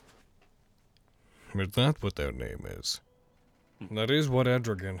soon. Is that what their name is? That is what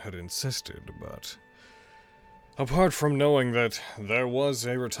Edragan had insisted, but... apart from knowing that there was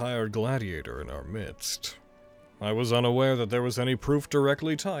a retired gladiator in our midst, I was unaware that there was any proof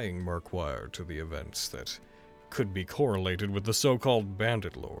directly tying Murkwire to the events that could be correlated with the so-called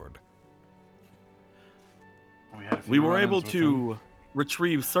Bandit Lord. We were able to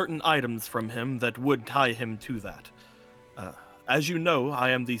retrieve certain items from him that would tie him to that. As you know, I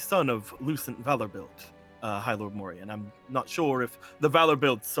am the son of Lucent Valorbilt, High Lord Morian. I'm not sure if the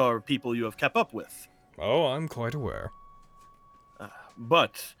Valorbilts are people you have kept up with. Oh, I'm quite aware.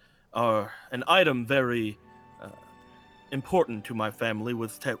 But an item very important to my family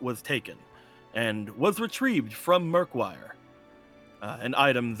was taken, and was retrieved from Murkwire. An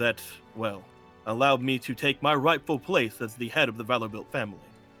item that, well, allowed me to take my rightful place as the head of the Valorbilt family.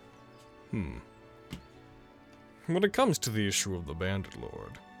 When it comes to the issue of the Bandit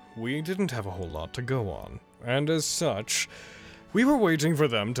Lord, we didn't have a whole lot to go on, and as such, we were waiting for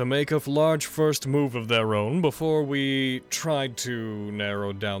them to make a large first move of their own before we tried to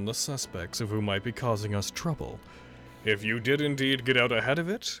narrow down the suspects of who might be causing us trouble. If you did indeed get out ahead of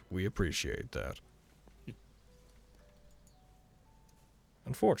it, we appreciate that.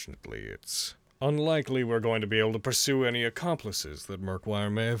 Unfortunately, it's unlikely we're going to be able to pursue any accomplices that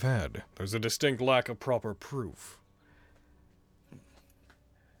Murkwire may have had. There's a distinct lack of proper proof.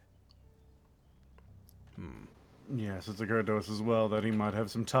 Yes, it's occurred to us as well that he might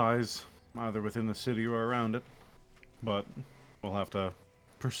have some ties, either within the city or around it. But we'll have to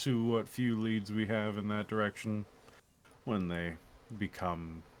pursue what few leads we have in that direction when they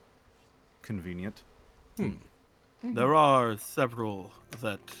become convenient. There are several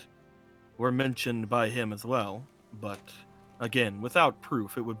that were mentioned by him as well, but again, without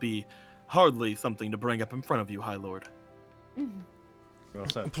proof, it would be hardly something to bring up in front of you, High Lord. Well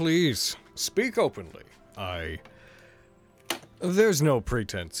said. Please, speak openly. There's no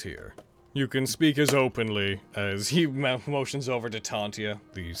pretense here. You can speak as openly as he motions over to Tantia.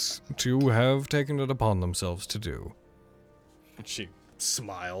 These two have taken it upon themselves to do. She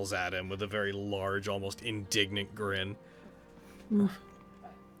smiles at him with a very large, almost indignant grin.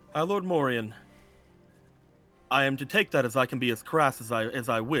 Lord Morian, I am to take that as I can be as crass as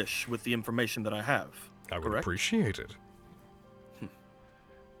I wish with the information that I have. I would correct? appreciate it.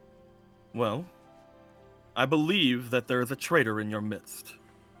 Well, I believe that there is a traitor in your midst.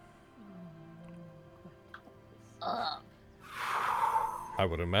 I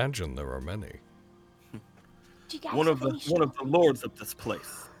would imagine there are many. One of the lords of this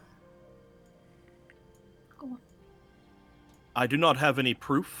place. Go on. I do not have any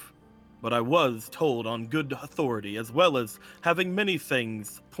proof, but I was told on good authority, as well as having many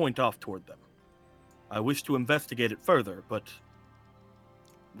things point off toward them. I wish to investigate it further, but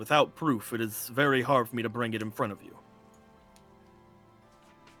without proof, it is very hard for me to bring it in front of you.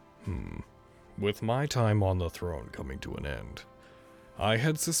 With my time on the throne coming to an end, I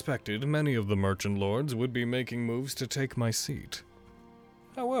had suspected many of the merchant lords would be making moves to take my seat.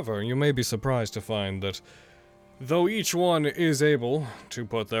 However, you may be surprised to find that though each one is able to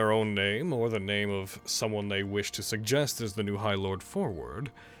put their own name or the name of someone they wish to suggest as the new High Lord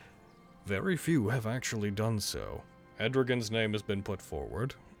forward, very few have actually done so. Edragan's name has been put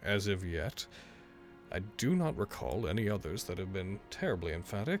forward, as of yet. I do not recall any others that have been terribly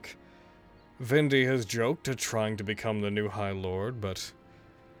emphatic. Vindy has joked at trying to become the new High Lord, but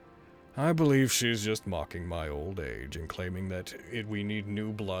I believe she's just mocking my old age and claiming that we need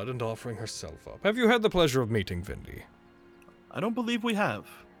new blood and offering herself up. Have you had the pleasure of meeting Vindy? I don't believe we have.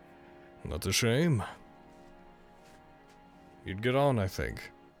 That's a shame. You'd get on, I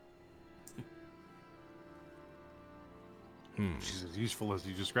think. She's as useful as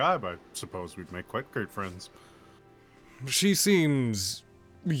you describe. I suppose we'd make quite great friends. She seems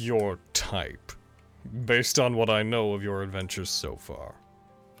your type, based on what I know of your adventures so far.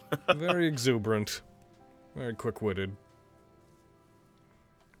 Very exuberant, very quick-witted.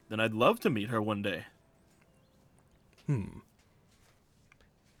 then I'd love to meet her one day.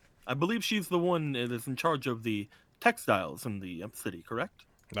 I believe she's the one that is in charge of the textiles in the city, correct?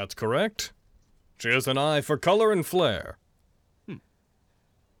 That's correct. She has an eye for color and flair.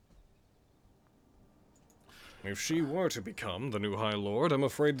 If she were to become the new High Lord, I'm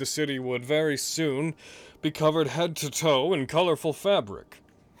afraid the city would very soon be covered head to toe in colorful fabric.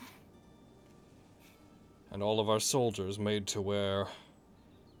 And all of our soldiers made to wear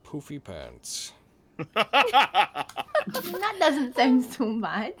poofy pants. That doesn't sound so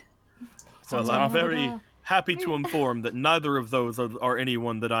bad. Well, I'm very happy to inform that neither of those are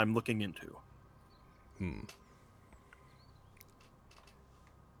anyone that I'm looking into.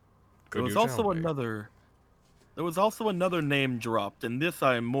 There was also another name dropped, and this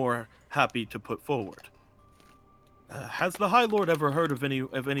I am more happy to put forward. Has the High Lord ever heard of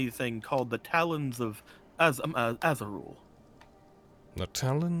anything called the Talons of Azarul? The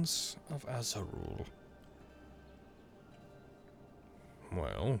Talons of Azarul.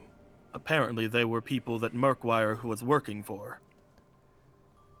 Well, apparently they were people that Murkwire was working for.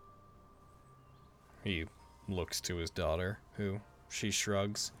 He looks to his daughter, who she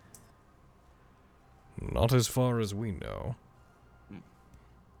shrugs. Not as far as we know.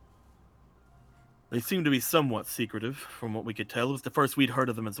 They seem to be somewhat secretive, from what we could tell. It was the first we'd heard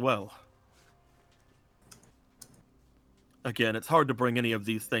of them as well. Again, it's hard to bring any of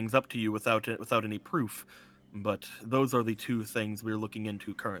these things up to you without any proof, but those are the two things we're looking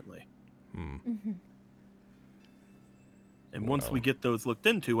into currently. And once we get those looked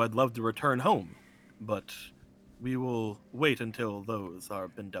into, I'd love to return home, but we will wait until those are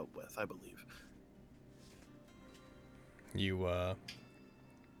been dealt with, I believe.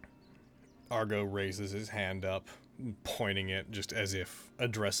 Argo raises his hand up, pointing it just as if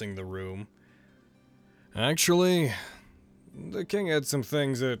addressing the room. Actually, the king had some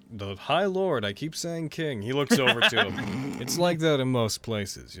things that the High Lord, I keep saying king, he looks over to him. It's like that in most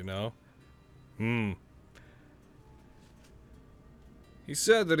places, you know? He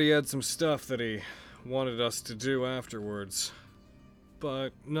said that he had some stuff that he wanted us to do afterwards, but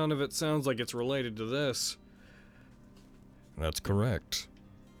none of it sounds like it's related to this. That's correct.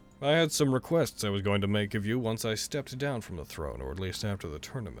 I had some requests I was going to make of you once I stepped down from the throne, or at least after the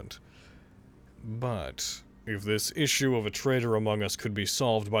tournament. But if this issue of a traitor among us could be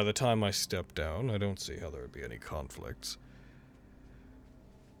solved by the time I step down, I don't see how there would be any conflicts.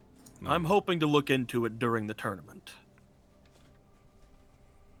 I'm hoping to look into it during the tournament.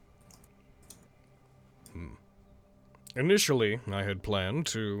 Initially, I had planned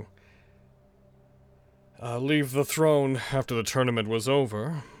to leave the throne after the tournament was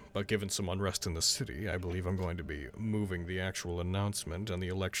over, but given some unrest in the city, I believe I'm going to be moving the actual announcement and the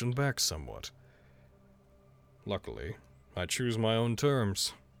election back somewhat. Luckily, I choose my own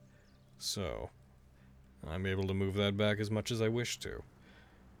terms, so I'm able to move that back as much as I wish to.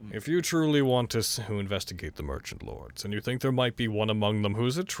 If you truly want to investigate the Merchant Lords, and you think there might be one among them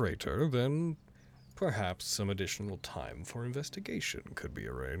who's a traitor, then perhaps some additional time for investigation could be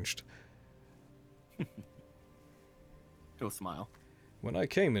arranged. He'll smile. When I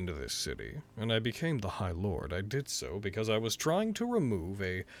came into this city, and I became the High Lord, I did so because I was trying to remove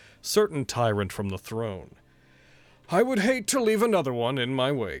a certain tyrant from the throne. I would hate to leave another one in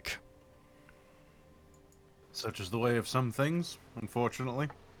my wake. Such is the way of some things, unfortunately.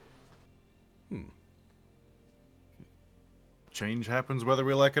 Change happens whether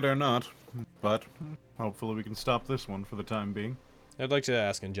we like it or not, but hopefully we can stop this one for the time being. I'd like to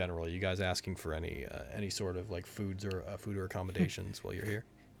ask in general, are you guys asking for any sort of like food or accommodations while you're here?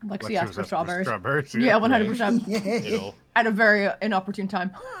 Lexi asked for strawberries. Yeah, 100%. At a very inopportune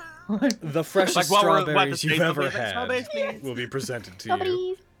time. The freshest strawberries you've ever had will be presented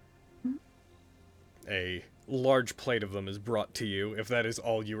to you. A large plate of them is brought to you if that is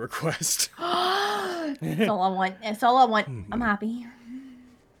all you request. That's all I want. That's all I want. I'm happy.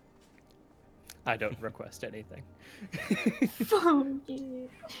 I don't request anything.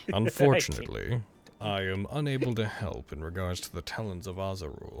 Unfortunately, I am unable to help in regards to the Talons of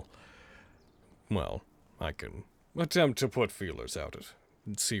Azarul. Well, I can attempt to put feelers out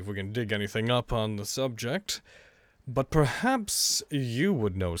and see if we can dig anything up on the subject, but perhaps you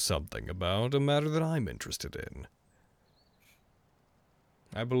would know something about a matter that I'm interested in.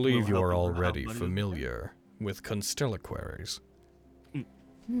 I believe you are already familiar with constellaquaries.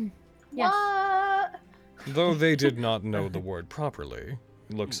 Yes. What? Though they did not know the word properly,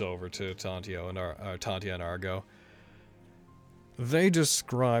 looks over to Tantia and Argo. They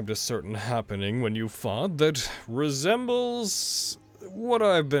described a certain happening when you fought that resembles what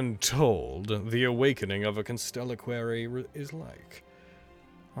I've been told the awakening of a constellaquary is like.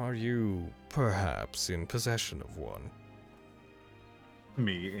 Are you perhaps in possession of one?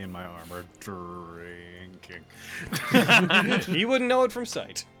 Me in my armor drinking. You wouldn't know it from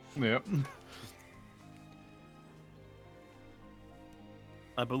sight. Yep.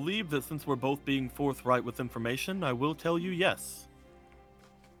 I believe that since we're both being forthright with information, I will tell you yes.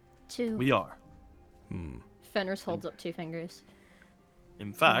 2. We are. Fenris holds up 2 fingers.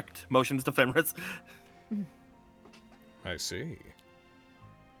 In fact, motions to Fenris. I see.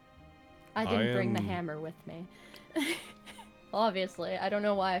 I didn't bring the am- hammer with me. Obviously, I don't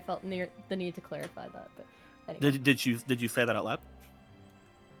know why I felt the need to clarify that, but anyway. Did you say that out loud?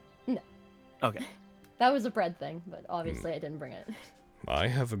 No. Okay. That was a bread thing, but obviously I didn't bring it. I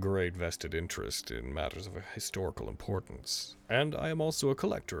have a great vested interest in matters of historical importance, and I am also a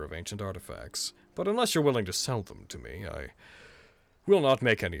collector of ancient artifacts. But unless you're willing to sell them to me, I will not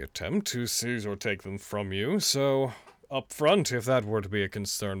make any attempt to seize or take them from you, so up front, if that were to be a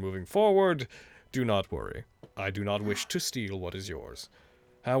concern moving forward, do not worry. I do not wish to steal what is yours.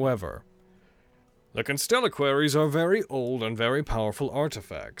 However, the Constellaquaries are very old and very powerful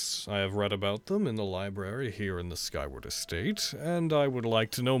artifacts. I have read about them in the library here in the Skyward Estate, and I would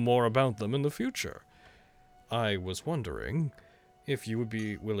like to know more about them in the future. I was wondering if you would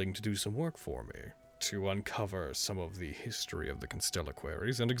be willing to do some work for me, to uncover some of the history of the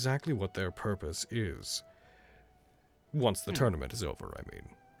Constellaquaries and exactly what their purpose is. Once the tournament is over, I mean.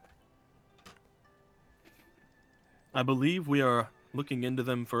 I believe we are looking into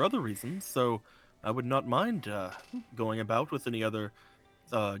them for other reasons, so I would not mind going about with any other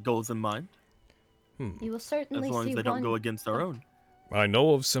goals in mind. You will certainly as long see as they don't one... go against our own. I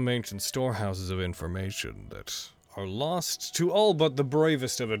know of some ancient storehouses of information that are lost to all but the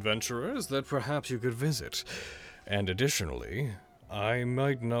bravest of adventurers that perhaps you could visit. And additionally, I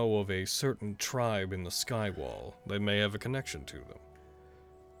might know of a certain tribe in the Skywall that may have a connection to them.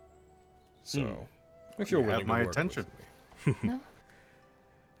 So, if you're You willing have to my work attention. with me.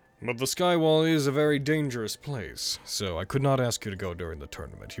 But the Skywall is a very dangerous place, so I could not ask you to go during the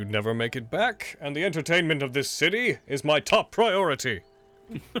tournament. You'd never make it back, and the entertainment of this city is my top priority.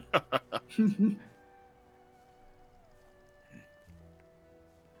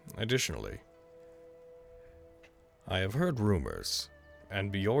 Additionally, I have heard rumors,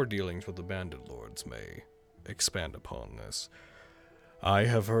 and your dealings with the bandit lords may expand upon this. I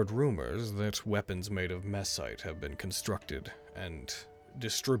have heard rumors that weapons made of mesite have been constructed and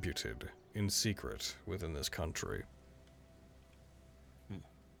distributed in secret within this country.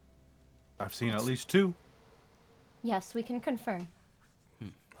 I've seen at least 2. Yes, we can confirm.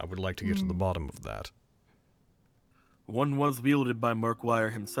 I would like to get to the bottom of that. One was wielded by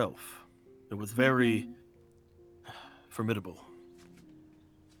Murkwire himself. It was very formidable.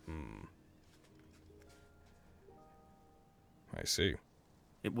 I see.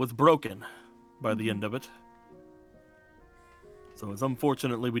 It was broken by the end of it. So it's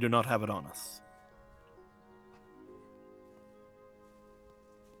unfortunately we do not have it on us.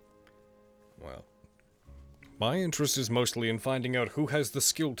 Well, my interest is mostly in finding out who has the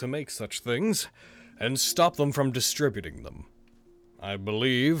skill to make such things, and stop them from distributing them. I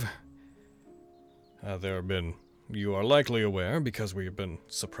believe there have been, you are likely aware because we have been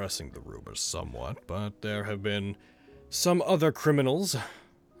suppressing the rumors somewhat, but there have been some other criminals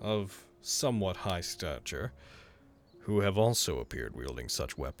of somewhat high stature who have also appeared wielding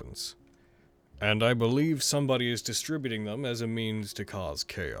such weapons. And I believe somebody is distributing them as a means to cause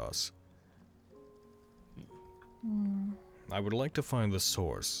chaos. I would like to find the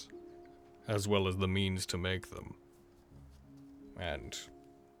source, as well as the means to make them, and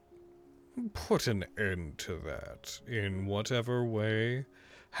put an end to that in whatever way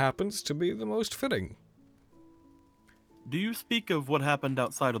happens to be the most fitting. Do you speak of what happened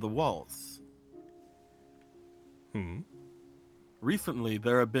outside of the walls? Recently,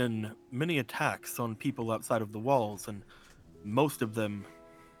 there have been many attacks on people outside of the walls, and most of them,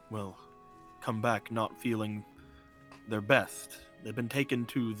 well, come back not feeling their best. They've been taken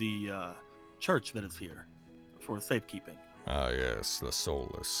to the church that is here for safekeeping. Ah, yes, the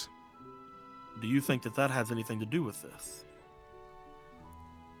soulless. Do you think that that has anything to do with this?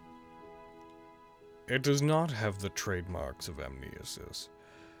 It does not have the trademarks of amnesis,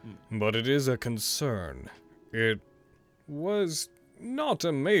 but it is a concern. It was not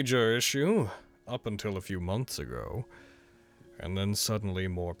a major issue up until a few months ago, and then suddenly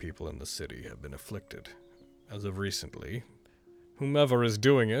more people in the city have been afflicted. As of recently, whomever is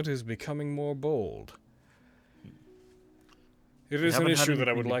doing it is becoming more bold. It is an issue that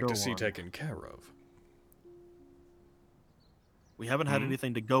I would like to see taken care of. We haven't had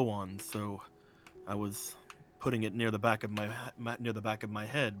anything to go on, so I was putting it near the back of my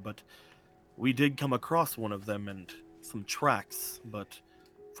head, but we did come across one of them and some tracks, but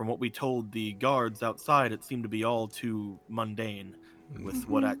from what we told the guards outside, it seemed to be all too mundane with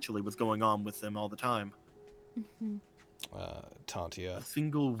what actually was going on with them all the time. Tantia. A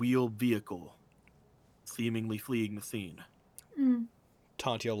single-wheeled vehicle seemingly fleeing the scene.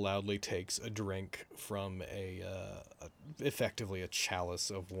 Tantia loudly takes a drink from effectively a chalice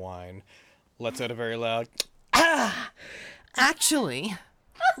of wine, lets out a very loud, Actually,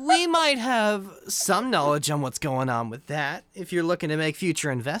 we might have some knowledge on what's going on with that if you're looking to make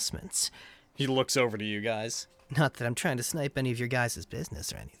future investments. He looks over to you guys. Not that I'm trying to snipe any of your guys'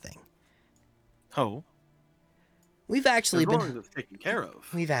 business or anything. Oh? We've actually been taken care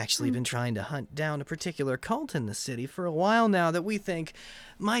of. We've actually been trying to hunt down a particular cult in the city for a while now that we think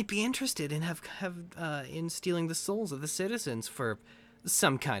might be interested in in stealing the souls of the citizens for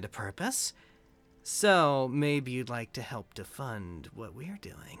some kind of purpose. So maybe you'd like to help to fund what we're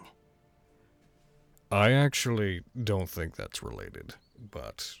doing. I actually don't think that's related,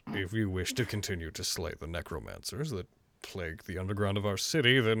 but if you wish to continue to slay the necromancers that plague the underground of our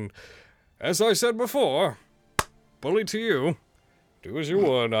city, then, as I said before, bully to you. Do as you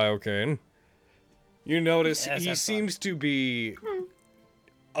would, Iocane. You notice he seems to be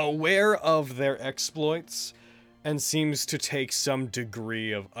aware of their exploits and seems to take some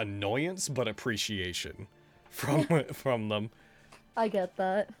degree of annoyance but appreciation from them. I get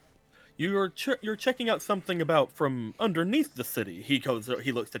that. You're checking out something about from underneath the city. He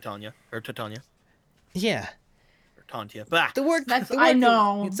looks to Tanya or to Tanya. Yeah. Or Tantia. Bah. I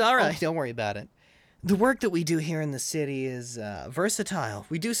know. It's all right. Don't worry about it. The work that we do here in the city is versatile.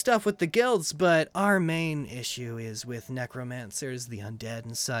 We do stuff with the guilds, but our main issue is with necromancers, the undead,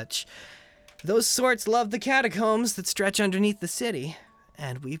 and such. Those sorts love the catacombs that stretch underneath the city,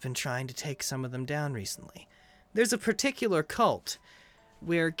 and we've been trying to take some of them down recently. There's a particular cult.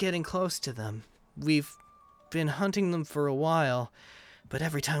 We're getting close to them. We've been hunting them for a while, but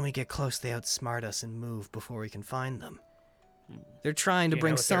every time we get close, they outsmart us and move before we can find them. They're trying to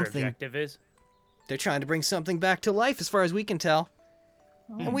bring something. Their objective is? They're trying to bring something back to life, as far as we can tell.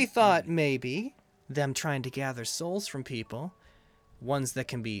 And we thought maybe them trying to gather souls from people, ones that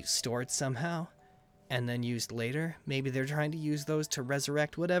can be stored somehow, and then used later. Maybe they're trying to use those to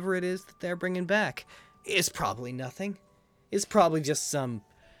resurrect whatever it is that they're bringing back. It's probably nothing. It's probably just some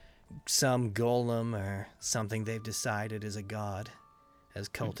golem or something they've decided is a god, as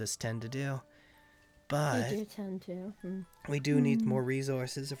cultists tend to do. But They do tend to. we do need more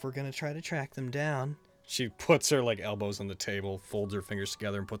resources if we're going to try to track them down. She puts her elbows on the table, folds her fingers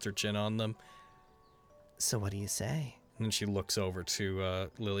together, and puts her chin on them. So what do you say? And then she looks over to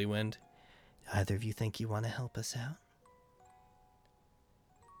Lilywind. Either of you think you want to help us out?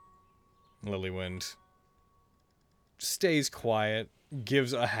 Lilywind stays quiet,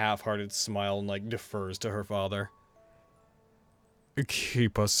 gives a half-hearted smile, and defers to her father.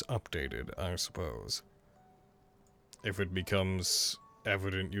 Keep us updated, I suppose. If it becomes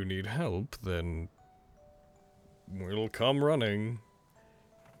evident you need help, then we'll come running.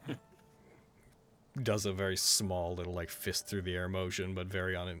 Does a very small little fist through the air motion, but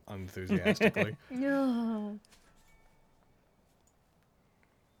very unenthusiastically. No.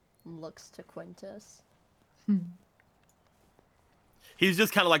 Looks to Quintus. He's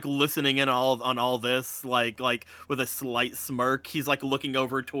just kind of listening in on all this, like with a slight smirk. He's looking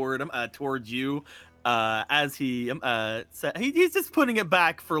over towards you, as he said he's just putting it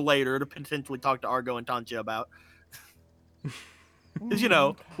back for later to potentially talk to Argo and Tantia about.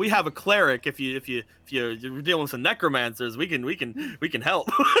 Because we have a cleric. If you're dealing with some necromancers, we can help.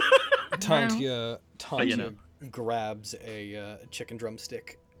 Tantia grabs a chicken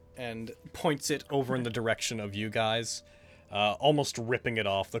drumstick and points it over in the direction of you guys, almost ripping it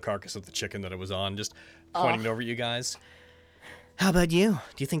off the carcass of the chicken that it was on, just pointing it over at you guys. How about you?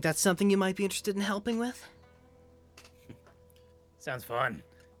 Do you think that's something you might be interested in helping with? Sounds fun.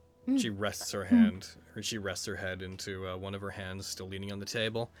 She rests her hand, or she rests her head into one of her hands, still leaning on the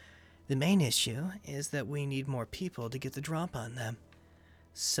table. The main issue is that we need more people to get the drop on them.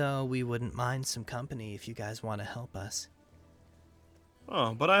 So we wouldn't mind some company if you guys want to help us.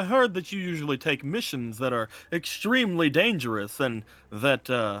 Oh, but I heard that you usually take missions that are extremely dangerous and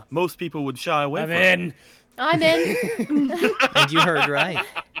that most people would shy away from. I'm in. And you heard right.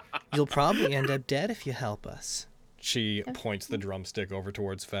 You'll probably end up dead if you help us. She points the drumstick over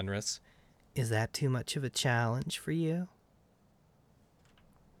towards Fenris. Is that too much of a challenge for you?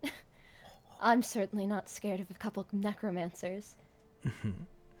 I'm certainly not scared of a couple of necromancers.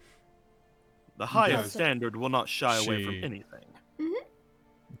 The highest standard will not shy away from anything.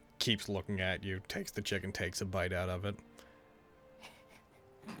 keeps looking at you, takes the chicken, takes a bite out of it.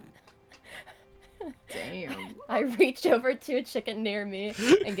 Damn. I reach over to a chicken near me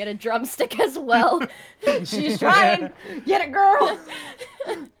and get a drumstick as well. She's trying. Get it, girl.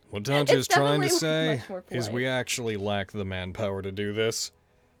 What Dante is It's trying to definitely say much more is we polite. actually lack the manpower to do this.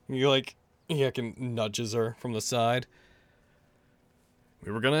 You like, he heckin' nudges her from the side.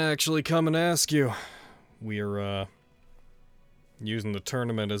 We were gonna actually come and ask you. We're, using the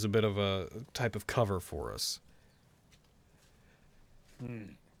tournament as a bit of a type of cover for us.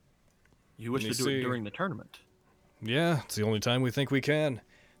 You wish Let to me do it see. during the tournament? Yeah, it's the only time we think we can.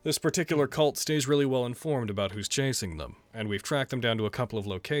 This particular cult stays really well informed about who's chasing them, and we've tracked them down to a couple of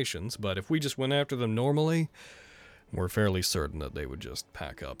locations, but if we just went after them normally, we're fairly certain that they would just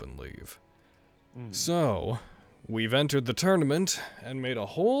pack up and leave. So, we've entered the tournament and made a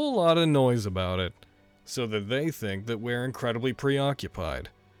whole lot of noise about it, so that they think that we're incredibly preoccupied.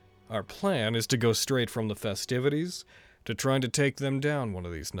 Our plan is to go straight from the festivities to trying to take them down one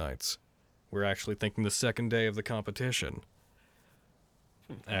of these nights. We're actually thinking the second day of the competition.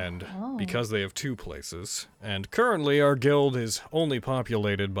 And because they have 2 places, and currently our guild is only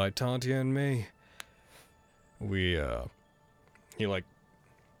populated by Tantia and me, he like,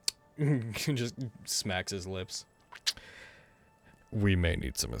 just smacks his lips. We may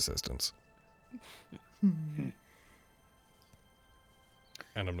need some assistance. And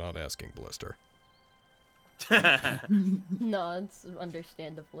I'm not asking Blister. No, it's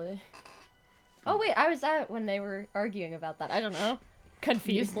understandably. Oh wait, I was at when they were arguing about that. I don't know.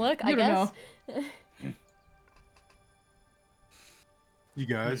 Confused look, I You don't guess. You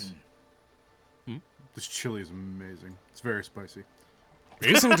guys, this chili is amazing. It's very spicy.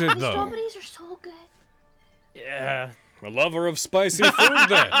 Isn't it, These though? strawberries are so good. Yeah. A lover of spicy food,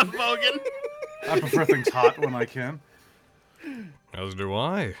 then. Bogan. I prefer things hot when I can. As do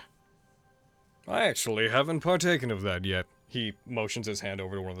I. I actually haven't partaken of that yet. He motions his hand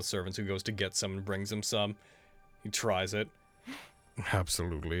over to one of the servants who goes to get some and brings him some. He tries it.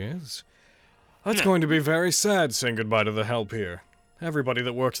 Absolutely is. That's going to be very sad saying goodbye to the help here. Everybody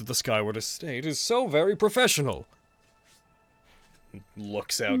that works at the Skyward Estate is so very professional.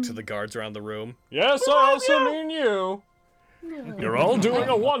 Looks out to the guards around the room. Yes, I also mean you. You're all doing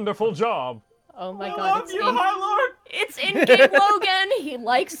a wonderful job. Oh my god, it's in-game Logan! He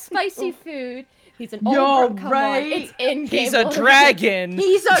likes spicy food. He's an Yo, old come right? on, it's in-game He's a Logan. dragon.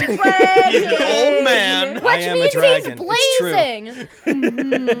 He's a dragon. He's an old man. Which I am a means dragon. he's It's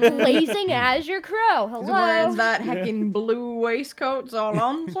blazing! Blazing as your crow. He's wearing Hello! that heckin' blue waistcoats all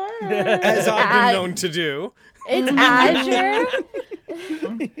on time. As I've been known to do. It's Azure.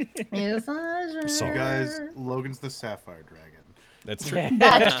 Yes, So- You guys, Logan's the Sapphire Dragon. That's true.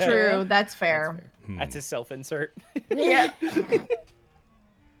 That's true. That's fair. That's his self-insert. Yeah.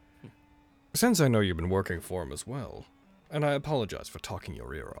 Since I know you've been working for him as well, and I apologize for talking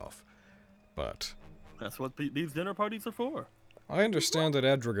your ear off, but That's what these dinner parties are for. I understand that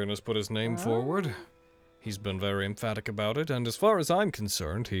Edragon has put his name forward. He's been very emphatic about it, and as far as I'm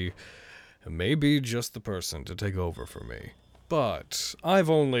concerned, he may be just the person to take over for me. But I've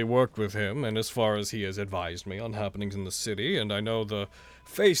only worked with him, and as far as he has advised me on happenings in the city, and I know the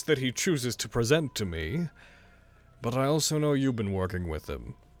face that he chooses to present to me, but I also know you've been working with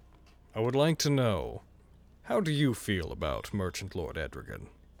him. I would like to know, how do you feel about Merchant Lord Edragon?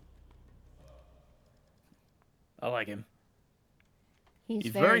 I like him. He's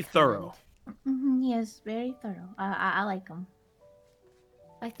very thorough. He is very thorough. I like him.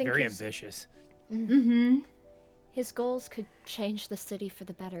 I think Very his, ambitious. Mm-hmm. his goals could change the city for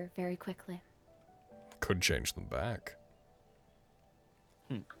the better very quickly. Could change them back.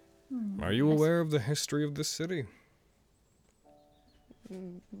 Are you aware of the history of this city? I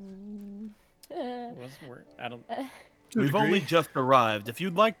don't. We've only just arrived. If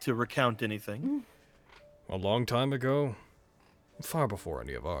you'd like to recount anything. A long time ago, far before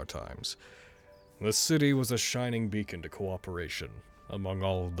any of our times, the city was a shining beacon to cooperation among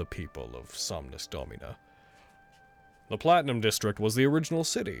all of the people of Somnus Domina. The Platinum District was the original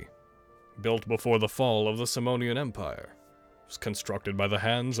city, built before the fall of the Simonian Empire. It was constructed by the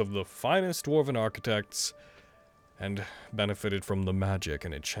hands of the finest dwarven architects, and benefited from the magic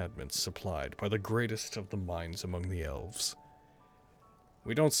and enchantments supplied by the greatest of the minds among the elves.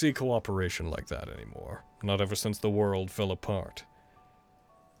 We don't see cooperation like that anymore, not ever since the world fell apart.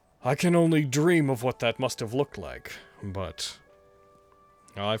 I can only dream of what that must have looked like, but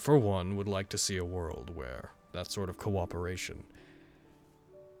I, for one, would like to see a world where that sort of cooperation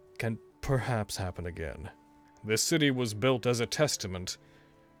can perhaps happen again. This city was built as a testament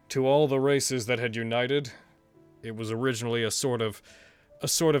to all the races that had united. It was originally a sort of a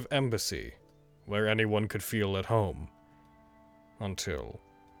sort of embassy where anyone could feel at home. Until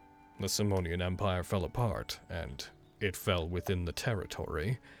the Simonian Empire fell apart, and it fell within the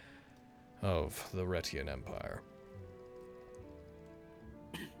territory of the Retian Empire.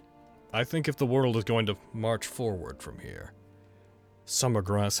 I think if the world is going to march forward from here,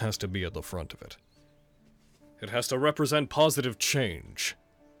 Summergrass has to be at the front of it. It has to represent positive change.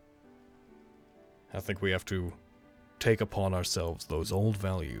 I think we have to take upon ourselves those old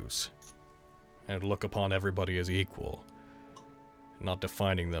values and look upon everybody as equal, not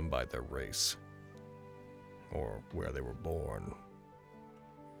defining them by their race or where they were born.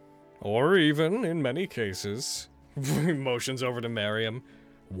 Or even, in many cases, motions over to Miriam,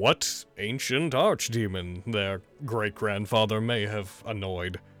 what ancient archdemon their great-grandfather may have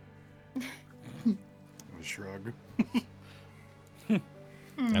annoyed. Shrug.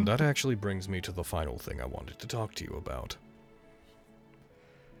 And that actually brings me to the final thing I wanted to talk to you about.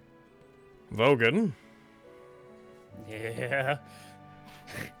 Vogan. Yeah.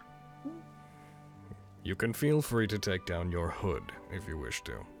 You can feel free to take down your hood if you wish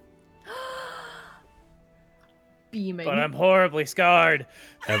to. Beaming. But I'm horribly scarred.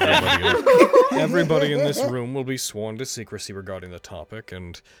 Everybody in this room will be sworn to secrecy regarding the topic,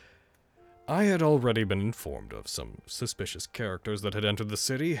 and I had already been informed of some suspicious characters that had entered the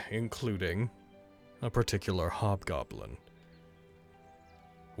city, including a particular hobgoblin.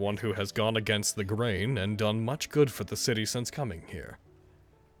 One who has gone against the grain and done much good for the city since coming here.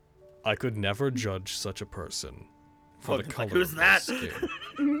 I could never judge such a person for the color who's of that? their skin.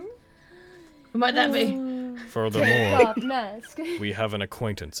 Who might that be? Furthermore, Mask. we have an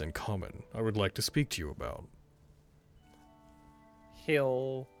acquaintance in common I would like to speak to you about.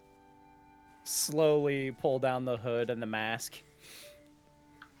 He'll slowly pull down the hood and the mask.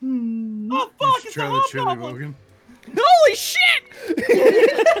 Oh fuck! It's Try a the chili, hobgoblin! Vogan. Holy shit!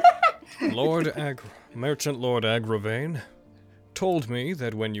 Merchant Lord Agravane told me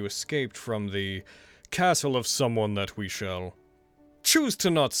that when you escaped from the castle of someone that we shall choose to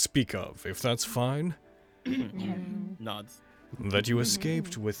not speak of, if that's fine, Nods. that you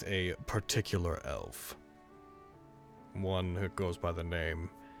escaped with a particular elf. One who goes by the name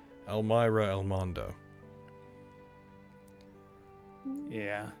Elmira Elmonda.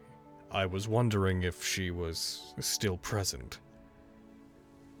 Yeah. I was wondering if she was still present.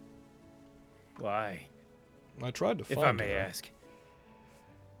 Why? I tried to find If I may her. ask.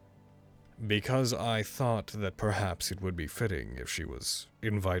 Because I thought that perhaps it would be fitting if she was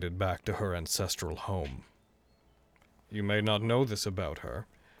invited back to her ancestral home. You may not know this about her,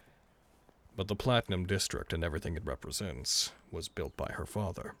 but the Platinum District and everything it represents was built by her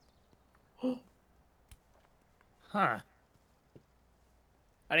father. Huh.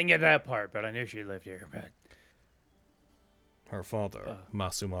 I didn't get that part, but I knew she lived here, but... Her father,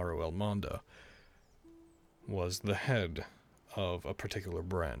 Masumaru Elmonda, was the head of a particular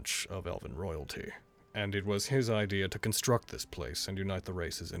branch of Elven royalty, and it was his idea to construct this place and unite the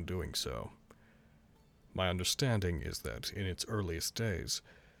races in doing so. My understanding is that in its earliest days,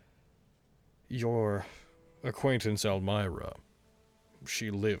 your acquaintance Elmira, she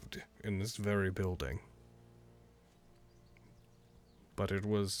lived in this very building. But it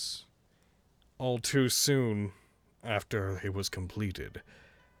was all too soon after it was completed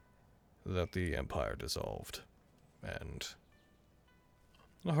that the Empire dissolved, and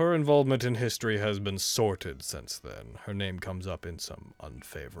her involvement in history has been sorted since then. Her name comes up in some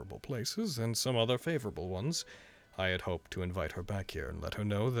unfavorable places and some other favorable ones. I had hoped to invite her back here and let her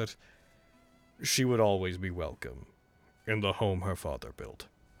know that she would always be welcome in the home her father built.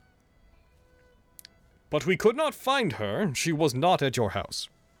 But we could not find her. She was not at your house.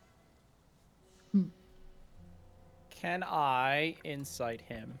 Can I incite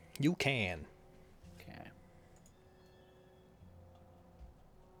him? You can. Okay.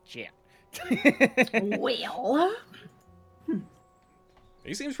 Shit. Well.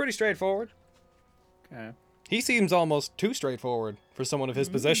 He seems pretty straightforward. Okay. He seems almost too straightforward for someone of his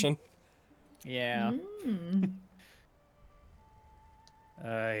position. Yeah.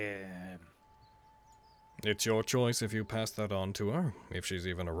 Yeah. It's your choice if you pass that on to her, if she's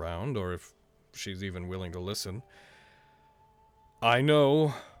even around, or if she's even willing to listen. I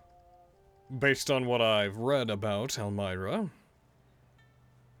know, based on what I've read about Elmira,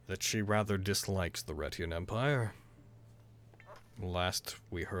 that she rather dislikes the Retian Empire. Last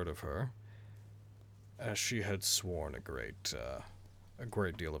we heard of her, as she had sworn a great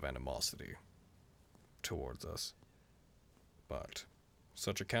deal of animosity towards us. But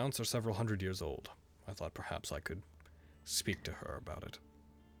such accounts are several hundred years old. I thought perhaps I could speak to her about it.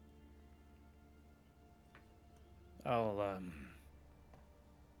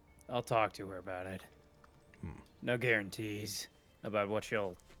 I'll talk to her about it. No guarantees about what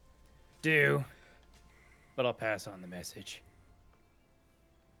she'll do, but I'll pass on the message.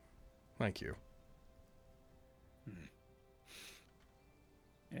 Thank you.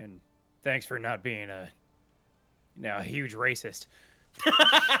 And thanks for not being a huge racist.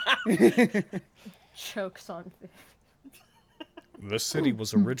 Chokes on. The city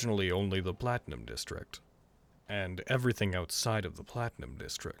was originally only the Platinum District, and everything outside of the Platinum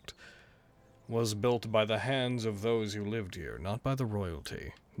District was built by the hands of those who lived here, not by the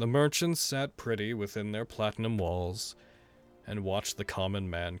royalty. The merchants sat pretty within their platinum walls and watched the common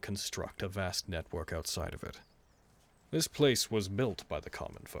man construct a vast network outside of it. This place was built by the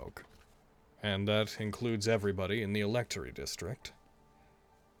common folk, and that includes everybody in the Electory District.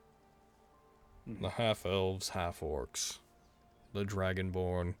 The half-elves, half-orcs, the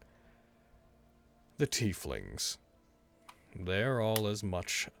Dragonborn, the Tieflings. They're all as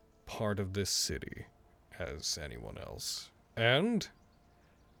much part of this city as anyone else. And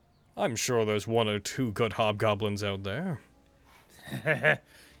I'm sure there's one or two good hobgoblins out there.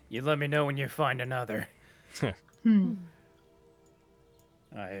 You let me know when you find another.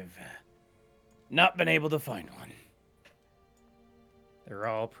 I've not been able to find one. They're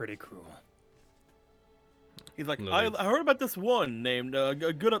all pretty cruel. He's like, Lily. I heard about this one named a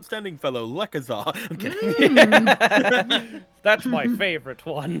good upstanding fellow, Lekazar. I'm kidding. That's my favorite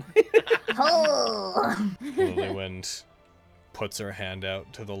one. Lilywind puts her hand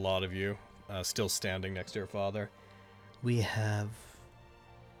out to the lot of you, still standing next to her father. We have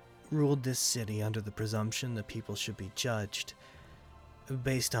ruled this city under the presumption that people should be judged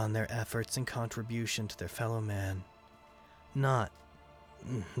based on their efforts and contribution to their fellow man, not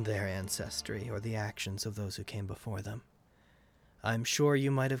their ancestry or the actions of those who came before them. I'm sure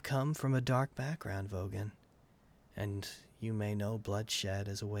you might have come from a dark background, Vogan, and you may know bloodshed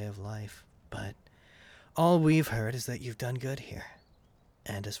as a way of life, but all we've heard is that you've done good here.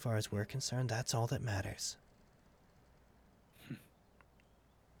 And as far as we're concerned, that's all that matters.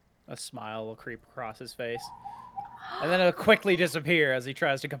 A smile will creep across his face, and then it'll quickly disappear as he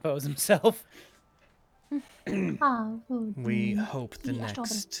tries to compose himself. We hope the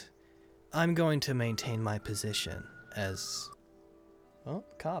next... I'm going to maintain my position as... Oh,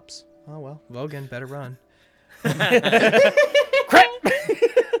 cops. Oh well, Vogan, better run. Crap!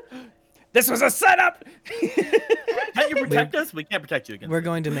 This was a setup! Can't you protect us? We can't protect you against We're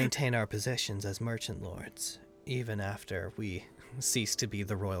going to maintain our positions as merchant lords, even after we cease to be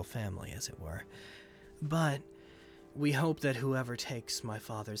the royal family, as it were. But we hope that whoever takes my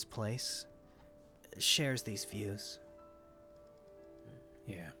father's place shares these views.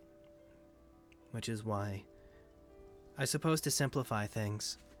 Yeah. Which is why, I suppose to simplify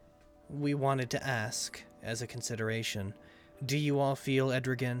things, we wanted to ask, as a consideration, do you all feel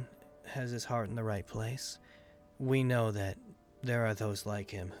Edrigan has his heart in the right place? We know that there are those like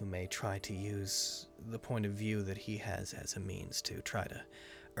him who may try to use the point of view that he has as a means to try to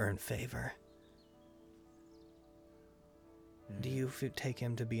earn favor. Do you take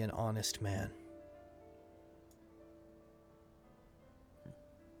him to be an honest man?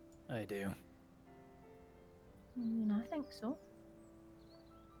 I do. I think so.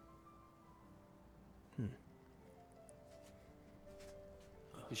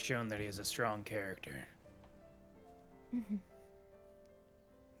 He's shown that he is a strong character.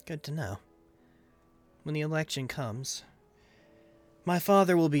 Good to know. When the election comes, my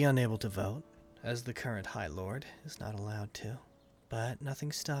father will be unable to vote, as the current High Lord is not allowed to, but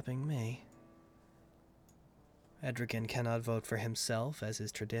nothing's stopping me. Edrigan cannot vote for himself, as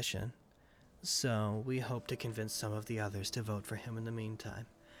is tradition, so we hope to convince some of the others to vote for him in the meantime.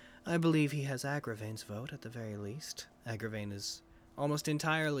 I believe he has Agravain's vote, at the very least. Agravain is almost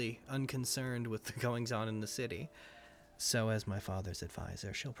entirely unconcerned with the goings-on in the city, so as my father's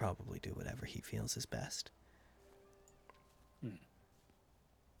advisor, she'll probably do whatever he feels is best.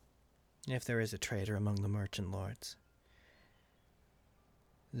 If there is a traitor among the merchant lords,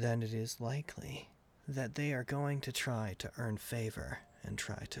 then it is likely that they are going to try to earn favor and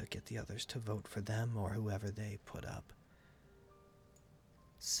try to get the others to vote for them or whoever they put up.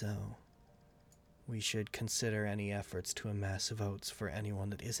 So, we should consider any efforts to amass votes for anyone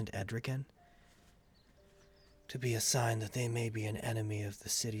that isn't Edrigan to be a sign that they may be an enemy of the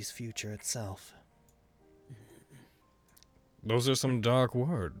city's future itself. Those are some dark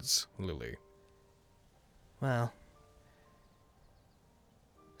words, Lily. Well,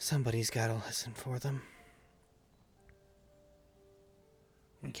 somebody's gotta listen for them.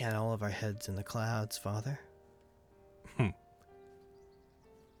 We can't all have our heads in the clouds, Father.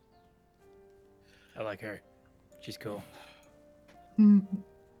 I like her. She's cool.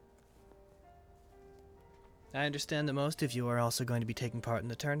 I understand that most of you are also going to be taking part in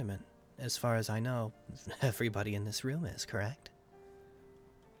the tournament. As far as I know, everybody in this room is, correct?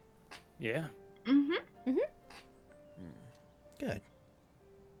 Yeah. Good.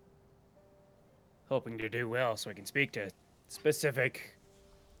 Hoping to do well so I can speak to specific...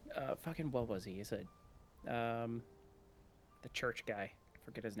 fucking, what was he? He said, the church guy.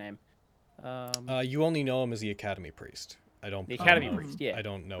 Forget his name. You only know him as the Academy Priest. The Academy Priest, yeah. I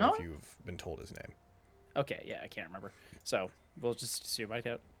don't know if you've been told his name. Okay, yeah, I can't remember. So, we'll just assume I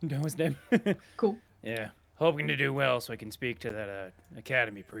don't know his name. Cool. Yeah. Hoping to do well so I can speak to that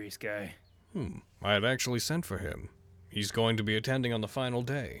Academy Priest guy. I had actually sent for him. He's going to be attending on the final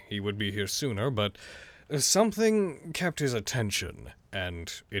day. He would be here sooner, but something kept his attention,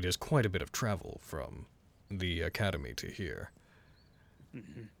 and it is quite a bit of travel from the Academy to here.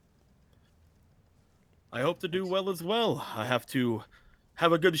 I hope to do well as well. I have to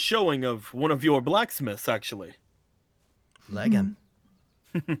have a good showing of one of your blacksmiths, actually. Leg him.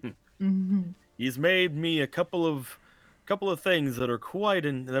 He's made me a couple of things that are quite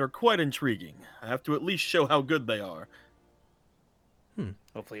intriguing. I have to at least show how good they are.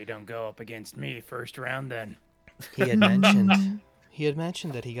 Hopefully you don't go up against me first round then. He had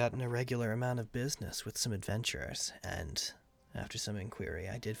mentioned that he got an irregular amount of business with some adventurers, and after some inquiry,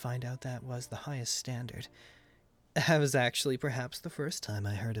 I did find out that was the highest standard. That was actually perhaps the first time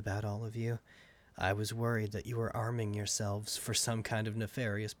I heard about all of you. I was worried that you were arming yourselves for some kind of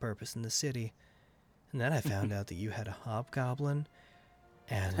nefarious purpose in the city. And then I found out that you had a hobgoblin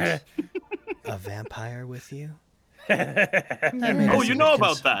and a vampire with you. Oh, you know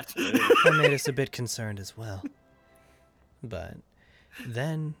about that! That made us a bit concerned as well. But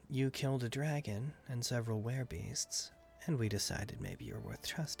then you killed a dragon and several werebeasts, and we decided maybe you're worth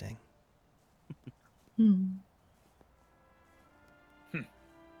trusting. I'm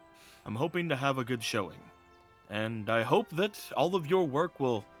hoping to have a good showing. And I hope that all of your work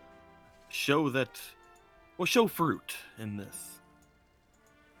will show fruit in this.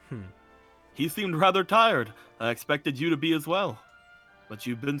 He seemed rather tired. I expected you to be as well. But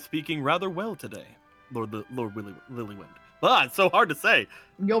you've been speaking rather well today, Lord Lilywind. Ah, it's so hard to say.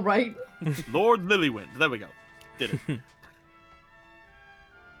 You're right. Lord Lilywind. There we go. Did it.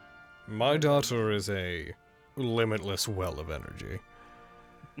 My daughter is a limitless well of energy.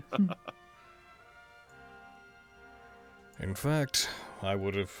 In fact, I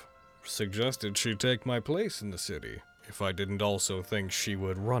would have suggested she take my place in the city if I didn't also think she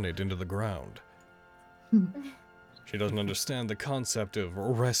would run it into the ground. She doesn't understand the concept of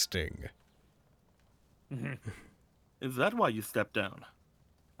resting. Is that why you stepped down?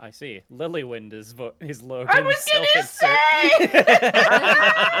 I see. Lilywind is his logo. I was gonna say!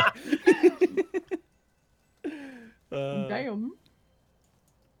 Damn.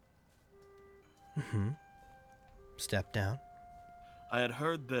 Step down. I had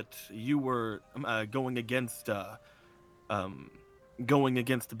heard that you were going against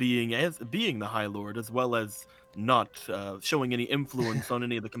being the High Lord, as well as not showing any influence on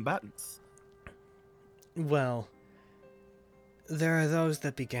any of the combatants. Well, there are those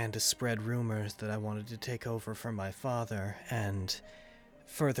that began to spread rumors that I wanted to take over for my father, and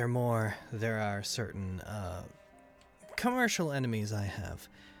furthermore, there are certain commercial enemies I have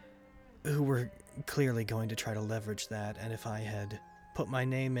who were clearly going to try to leverage that, and if I had put my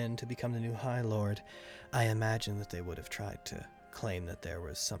name in to become the new High Lord, I imagine that they would have tried to claim that there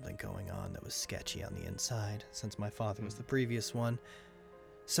was something going on that was sketchy on the inside, since my father was the previous one.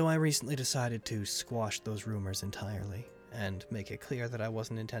 So I recently decided to squash those rumors entirely, and make it clear that I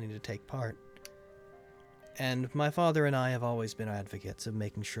wasn't intending to take part. And my father and I have always been advocates of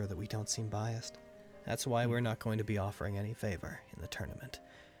making sure that we don't seem biased. That's why we're not going to be offering any favor in the tournament.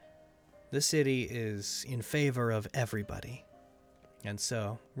 The city is in favor of everybody, and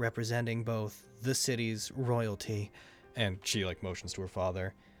so, representing both the city's royalty, and she, motions to her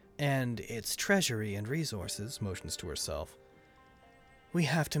father, and its treasury and resources, motions to herself, we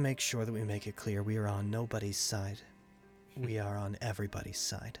have to make sure that we make it clear we are on nobody's side. We are on everybody's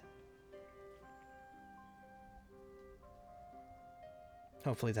side.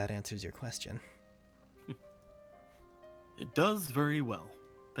 Hopefully that answers your question. It does very well.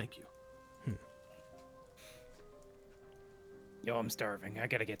 Thank you. Yo, I'm starving. I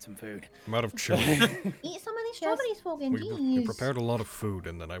gotta get some food. I'm out of chili. Eat some of these strawberries, Fogan. We prepared a lot of food,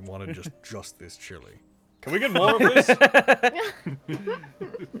 and then I wanted just this chili. Can we get more of this?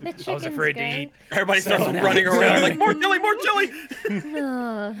 I was afraid to eat. Everybody starts running around like, more chili, more chili!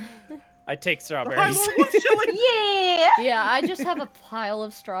 I take strawberries. Yeah! Yeah, I just have a pile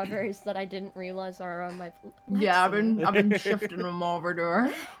of strawberries that I didn't realize are on my... Yeah, I've been shifting them over to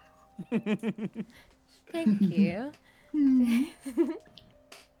her. Thank you.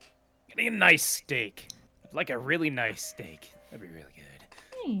 Getting a nice steak. Like a really nice steak. That'd be really good.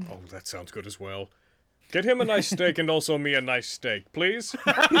 Oh, that sounds good as well. Get him a nice steak and also me a nice steak, please.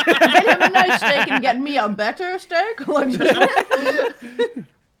 Get him a nice steak and get me a better steak?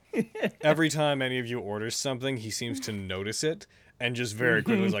 Every time any of you orders something, he seems to notice it and just very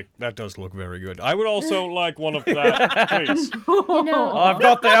quickly is like, that does look very good. I would also like one of that, please. You know, I've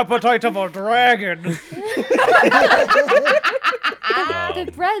got the appetite of a dragon.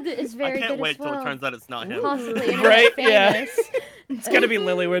 the bread is I very can't good wait as till well. it turns out it's not him. Possibly internet Right, yeah. famous. It's gonna be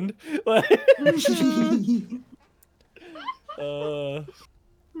Lilywind.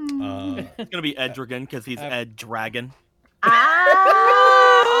 It's gonna be Edrigan because he's Ed Dragon.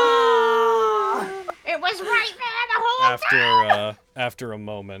 It was right there the whole time. After a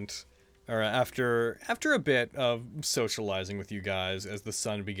moment, or after a bit of socializing with you guys as the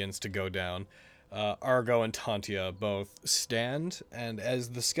sun begins to go down, Argo and Tantia both stand, and as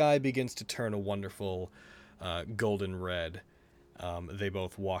the sky begins to turn a wonderful golden red, they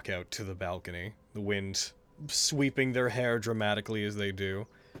both walk out to the balcony, the wind sweeping their hair dramatically as they do.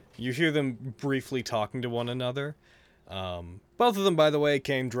 You hear them briefly talking to one another. Both of them, by the way,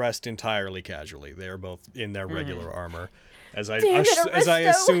 came dressed entirely casually. They are both in their regular armor, as I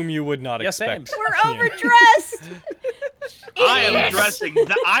assume you would not Yes, expect. We're overdressed.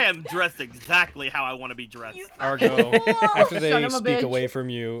 I am dressed exactly how I want to be dressed. Argo, after Son they of a speak bitch. away from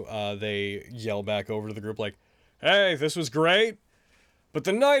you, they yell back over to the group like, "Hey, this was great, but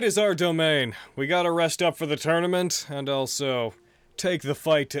the night is our domain. We gotta rest up for the tournament, and also take the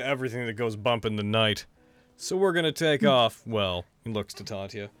fight to everything that goes bump in the night. So we're gonna take off." Well, he looks to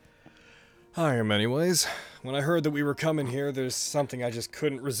Tantia. "I am anyways. When I heard that we were coming here, there's something I just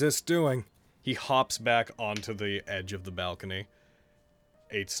couldn't resist doing." He hops back onto the edge of the balcony.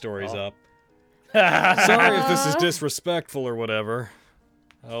 8 stories up. "Sorry if this is disrespectful or whatever.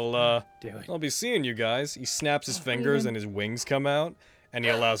 I'll be seeing you guys." He snaps his fingers and his wings come out, and he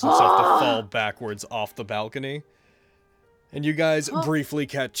allows himself to fall backwards off the balcony. And you guys briefly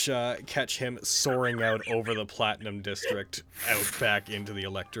catch him soaring out over the Platinum District, out back into the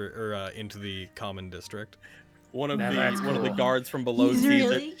into the Common District. One of the guards from below sees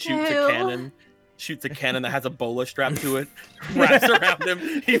really it, shoots cool. a cannon. Shoots a cannon that has a bola strapped to it, wraps around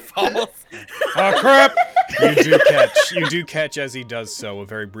him, he falls. Oh crap! You do catch as he does so a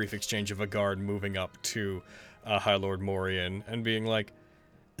very brief exchange of a guard moving up to High Lord Morian and being like,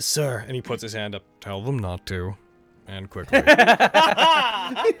 "Sir," and he puts his hand up, "Tell them not to," and quickly.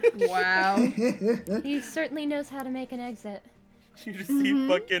 Wow. He certainly knows how to make an exit. You just see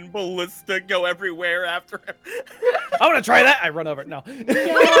fucking Ballista go everywhere after him. I want to try that. I run over it. No.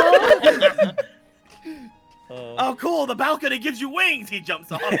 Oh, cool! The balcony gives you wings. He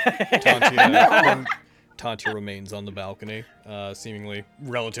jumps off. Tantia remains on the balcony, seemingly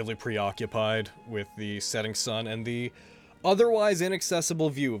relatively preoccupied with the setting sun and the otherwise inaccessible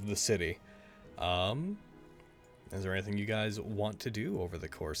view of the city. Is there anything you guys want to do over the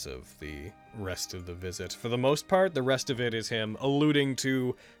course of the rest of the visit? For the most part, the rest of it is him alluding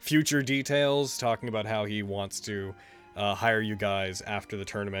to future details, talking about how he wants to hire you guys after the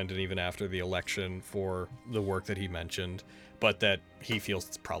tournament and even after the election for the work that he mentioned, but that he feels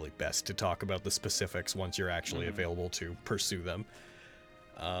it's probably best to talk about the specifics once you're actually available to pursue them.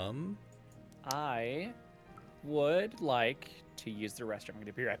 I would like to use the restroom. I'm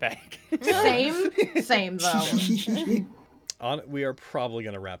gonna be right back. Same though. We are probably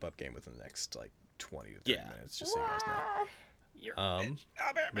gonna wrap up game within the next like 20 to 30 minutes, just so you guys know.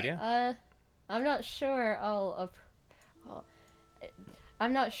 But yeah. I'm not sure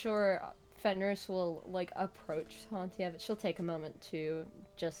I'm not sure Fenris will like approach Tantia, but she'll take a moment to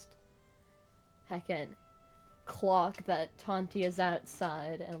just heckin' clock that Tantia's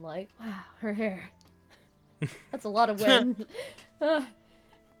outside and like, wow, her hair. That's a lot of wind.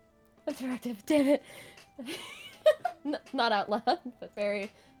 Attractive, damn it. Not out loud, but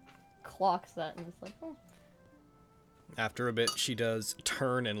very clocks that and it's like, oh. After a bit, she does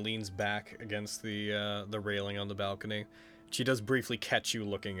turn and leans back against the railing on the balcony. She does briefly catch you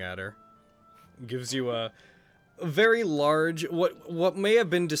looking at her. Gives you a very large, what may have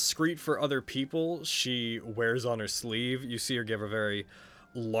been discreet for other people, she wears on her sleeve. You see her give a very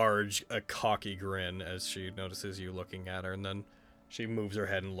large, cocky grin as she notices you looking at her, and then she moves her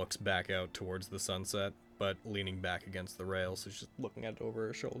head and looks back out towards the sunset, but leaning back against the rail, so she's just looking at it over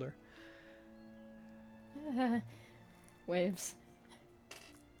her shoulder. Waves.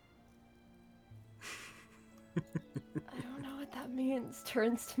 I don't know what that means.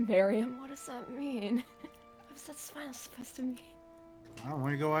 Turns to Miriam. What does that mean? What's that smile supposed to mean? I don't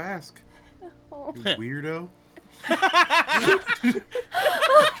want to go ask. Oh. You weirdo.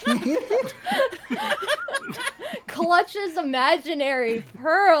 Clutches imaginary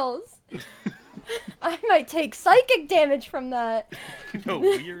pearls. I might take psychic damage from that. No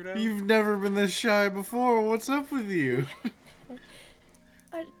weirdo. You've never been this shy before. What's up with you?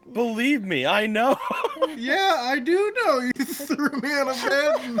 Believe me, I know. Yeah, I do know. You threw me out of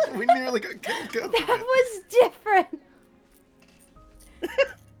bed and we nearly got killed. That was different.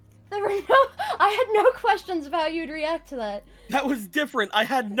 I had no questions of how you'd react to that. That was different. I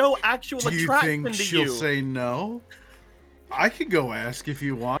had no actual Do you attraction think to she'll you. say no? I could go ask if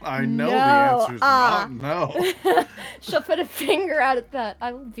you want. I know No, the answer's not no. She'll put a finger out at that.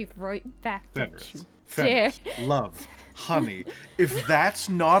 I will be right back. Don't you dare. Fenris, love, honey, if that's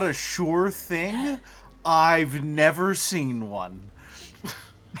not a sure thing, I've never seen one.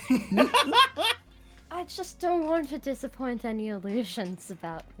 I just don't want to disappoint any illusions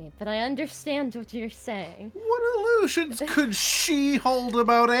about me, but I understand what you're saying. What illusions could she hold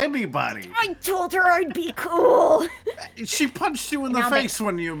about anybody? I told her I'd be cool! She punched you in the Now face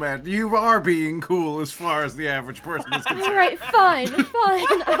when you met. You are being cool as far as the average person is concerned. Alright, fine.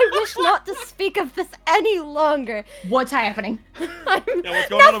 I wish not to speak of this any longer. What's happening? I'm what's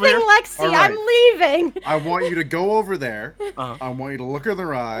going on over nothing, here? Lexi, All right. I'm leaving! I want you to go over there. I want you to look her in the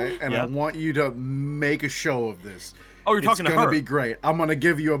eye, and I Yeah. want you to make a show of this. Oh, you're talking to It's gonna her. be great. I'm gonna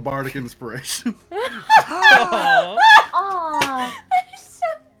give you a bardic inspiration. Aww.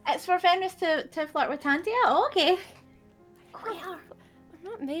 It's for Fenris to flirt with Tantia? Oh, okay. I'm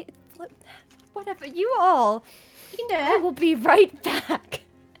not made. Whatever, you all. You can do I it. will be right back.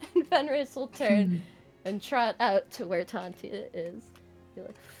 And Fenris will turn and trot out to where Tantia is. Be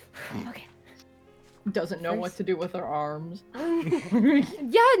like, okay. Doesn't know what to do with her arms.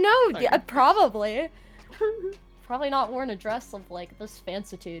 Probably. Probably not worn a dress of like this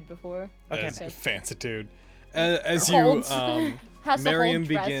fancitude before. Fancitude. As you, Has a Miriam whole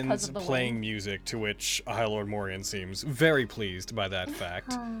dress 'cause begins of the playing wind. music, to which High Lord Morian seems very pleased by that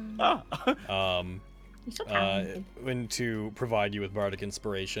fact. He's so talented. When to provide you with bardic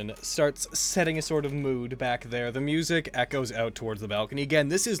inspiration, starts setting a sort of mood back there. The music echoes out towards the balcony. Again,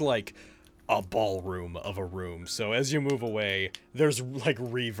 this is like a ballroom of a room, so as you move away, there's like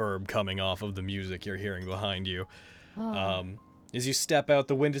reverb coming off of the music you're hearing behind you. As you step out,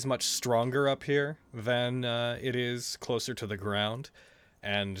 the wind is much stronger up here than it is closer to the ground,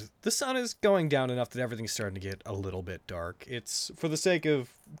 and the sun is going down enough that everything's starting to get a little bit dark. It's, for the sake of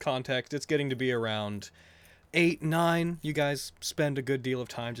context, it's getting to be around 8, 9. You guys spend a good deal of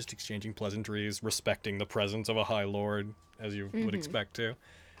time just exchanging pleasantries, respecting the presence of a High Lord, as you would expect to,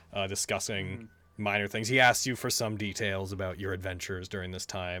 discussing minor things. He asks you for some details about your adventures during this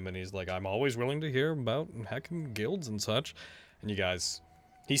time, and he's like, I'm always willing to hear about heckin' guilds and such. And you guys,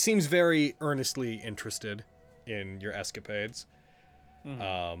 he seems very earnestly interested in your escapades.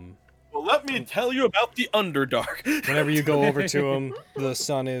 Well, let me tell you about the Underdark. Whenever you go over to him, the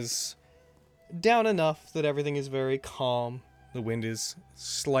sun is down enough that everything is very calm. The wind is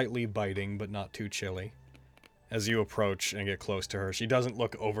slightly biting, but not too chilly. As you approach and get close to her, she doesn't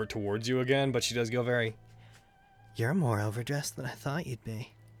look over towards you again, but she does go very... You're more overdressed than I thought you'd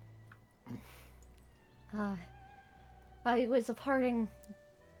be. It was a parting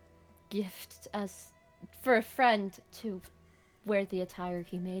gift for a friend to wear the attire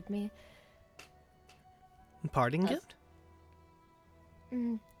he made me. Parting gift?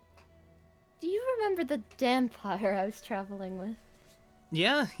 Do you remember the Dampire I was traveling with?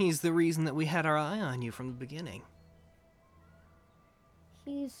 Yeah, he's the reason that we had our eye on you from the beginning.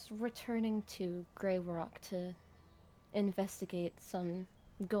 He's returning to Grey Rock to investigate some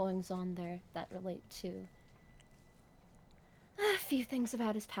goings-on there that relate to a few things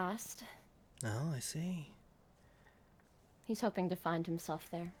about his past. Oh, I see. He's hoping to find himself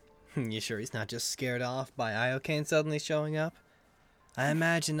there. You sure he's not just scared off by Iocane suddenly showing up? I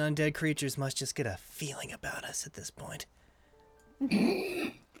imagine undead creatures must just get a feeling about us at this point.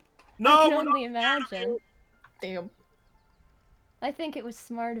 I can only imagine. Damn. I think it was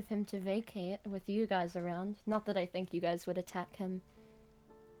smart of him to vacate with you guys around. Not that I think you guys would attack him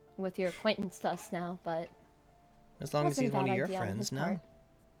with your acquaintance to us now, but... As long as he's wasn't a one of bad your idea on friends, his no? part.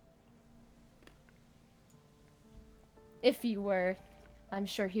 If you were, I'm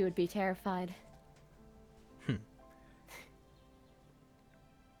sure he would be terrified.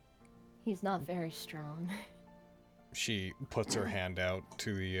 He's not very strong. She puts her hand out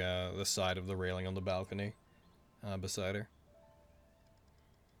to the side of the railing on the balcony beside her.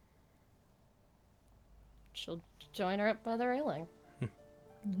 She'll join her up by the railing.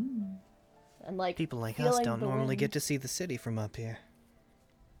 And like People like us feeling don't the normally wind. get to see the city from up here.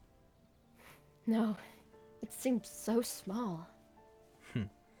 No, it seems so small.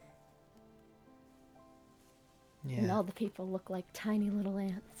 Yeah, And all the people look like tiny little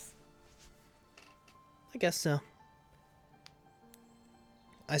ants. I guess so.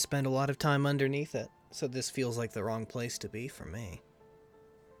 I spend a lot of time underneath it, so this feels like the wrong place to be for me.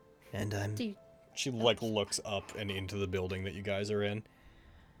 And She like looks up and into the building that you guys are in.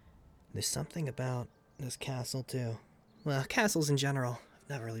 There's something about this castle too. Well, castles in general, I've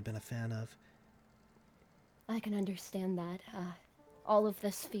never really been a fan of. I can understand that. All of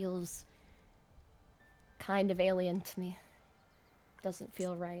this feels kind of alien to me. Doesn't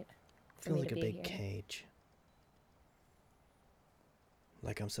feel right I for feel me like to a be big here. cage.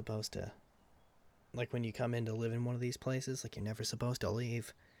 Like I'm supposed to. Like when you come in to live in one of these places, like you're never supposed to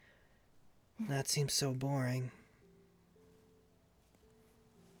leave. That seems so boring.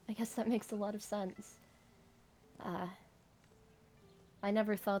 I guess that makes a lot of sense. I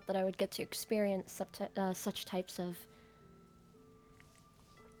never thought that I would get to experience such types of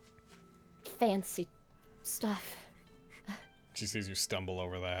fancy stuff. She sees you stumble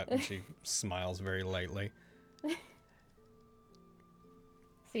over that, and she smiles very lightly.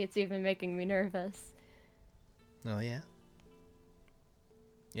 See, it's even making me nervous. Oh yeah?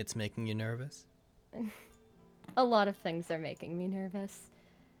 It's making you nervous? A lot of things are making me nervous.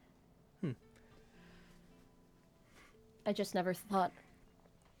 I just never thought...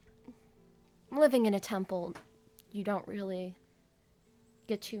 Living in a temple, you don't really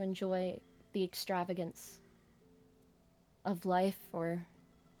get to enjoy the extravagance of life or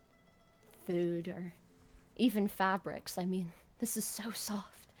food or even fabrics. I mean, this is so soft.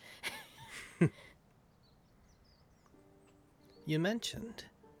 You mentioned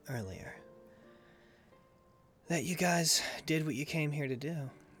earlier that you guys did what you came here to do,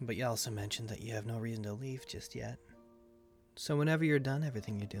 but you also mentioned that you have no reason to leave just yet. So whenever you're done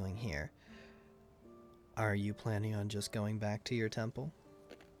everything you're doing here, are you planning on just going back to your temple?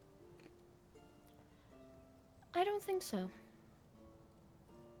 I don't think so.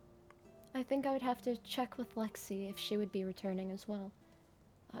 I think I would have to check with Lexi if she would be returning as well.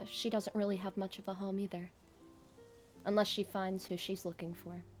 She doesn't really have much of a home either. Unless she finds who she's looking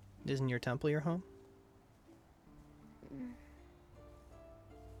for. Isn't your temple your home?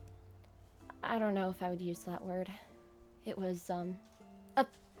 I don't know if I would use that word. It was, a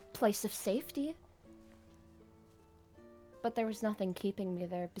place of safety. But there was nothing keeping me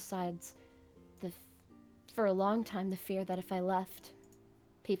there besides for a long time, the fear that if I left,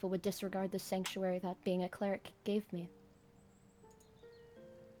 people would disregard the sanctuary that being a cleric gave me.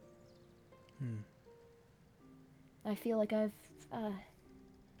 I feel like I've,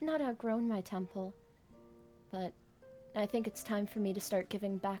 not outgrown my temple, but I think it's time for me to start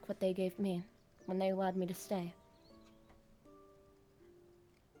giving back what they gave me when they allowed me to stay.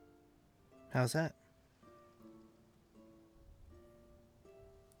 How's that?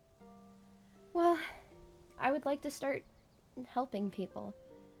 Well, I would like to start helping people.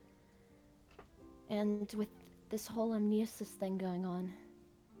 And with this whole amnesis thing going on,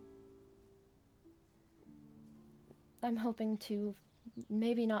 I'm hoping to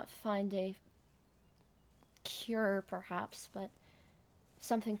maybe not find a cure, perhaps, but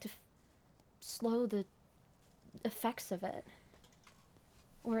something to slow the effects of it.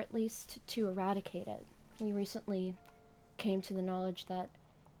 Or at least to eradicate it. We recently came to the knowledge that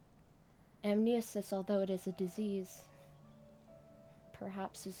amnesis, although it is a disease,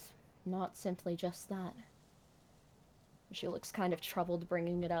 perhaps is not simply just that. She looks kind of troubled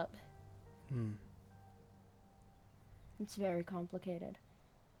bringing it up. It's very complicated.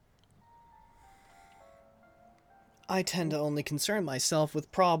 I tend to only concern myself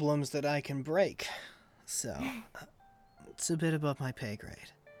with problems that I can break, so it's a bit above my pay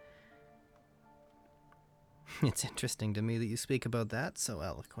grade. It's interesting to me that you speak about that so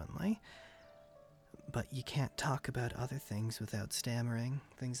eloquently, but you can't talk about other things without stammering,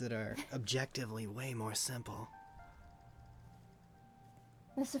 things that are objectively way more simple.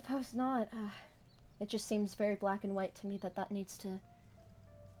 I suppose not. It just seems very black and white to me that that needs to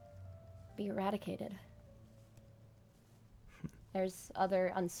be eradicated. There's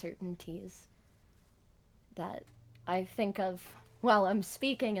other uncertainties that I think of while I'm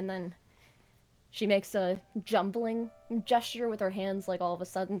speaking, and then she makes a jumbling gesture with her hands, like all of a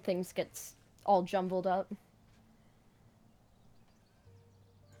sudden things get all jumbled up.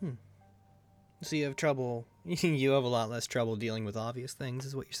 So you have trouble, you have a lot less trouble dealing with obvious things,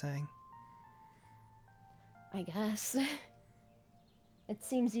 is what you're saying? I guess. It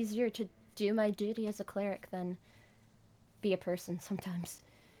seems easier to do my duty as a cleric than be a person sometimes.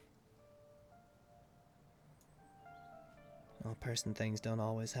 Well, person things don't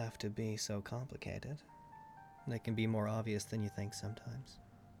always have to be so complicated. They can be more obvious than you think sometimes.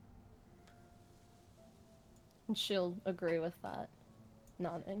 And she'll agree with that,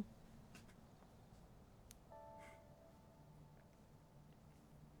 nodding.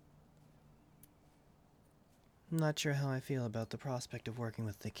 I'm not sure how I feel about the prospect of working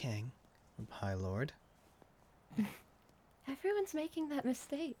with the king, High Lord. Everyone's making that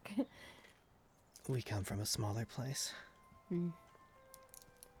mistake. We come from a smaller place.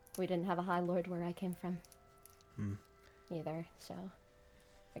 We didn't have a High Lord where I came from. Either, so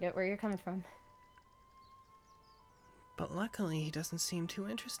I get where you're coming from. But luckily, he doesn't seem too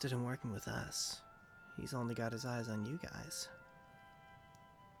interested in working with us. He's only got his eyes on you guys.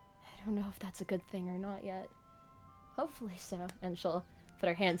 I don't know if that's a good thing or not yet. Hopefully so. And she'll put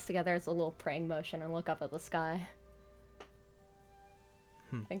her hands together as a little praying motion and look up at the sky.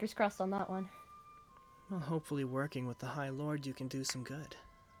 Fingers crossed on that one. Well, hopefully working with the High Lord you can do some good.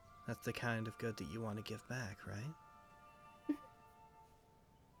 That's the kind of good that you want to give back, right?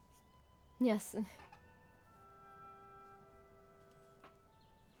 Yes.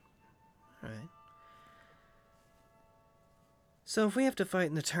 Alright. So if we have to fight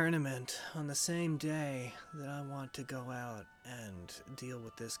in the tournament on the same day that I want to go out and deal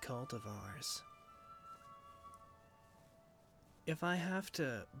with this cult of ours, if I have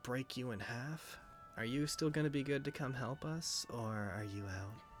to break you in half, are you still going to be good to come help us, or are you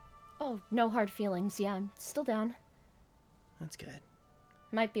out? Oh, no hard feelings. Yeah, I'm still down. That's good.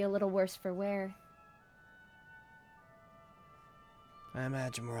 Might be a little worse for wear. I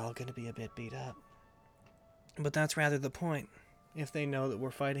imagine we're all going to be a bit beat up. But that's rather the point. If they know that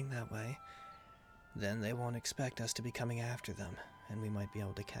we're fighting that way, then they won't expect us to be coming after them, and we might be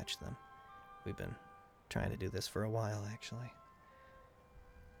able to catch them. We've been trying to do this for a while, actually.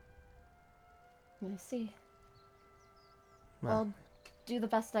 I see. Well, I'll do the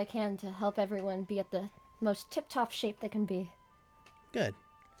best I can to help everyone be at the most tip-top shape they can be. good.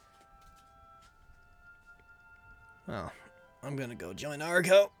 Well, I'm gonna go join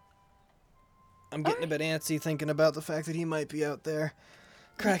Argo. I'm getting a bit antsy thinking about the fact that he might be out there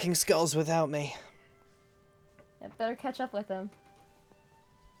cracking skulls without me. I better catch up with him.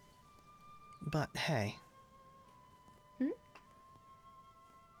 But hey.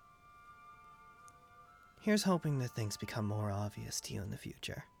 Here's hoping that things become more obvious to you in the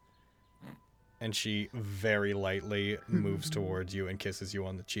future. And she very lightly moves towards you and kisses you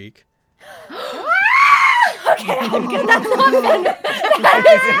on the cheek. Okay, I'm good. That's one. That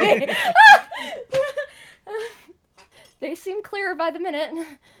is me. They seem clearer by the minute.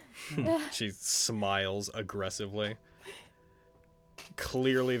 She smiles aggressively.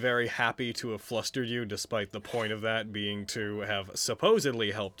 Clearly very happy to have flustered you, despite the point of that being to have supposedly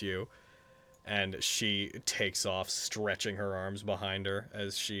helped you. And she takes off, stretching her arms behind her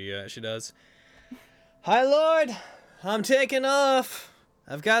as she does. High Lord, I'm taking off.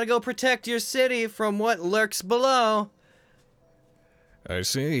 I've got to go protect your city from what lurks below. I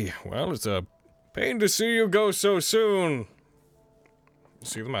see. Well, it's a pain to see you go so soon.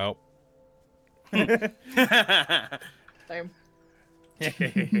 See them out. Same.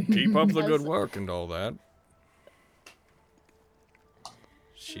 Keep up the good work and all that.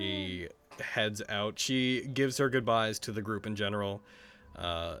 She heads out. She gives her goodbyes to the group in general.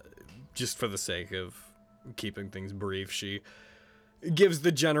 Just for the sake of keeping things brief, she gives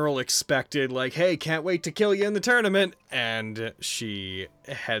the general expected, like, hey, can't wait to kill you in the tournament. And she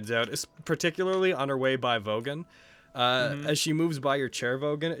heads out, particularly on her way by Vogan. As she moves by your chair,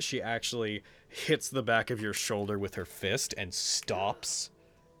 Vogan, she actually hits the back of your shoulder with her fist and stops.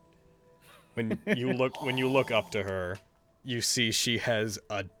 When you look up to her, you see she has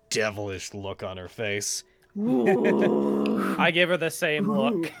a devilish look on her face. I give her the same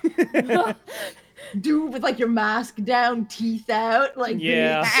look. Dude, with like your mask down, teeth out, like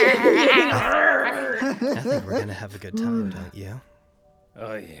Yeah. I think we're gonna have a good time, don't you?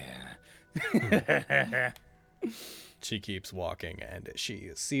 Oh yeah. She keeps walking, and she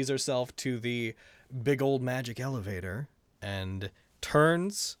sees herself to the big old magic elevator and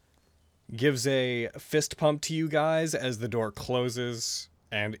turns, gives a fist pump to you guys as the door closes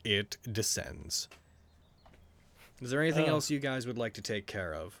and it descends. Is there anything else you guys would like to take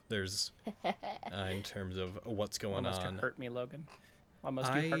care of? There's, in terms of what's going Almost on. hurt me, Logan.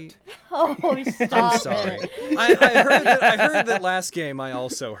 Almost you hurt. Oh, stop I'm sorry. it. I heard that last game I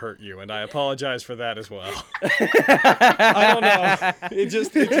also hurt you, and I apologize for that as well. I don't know. It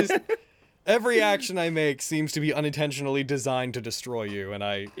just every action I make seems to be unintentionally designed to destroy you, and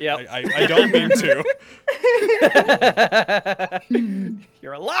I don't mean to.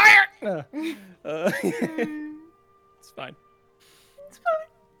 You're a liar. It's fine.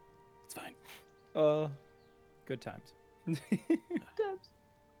 Good times.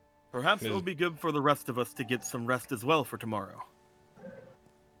 Perhaps it would be good for the rest of us to get some rest as well for tomorrow.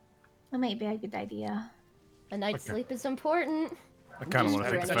 That might be a good idea. A night's sleep is important. I kind of want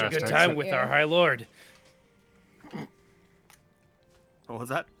to take the Such a fast good exit. time with our High Lord. What was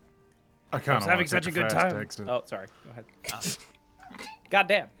that? I I kind was of having such a good time. Exit. Oh, sorry. Go ahead.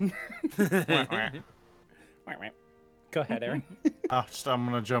 Goddamn. Go ahead, Aaron. I'm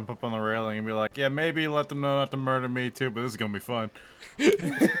gonna jump up on the railing and be like, yeah, maybe let them know not to murder me too, but this is gonna be fun. Miriam,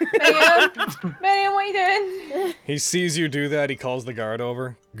 Miriam, what are you doing? He sees you do that, he calls the guard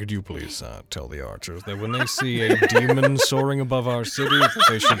over. Could you please tell the archers that when they see a demon soaring above our city,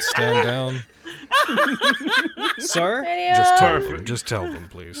 they should stand down? Sir? Miriam. Just tell them,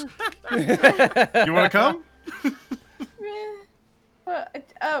 please. You wanna come? What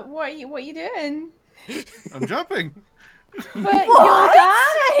are you doing? I'm jumping. But you'll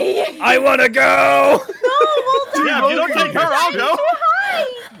die! I wanna go! No, Yeah, if you don't take her, I'll go. Hi!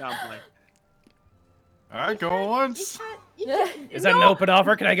 No, I'm playing. Alright, go once. Is that an open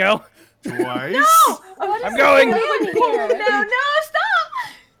offer? Can I go? Twice. I'm going! No,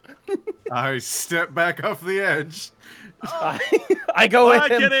 stop! I step back off the edge. I go Bye,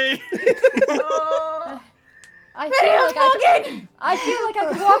 with him. Kitty. I feel like I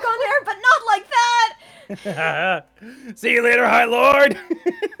could walk on air, but not like that. See you later, High Lord.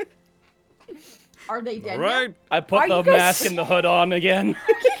 Are they dead? Right. I put Are the you guys- mask and the hood on again. You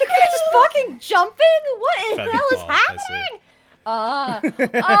guys fucking jumping? What in Feather hell is fall, I see. happening? Oh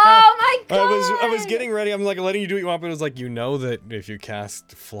my god! I was getting ready. I'm like letting you do what you want, but it was like, you know that if you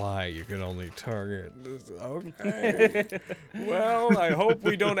cast fly, you can only target. Okay. Well, I hope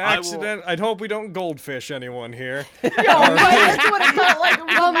we don't I hope we don't goldfish anyone here. That's what it felt like.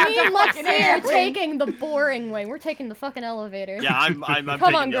 Well, me and Lexi are taking the boring way. We're taking the fucking elevator. Yeah, I'm Come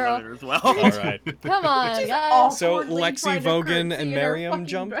taking on, the girl. elevator as well. All right. Come on, guys. So Awkwardly Lexi, trying to Vogan, curtsy and in her Miriam fucking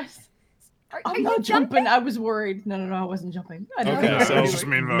jump? dress. Are I'm you not jumping? jumping. I was worried. No, I wasn't jumping. I didn't Okay, know. so Just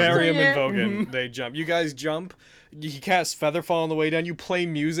me and Vogan. Miriam and Yeah. Vogan, they jump. You guys jump. You cast Featherfall on the way down. You play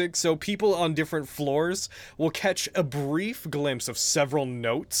music, so people on different floors will catch a brief glimpse of several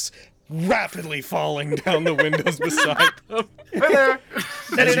notes rapidly falling down the windows beside them.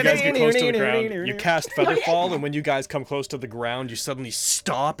 As you guys get close to the ground, you cast Featherfall, and when you guys come close to the ground, you suddenly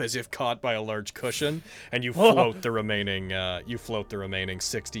stop as if caught by a large cushion, and you float the remaining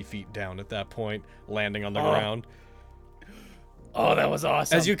 60 feet down at that point, landing on the ground. Oh, that was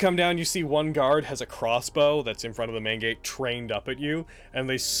awesome. As you come down, you see one guard has a crossbow that's in front of the main gate trained up at you, and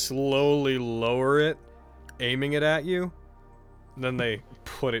they slowly lower it, aiming it at you. Then they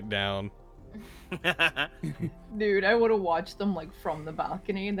put it down. Dude, I would have watched them like from the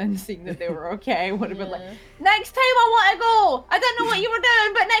balcony and then seeing that they were okay. Would have been like, Yeah. next time I want to go. I don't know what you were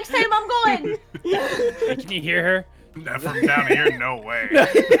doing, but next time I'm going. Hey, can you hear her? From down here, no way. I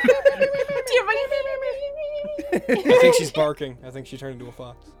think she's barking. I think she turned into a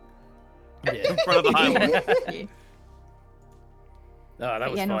fox. Yeah. In front of the highway. Oh,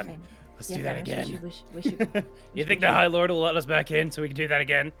 that was Yeah, no, fun. fine. Let's Yeah, do that fine. again. We should. You think the High Lord will let us back in so we can do that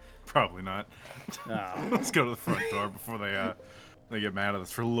again? Probably not. Oh. Let's go to the front door before they get mad at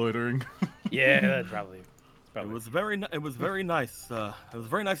us for loitering. Yeah, that's probably. It was very nice. It was very nice. It was a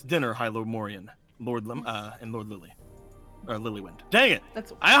very nice dinner, High Lord Morian, and Lord Lily, or Lilywind. Dang it!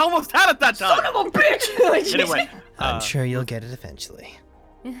 That's I almost had it that time. son of a bitch. Anyway, I'm sure you'll get it eventually.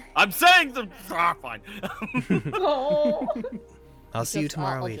 I'm saying the. Ah, fine. Oh. I'll see you Just-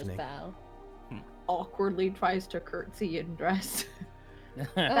 tomorrow I'll just evening. bow. Awkwardly tries to curtsy and dress.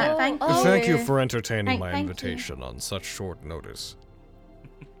 Thank Oh, Thank you yeah. for entertaining my Thank you. invitation on such short notice.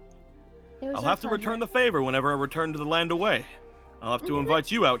 It was I'll a have to pleasure. return the favor whenever I return to the land away. I'll have to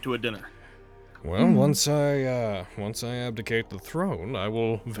invite you out to a dinner. Well, once I abdicate the throne, I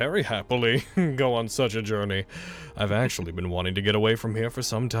will very happily go on such a journey. I've actually been wanting to get away from here for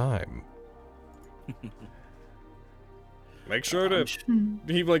some time. Make sure to.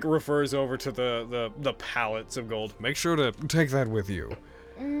 He like refers over to the pallets of gold. Make sure to take that with you.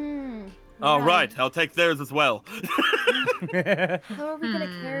 All right, I'll take theirs as well. How are we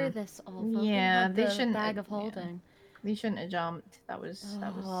gonna carry this all? Fucking Yeah, with they the shouldn't- bag of yeah. holding. They shouldn't have jumped. That was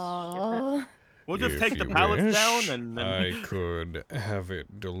stupid. Oh. We'll just If take the you pallets wish, down and then. I could have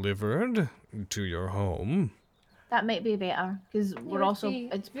it delivered to your home. That might be better because we're would also. be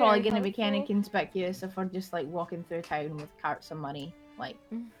It's probably very going to be kind of helpful. conspicuous if we're just like walking through town with carts of money. Like,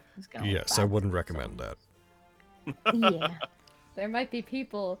 it's gonna look Yes, I bad. wouldn't recommend that. Yeah. There might be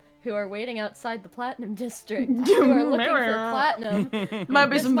people who are waiting outside the Platinum District who are looking for platinum. Might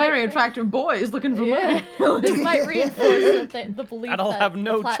be This some might very re- attractive boys looking for Yeah. money. This might reinforce the belief And I'll that have the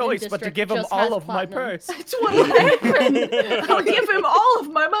no Platinum choice but to District give him just all has of my platinum. purse. That's what'll happen. I'll give him all of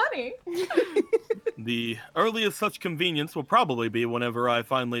my money. The earliest such convenience will probably be whenever I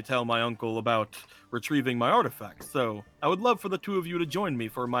finally tell my uncle about retrieving my artifacts, so I would love for the two of you to join me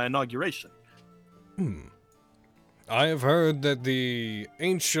for my inauguration. I have heard that the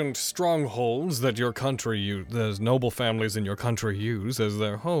ancient strongholds that your country the noble families in your country use as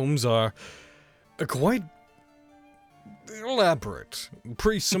their homes are quite elaborate.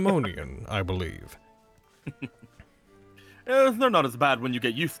 Pre-Simonian, I believe. They're not as bad when you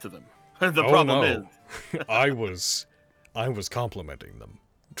get used to them. The problem is... I was complimenting them.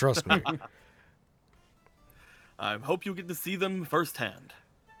 Trust me. I hope you get to see them firsthand.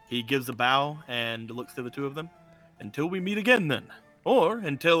 He gives a bow and looks to the two of them. Until we meet again, then. Or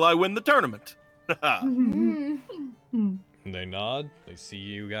until I win the tournament. They nod. They see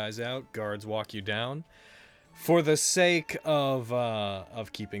you guys out. Guards walk you down. For the sake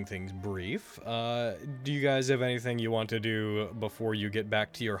of keeping things brief, do you guys have anything you want to do before you get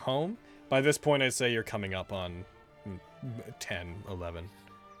back to your home? By this point, I'd say you're coming up on 10, 11.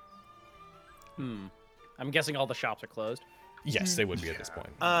 I'm guessing all the shops are closed. Yes, they would be at this point.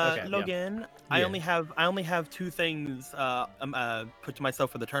 Okay, Logan, I only have 2 things put to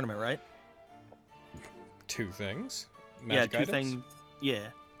myself for the tournament, right? 2 things? Yeah, Magic 2 items? things. Yeah.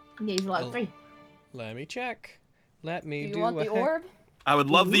 Yeah, he's allowed 3. Let me check. Let me Do do you want the orb? I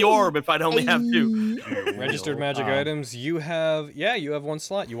would love the orb if I'd only have 2. Registered magic items. You have 1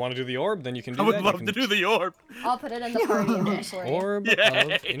 slot. You want to do the orb? Then you can do I would that. love to do the orb. I'll put it in the party inventory. Orb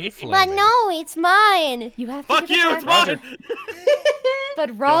Yay. of inflaming. But no, it's mine. You have to Fuck give you, it it's back. mine! But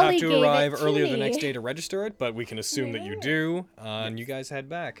You'll Raleigh have to gave arrive it to earlier me. the next day to register it, but we can assume that you do, and you guys head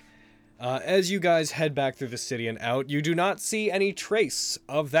back. As you guys head back through the city and out, you do not see any trace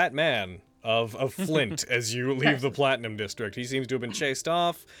of that man, of Flint, as you leave the Platinum District. He seems to have been chased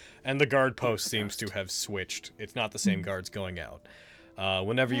off, and the guard post seems to have switched. It's not the same guards going out.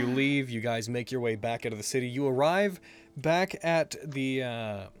 Whenever you leave, you guys make your way back out of the city. You arrive back at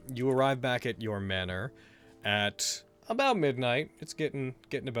your manor at about midnight. It's getting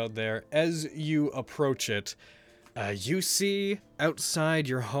about there. As you approach it, you see outside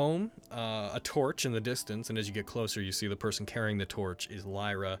your home a torch in the distance, and as you get closer, you see the person carrying the torch is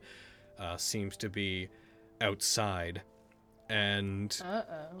Lyra. Seems to be outside, and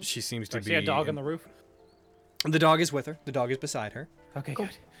she seems to Do I be. see a dog on the roof? The dog is with her. The dog is beside her. Okay,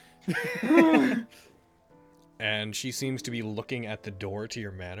 good. And she seems to be looking at the door to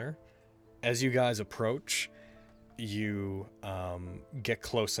your manor. As you guys approach, you get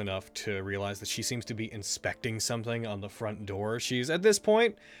close enough to realize that she seems to be inspecting something on the front door. She's, at this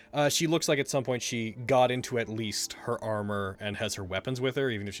point, she looks like at some point she got into at least her armor and has her weapons with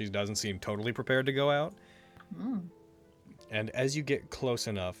her, even if she doesn't seem totally prepared to go out. And as you get close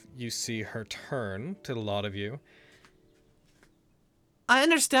enough, you see her turn to the lot of you. I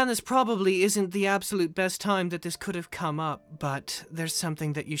understand this probably isn't the absolute best time that this could have come up, but there's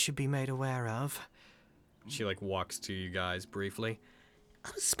something that you should be made aware of. She, walks to you guys briefly.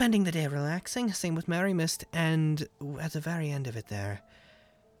 I was spending the day relaxing, same with Mary Mist, and at the very end of it there,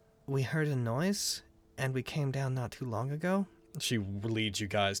 we heard a noise, and we came down not too long ago. She leads you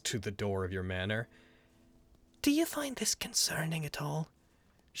guys to the door of your manor. Do you find this concerning at all?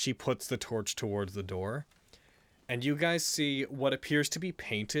 She puts the torch towards the door, and you guys see what appears to be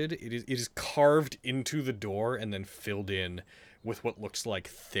painted. It is carved into the door and then filled in with what looks like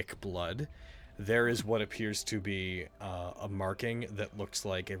thick blood. There is what appears to be a marking that looks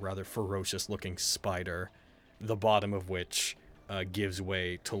like a rather ferocious-looking spider, the bottom of which gives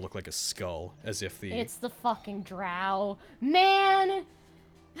way to look like a skull, as if the... It's the fucking drow. Man!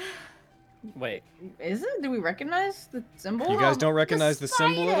 Wait. Is it? Do we recognize the symbol? You guys don't recognize the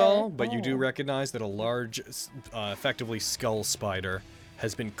symbol at all, spider! but you do recognize that a large, effectively skull spider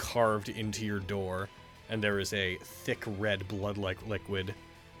has been carved into your door, and there is a thick red blood-like liquid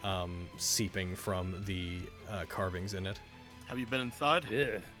seeping from the carvings in it. Have you been inside?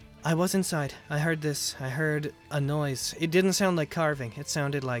 Yeah. I was inside. I heard this. I heard a noise. It didn't sound like carving. It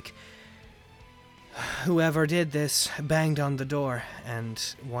sounded like whoever did this banged on the door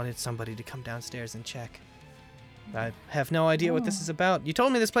and wanted somebody to come downstairs and check. I have no idea what this is about. You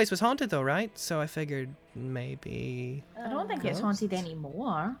told me this place was haunted though, right? So I figured maybe... I don't think it's haunted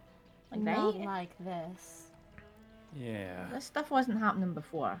anymore. Not Right? like this. Yeah. This stuff wasn't happening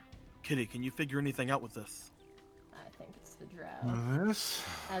before. Kitty, can you figure anything out with this? I think it's the drow This?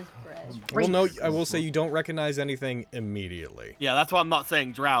 as bread. Well, no, I will say you don't recognize anything immediately, Yeah, that's why I'm not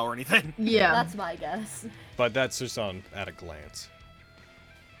saying drow or anything. Yeah. That's my guess. but that's just at a glance.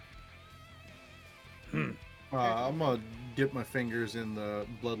 I'm gonna dip my fingers in the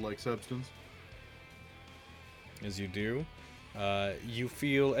blood-like substance. As you do, you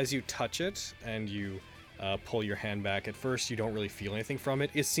feel as you touch it and you pull your hand back. At first, you don't really feel anything from it.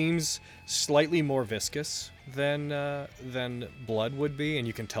 It seems slightly more viscous than blood would be, and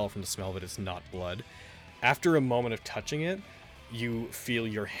you can tell from the smell that it's not blood. After a moment of touching it, you feel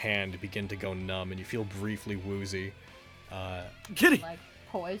your hand begin to go numb, and you feel briefly woozy. Kitty! Like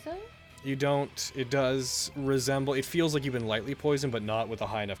poison? You don't. It does resemble. It feels like you've been lightly poisoned, but not with a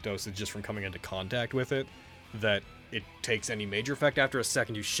high enough dosage just from coming into contact with it that it takes any major effect. After a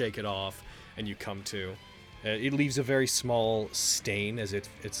second, you shake it off and you come to. It leaves a very small stain as it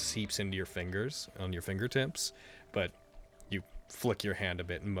seeps into your fingers, on your fingertips, but you flick your hand a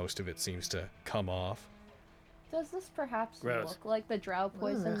bit and most of it seems to come off. Does this perhaps Gross. look like the drow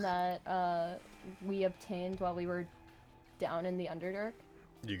poison that we obtained while we were down in the Underdark?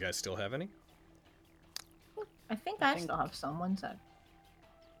 Do you guys still have any? I think I still have some. One sec.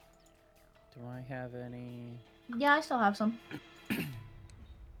 Do I have any? Yeah, I still have some. Can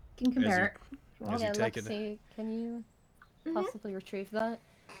compare it. As you take it. Lexi, can you possibly retrieve that?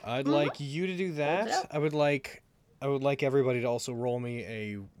 I'd like you to do that. I would like everybody to also roll me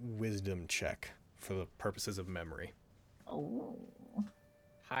a wisdom check for the purposes of memory. Oh.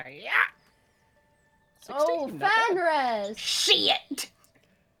 Hiya! Oh, Fenris! Shit!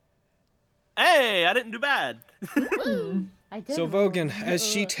 Hey, I didn't do bad. I did. So roll. Vogan, as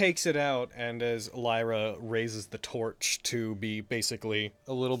she takes it out and as Lyra raises the torch to be basically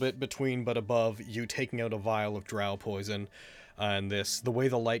a little bit between but above you taking out a vial of drow poison, and the way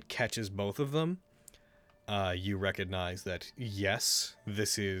the light catches both of them, you recognize that yes,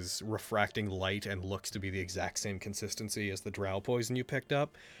 this is refracting light and looks to be the exact same consistency as the drow poison you picked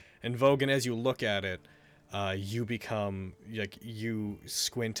up. And Vogan, as you look at it, you become, you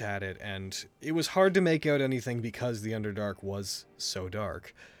squint at it, and it was hard to make out anything because the Underdark was so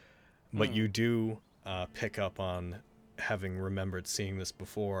dark. But you do pick up on having remembered seeing this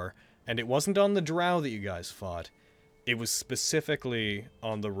before, and it wasn't on the drow that you guys fought. It was specifically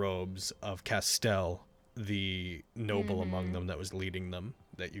on the robes of Castell, the noble among them that was leading them,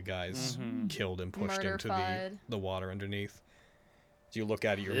 that you guys killed and pushed into the water underneath. As you look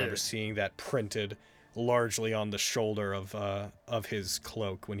at it, you remember seeing that printed largely on the shoulder of his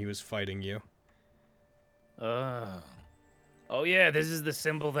cloak when he was fighting you. Oh yeah, this is the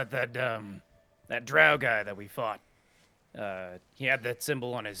symbol that drow guy that we fought. He had that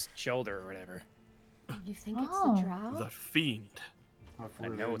symbol on his shoulder or whatever. You think it's the drow? The fiend. I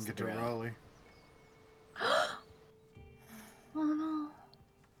know it's the drow. Raleigh. Oh no.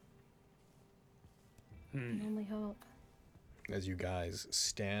 Only hope. As you guys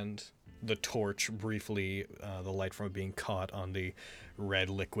stand, the torch briefly, the light from it being caught on the red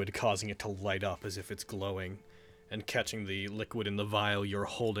liquid, causing it to light up as if it's glowing, and catching the liquid in the vial you're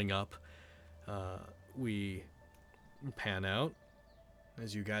holding up. We pan out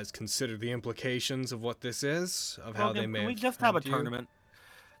as you guys consider the implications of what this is, of how they may Can we have just have a helped you. tournament?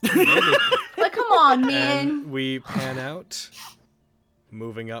 Like, come on, man. And we pan out,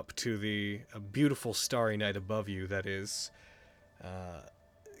 moving up to a beautiful starry night above you that is...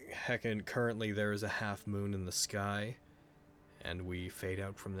 Heckin', currently there is a half moon in the sky, and we fade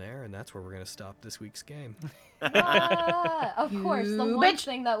out from there, and that's where we're gonna stop this week's game. Of course, the You one bitch.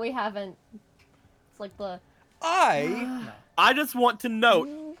 thing that we haven't. It's like the. I just want to note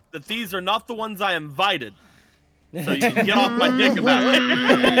that these are not the ones I invited. So you can get off my dick about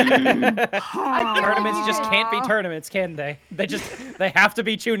it. Tournaments just can't be tournaments, can they? They have to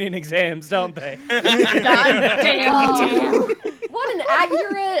be tuning exams, don't they? What an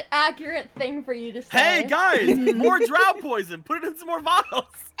accurate thing for you to say. Hey guys, more drow poison. Put it in some more vials.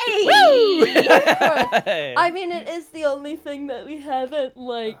 Hey! I mean, it is the only thing that we haven't,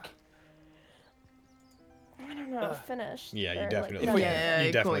 like, I don't know, finished. Yeah, you or, definitely, like,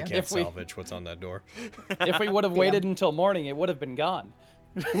 you definitely cool. can't If we- salvage what's on that door. If we would have waited until morning, it would have been gone.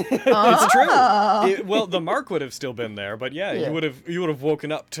 It's true. Well, the mark would have still been there, but yeah, you would have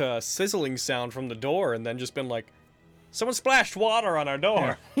woken up to a sizzling sound from the door, and then just been like, "Someone splashed water on our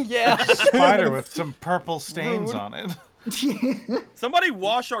door." Yeah. Spider with some purple stains on it. Somebody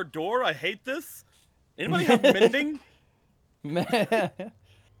wash our door. I hate this. Anybody have mending?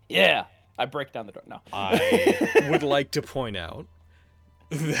 Yeah. I break down the door. No. I would like to point out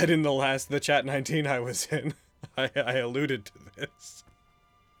that in the chat 19 I was in, I alluded to this.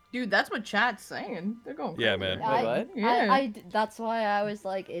 Dude, that's what chat's saying. They're going Yeah, crazy. man. I, Yeah. that's why I was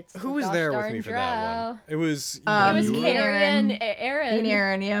like, it's Who was gosh there with darn me for Drow. that one? It was. It was you were- Carrie and Aaron. And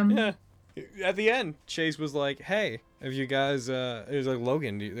Aaron, yeah. Yeah. At the end, Chase was like, "Hey, have you guys?" It was like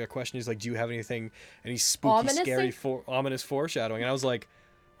Logan. The question is like, "Do you have anything? Any spooky, Ominous scary, thing? ominous foreshadowing?" And I was like,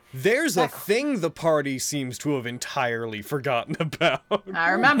 "There's a thing the party seems to have entirely forgotten about."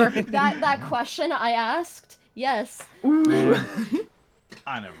 I remember. that question I asked. Yes.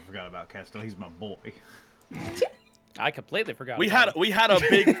 I never forgot about Castle. He's my boy. I completely forgot. We about had a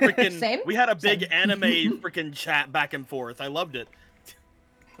big freaking Same? we had a big anime freaking chat back and forth. I loved it.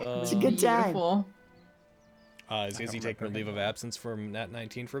 It's a good time. Beautiful. Is Izzy taking a leave of absence from Nat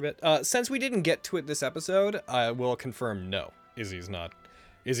 19 for a bit? Since we didn't get to it this episode, I will confirm no. Izzy's not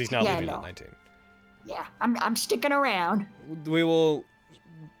Yeah, leaving no. Nat 19. Yeah, I'm sticking around. We will.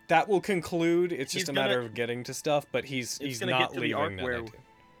 That will conclude. It's just He's a matter gonna- of getting to stuff, but he's gonna not get to the arc leaving Nat where 19.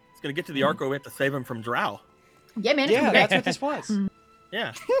 it's gonna get to the arc where we have to save him from Drow. Yeah, man. Yeah, it's that's great. what this was.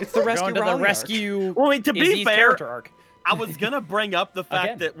 Yeah. It's the rescue Going to the Raleigh arc. rescue. Well, I mean, to be Izzy's fair, character arc. I was gonna bring up the fact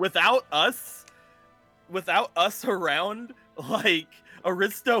Again. that without us around, like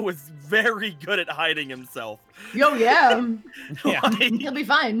Aristo was very good at hiding himself. Yo, yeah. Yeah. Like, He'll be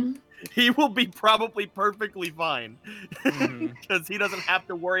fine. he will be probably perfectly fine Mm-hmm. because he doesn't have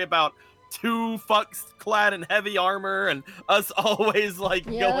to worry about two fucks clad in heavy armor and us always like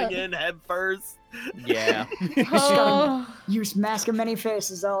Yeah. going in head first. Yeah. Oh, Use Mask of Many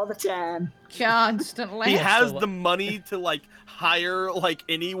Faces all the time. constantly. He has So- the money to like hire like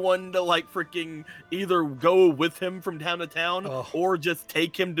anyone to like freaking either go with him from town to town Ugh. or just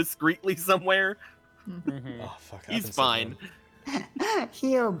take him discreetly somewhere. Mhm. Oh fuck! I've He's been so fine. bummed.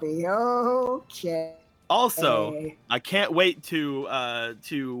 He'll be okay. Also, I can't wait to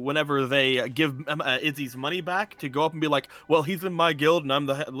whenever they give Izzy's money back to go up and be like, well, he's in my guild and I'm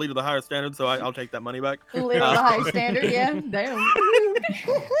the leader of the higher standard, so I'll take that money back. Leader of the high standard, yeah. Damn.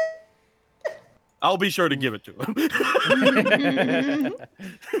 I'll be sure to give it to him.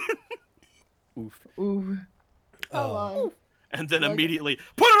 Oof. Ooh. Hold on. And then Logan. immediately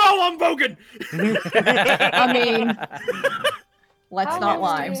put it all on Bogan. I mean, let's How not long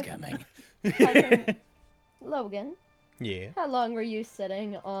lie. were Time's coming. Logan, Yeah. how long were you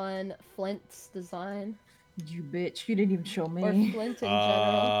sitting on Flint's design? You bitch, you didn't even show Or me. Flint in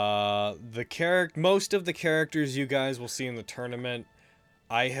general? Most of the characters you guys will see in the tournament,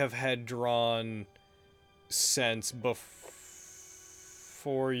 I have had drawn since before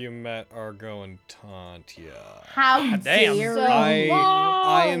you met Argo and Tantia. How Damn. dare So you? I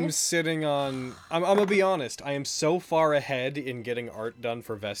long. am sitting on. I'm gonna be honest. I am so far ahead in getting art done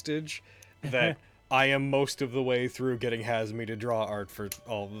for Vestige that I am most of the way through getting Hazmi to draw art for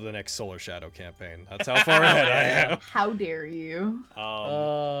all the next Solar Shadow campaign. That's how far ahead I am. How dare you?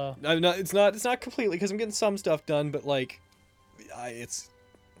 I'm not. It's not completely because I'm getting some stuff done, but like, it's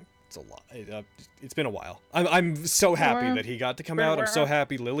a lot. It's been a while. I'm so happy Sure. that he got to come out. I'm so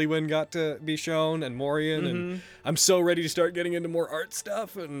happy Lilywin got to be shown and Morian, and I'm so ready to start getting into more art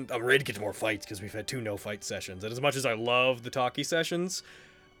stuff, and I'm ready to get to more fights because we've had 2 no fight sessions. And as much as I love the talkie sessions,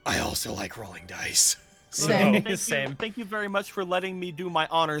 I also like rolling dice. So, Same. Same. Thank you very much for letting me do my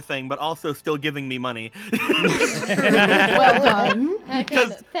honor thing, but also still giving me money. Well done.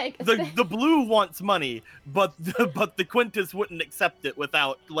 Because the blue wants money, but the Quintus wouldn't accept it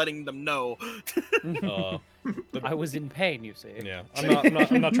without letting them know. I was in pain, you see. yeah,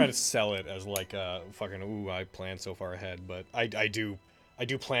 I'm not trying to sell it as like fucking ooh I plan so far ahead, but I do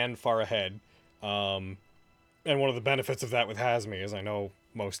plan far ahead. And one of the benefits of that with Hazmi is I know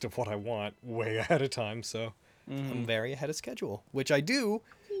most of what I want way ahead of time, so I'm very ahead of schedule, which I do,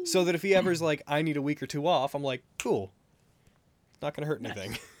 so that if he ever's like, I need a week or 2 off, I'm like, cool. Not gonna hurt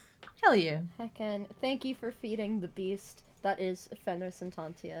anything. Hell yeah. Heckin', thank you for feeding the beast that is Fenris and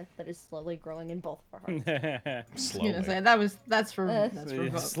Tantia, that is slowly growing in both of our hearts. I was Slowly. gonna say that's for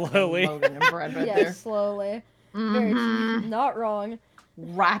Slowly. Logan and Brad right Yeah, there. slowly. Very Mhm. not wrong.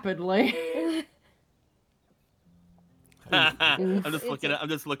 Rapidly. I'm just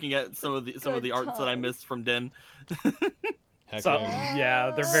looking at some of the Good arts that I times. missed from Den. Heck So, yeah.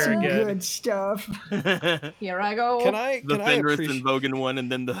 yeah, they're very Some good. good stuff. Here I go. Can I Fenris appreciate? and Vogan one,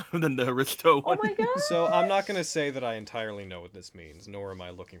 and then the Aristo Oh one. my god. So I'm not gonna say that I entirely know what this means, nor am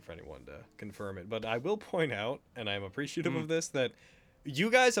I looking for anyone to confirm it. But I will point out, and I'm appreciative of this, that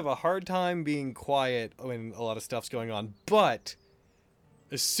you guys have a hard time being quiet when a lot of stuff's going on. But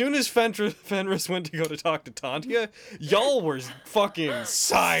as soon as Fenris went to go to talk to Tantia, y'all were fucking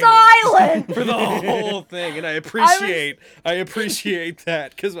silent for the whole thing, and I appreciate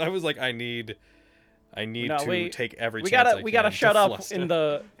that because I was like, I need No, to we- take every We chance gotta I we gotta can shut to up fluster. in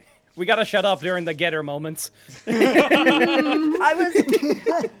the We gotta shut up during the getter moments. I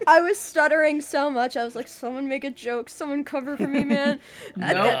was stuttering so much. I was like, someone make a joke. Someone cover for me, man.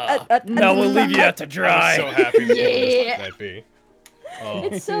 No, we'll leave you out to dry. I'm so happy that Yeah. that be. Oh.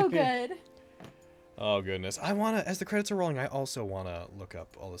 It's so good. Oh goodness. I wanna, as the credits are rolling, I also wanna look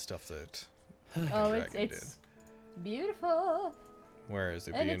up all the stuff that Oh, Dragon it's beautiful. Where is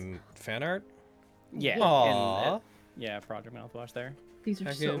it? And Being fan art? Yeah. Aww. Yeah, Project Mouthwash there. These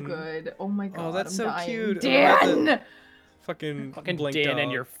are so Fucking- good. Oh my god. Oh, that's I'm so dying. cute. Dan! Fucking Dan dog.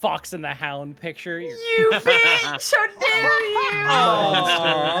 and your Fox and the Hound picture. You bitch! How dare you!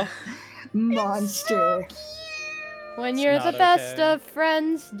 Aww. Monster. When you're the not best okay. of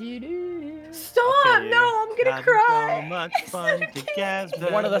friends, do. Stop! you. No, I'm gonna Having cry. So much fun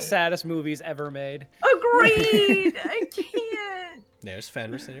together. One of the saddest movies ever made. Agreed. I can't. There's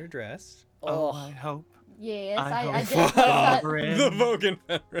Fenris in her dress. Oh, I hope. Yes, I I hope did. that. The Vogan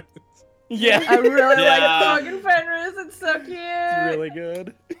Fenris. Yeah. I really Yeah. like Fog and Fenris. It's so cute. It's really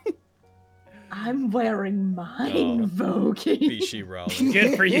good. I'm wearing mine, Oh. Vogue. Be she Raleigh.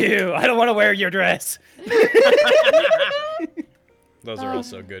 Good for you. I don't want to wear your dress. Those are all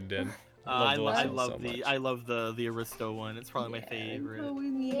so good, Din. I those ones love so the much. I love the Aristo one. It's probably my favorite.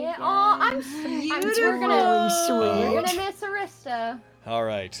 Yeah. Oh, I'm Beautiful. We're gonna Sweet. miss Arista. All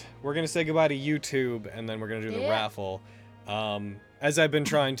right, we're gonna say goodbye to YouTube, and then we're gonna do the Yeah. raffle. As I've been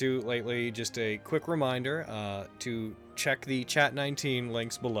trying to lately, just a quick reminder to check the Chat 19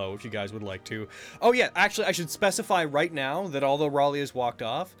 links below if you guys would like to. Oh yeah, actually, I should specify right now that although Raleigh has walked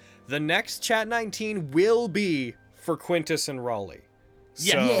off, the next Chat 19 will be for Quintus and Raleigh.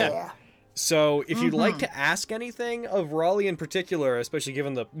 So, Yeah. So if you'd like to ask anything of Raleigh in particular, especially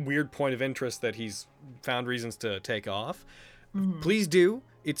given the weird point of interest that he's found reasons to take off, please do.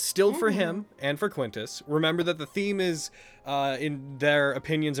 It's still for him and for Quintus. Remember that the theme is in their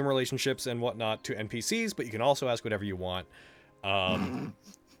opinions and relationships and whatnot to NPCs, but you can also ask whatever you want.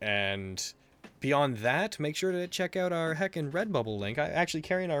 And beyond that, make sure to check out our heckin' Redbubble link.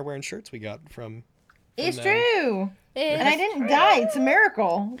 Carrie and I are wearing shirts we got from It's them. true. Yeah. And I didn't die. It's a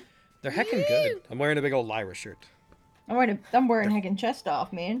miracle. They're heckin' good. I'm wearing a big old Lyra shirt. I'm wearing heckin' chest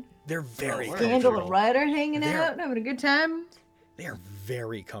off, man. They're very Candle comfortable. and Ryder hanging They're- out, having a good time. They are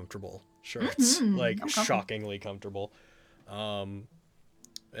very comfortable shirts, like shockingly comfortable.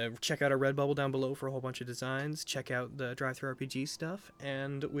 Check out our Redbubble down below for a whole bunch of designs. Check out the Drive-Thru RPG stuff,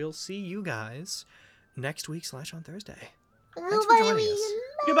 and we'll see you guys next week / on Thursday. Thanks for joining us.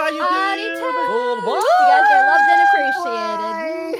 Goodbye, you. You guys are loved and appreciated.